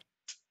movie. I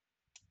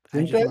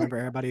Didn't just they? remember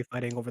everybody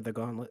fighting over the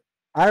gauntlet.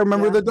 I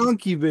remember Yeah. the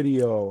donkey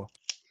video.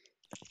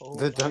 Oh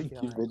The my donkey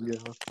God.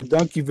 video. The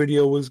donkey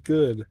video was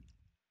good.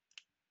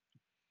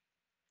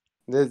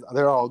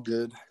 They're all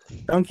good.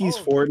 Donkey's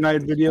Oh.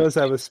 Fortnite videos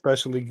have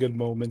especially good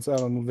moments. I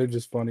don't know, they're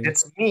just funny.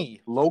 It's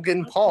me,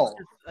 Logan Paul.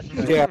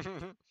 Yeah.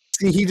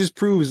 See, he just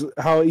proves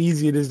how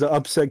easy it is to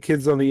upset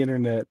kids on the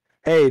internet.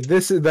 Hey,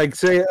 this is like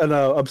say an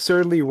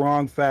absurdly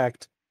wrong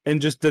fact, and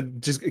just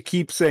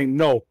keep saying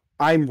no.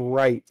 I'm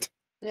right.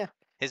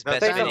 His Say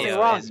best something video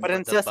wrong, is but the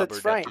insist it's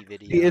Bubber right. Ducky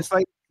video. It's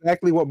like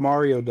exactly what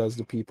Mario does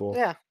to people.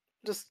 Yeah,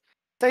 just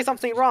say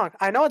something wrong.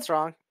 I know it's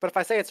wrong, but if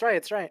I say it's right,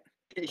 it's right.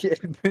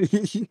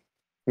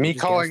 Me Just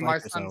calling my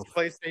gaslight son's yourself.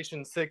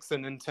 PlayStation 6 a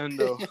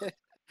Nintendo.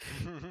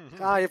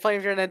 Ah, you're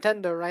playing your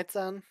Nintendo, right,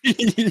 son?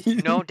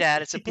 No,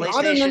 Dad, it's a Not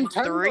a PlayStation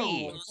Nintendo,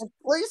 3. it's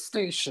a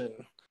PlayStation.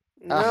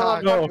 No,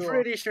 No. I'm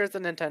pretty sure it's a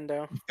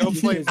Nintendo. Go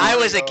play I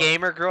was a Mario.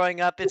 gamer growing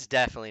up. It's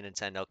definitely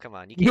Nintendo. Come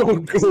on, you No,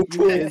 can't. go You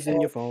play. is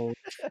in your phone.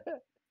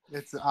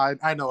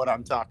 I know what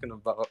I'm talking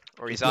about.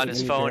 Or he's You on can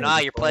his use phone. your Ah,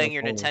 phone you're playing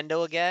your phone.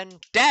 Nintendo again?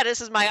 Dad,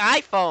 this is my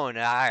iPhone.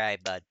 All right,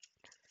 bud.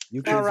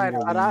 You All kids right,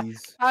 and your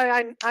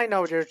I- Wiis. I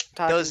know what you're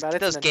talking Those about.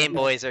 It's those a Game Nintendo.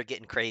 Boys are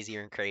getting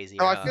crazier and crazier.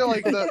 No, I huh? feel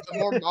like the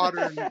more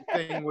modern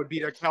thing would be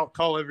to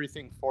call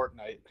everything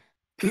Fortnite.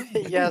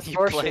 Yes, you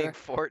for playing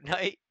sure.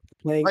 Fortnite?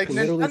 Playing Like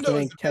literally Nintendo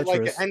playing is a bit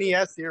like Tetris. an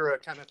NES era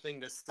kind of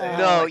thing to say.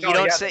 No, Like, you oh,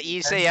 don't yeah, say. the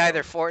You say Nintendo.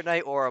 either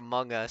Fortnite or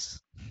Among Us.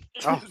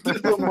 Oh,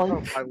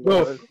 I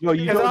No, was. no,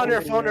 you If they're on don't.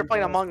 their phone, they're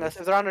playing Among Us.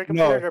 If they're on their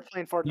computer, No. they're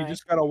playing You Fortnite.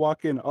 just gotta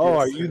walk in. Oh,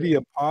 are you the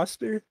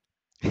imposter?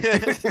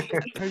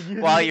 Are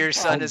you While the your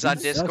son is on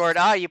imposter? Discord,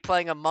 are you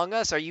playing Among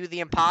Us? Are you the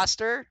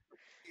imposter?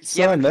 You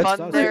Son, having that's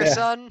fun there, yeah.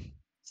 son?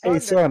 Hey,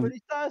 That's son.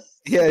 pretty sus.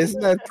 Yeah,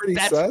 isn't that pretty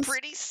That's sus?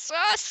 pretty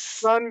sus.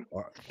 Son,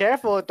 Or,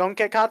 careful, don't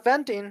get caught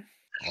venting.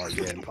 are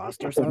you an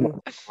imposter,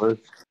 son?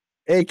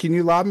 Hey, can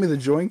you lob me the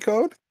join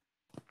code?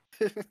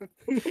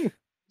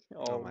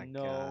 Oh my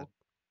no. God.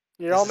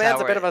 Your This old is how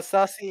man's a bit we're- of a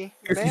sussy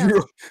man.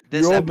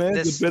 Your old man's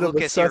this a bit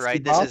Lucas, of a you're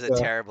right. This is a sussy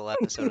terrible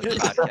episode of the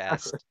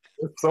podcast.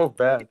 It's so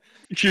bad.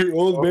 Your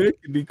old Oh. man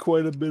can be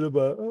quite a bit of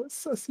a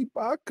sussy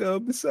baka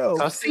himself.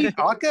 Sussy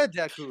Baka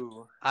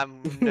Deku.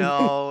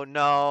 No.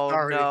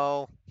 Sorry.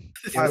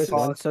 There is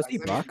one apologize. sussy I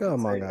didn't baka say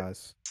among it.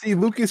 us. See,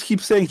 Lucas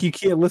keeps saying he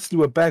can't listen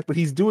to it back, but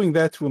he's doing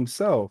that to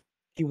himself.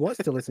 He wants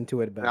to listen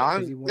to it back. No,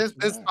 'cause he wants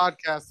this to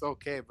podcast's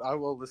okay, but I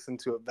will listen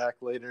to it back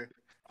later.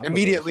 I'm gonna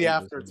Immediately listen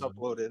to after this it's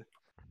one. uploaded.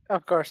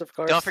 Of course.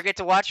 Don't forget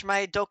to watch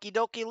my Doki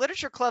Doki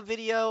Literature Club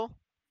video.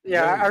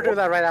 Yeah, I'll do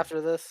that right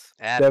after this.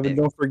 Devin, Epic.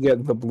 don't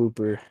forget the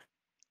blooper.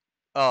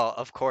 Oh,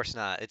 of course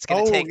not. It's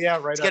gonna take. yeah,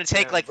 right. It's gonna up to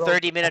take that, like bro.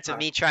 30 minutes of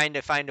me trying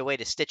to find a way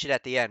to stitch it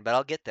at the end, but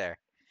I'll get there.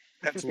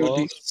 That would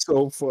be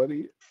so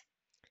funny.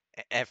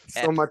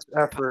 So much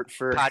effort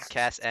for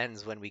Podcast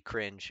ends when we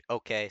cringe.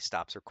 Okay,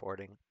 stops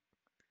recording.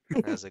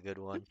 That was a good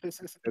one.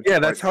 Yeah,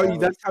 that's how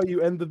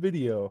you end the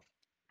video.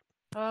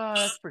 Ah,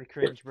 that's pretty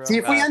cringe, bro. See,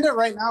 if we end it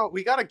right now,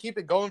 we got to keep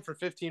it going for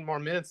 15 more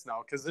minutes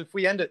now, because if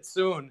we end it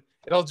soon,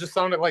 it'll just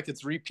sound like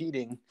it's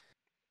repeating.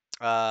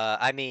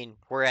 I mean,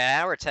 we're at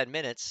an hour 10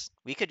 minutes.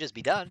 We could just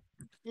be done.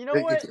 You know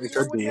It- what? it You know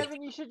could what, be.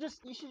 Devin? You should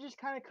just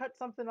kind of cut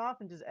something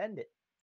off and just end it.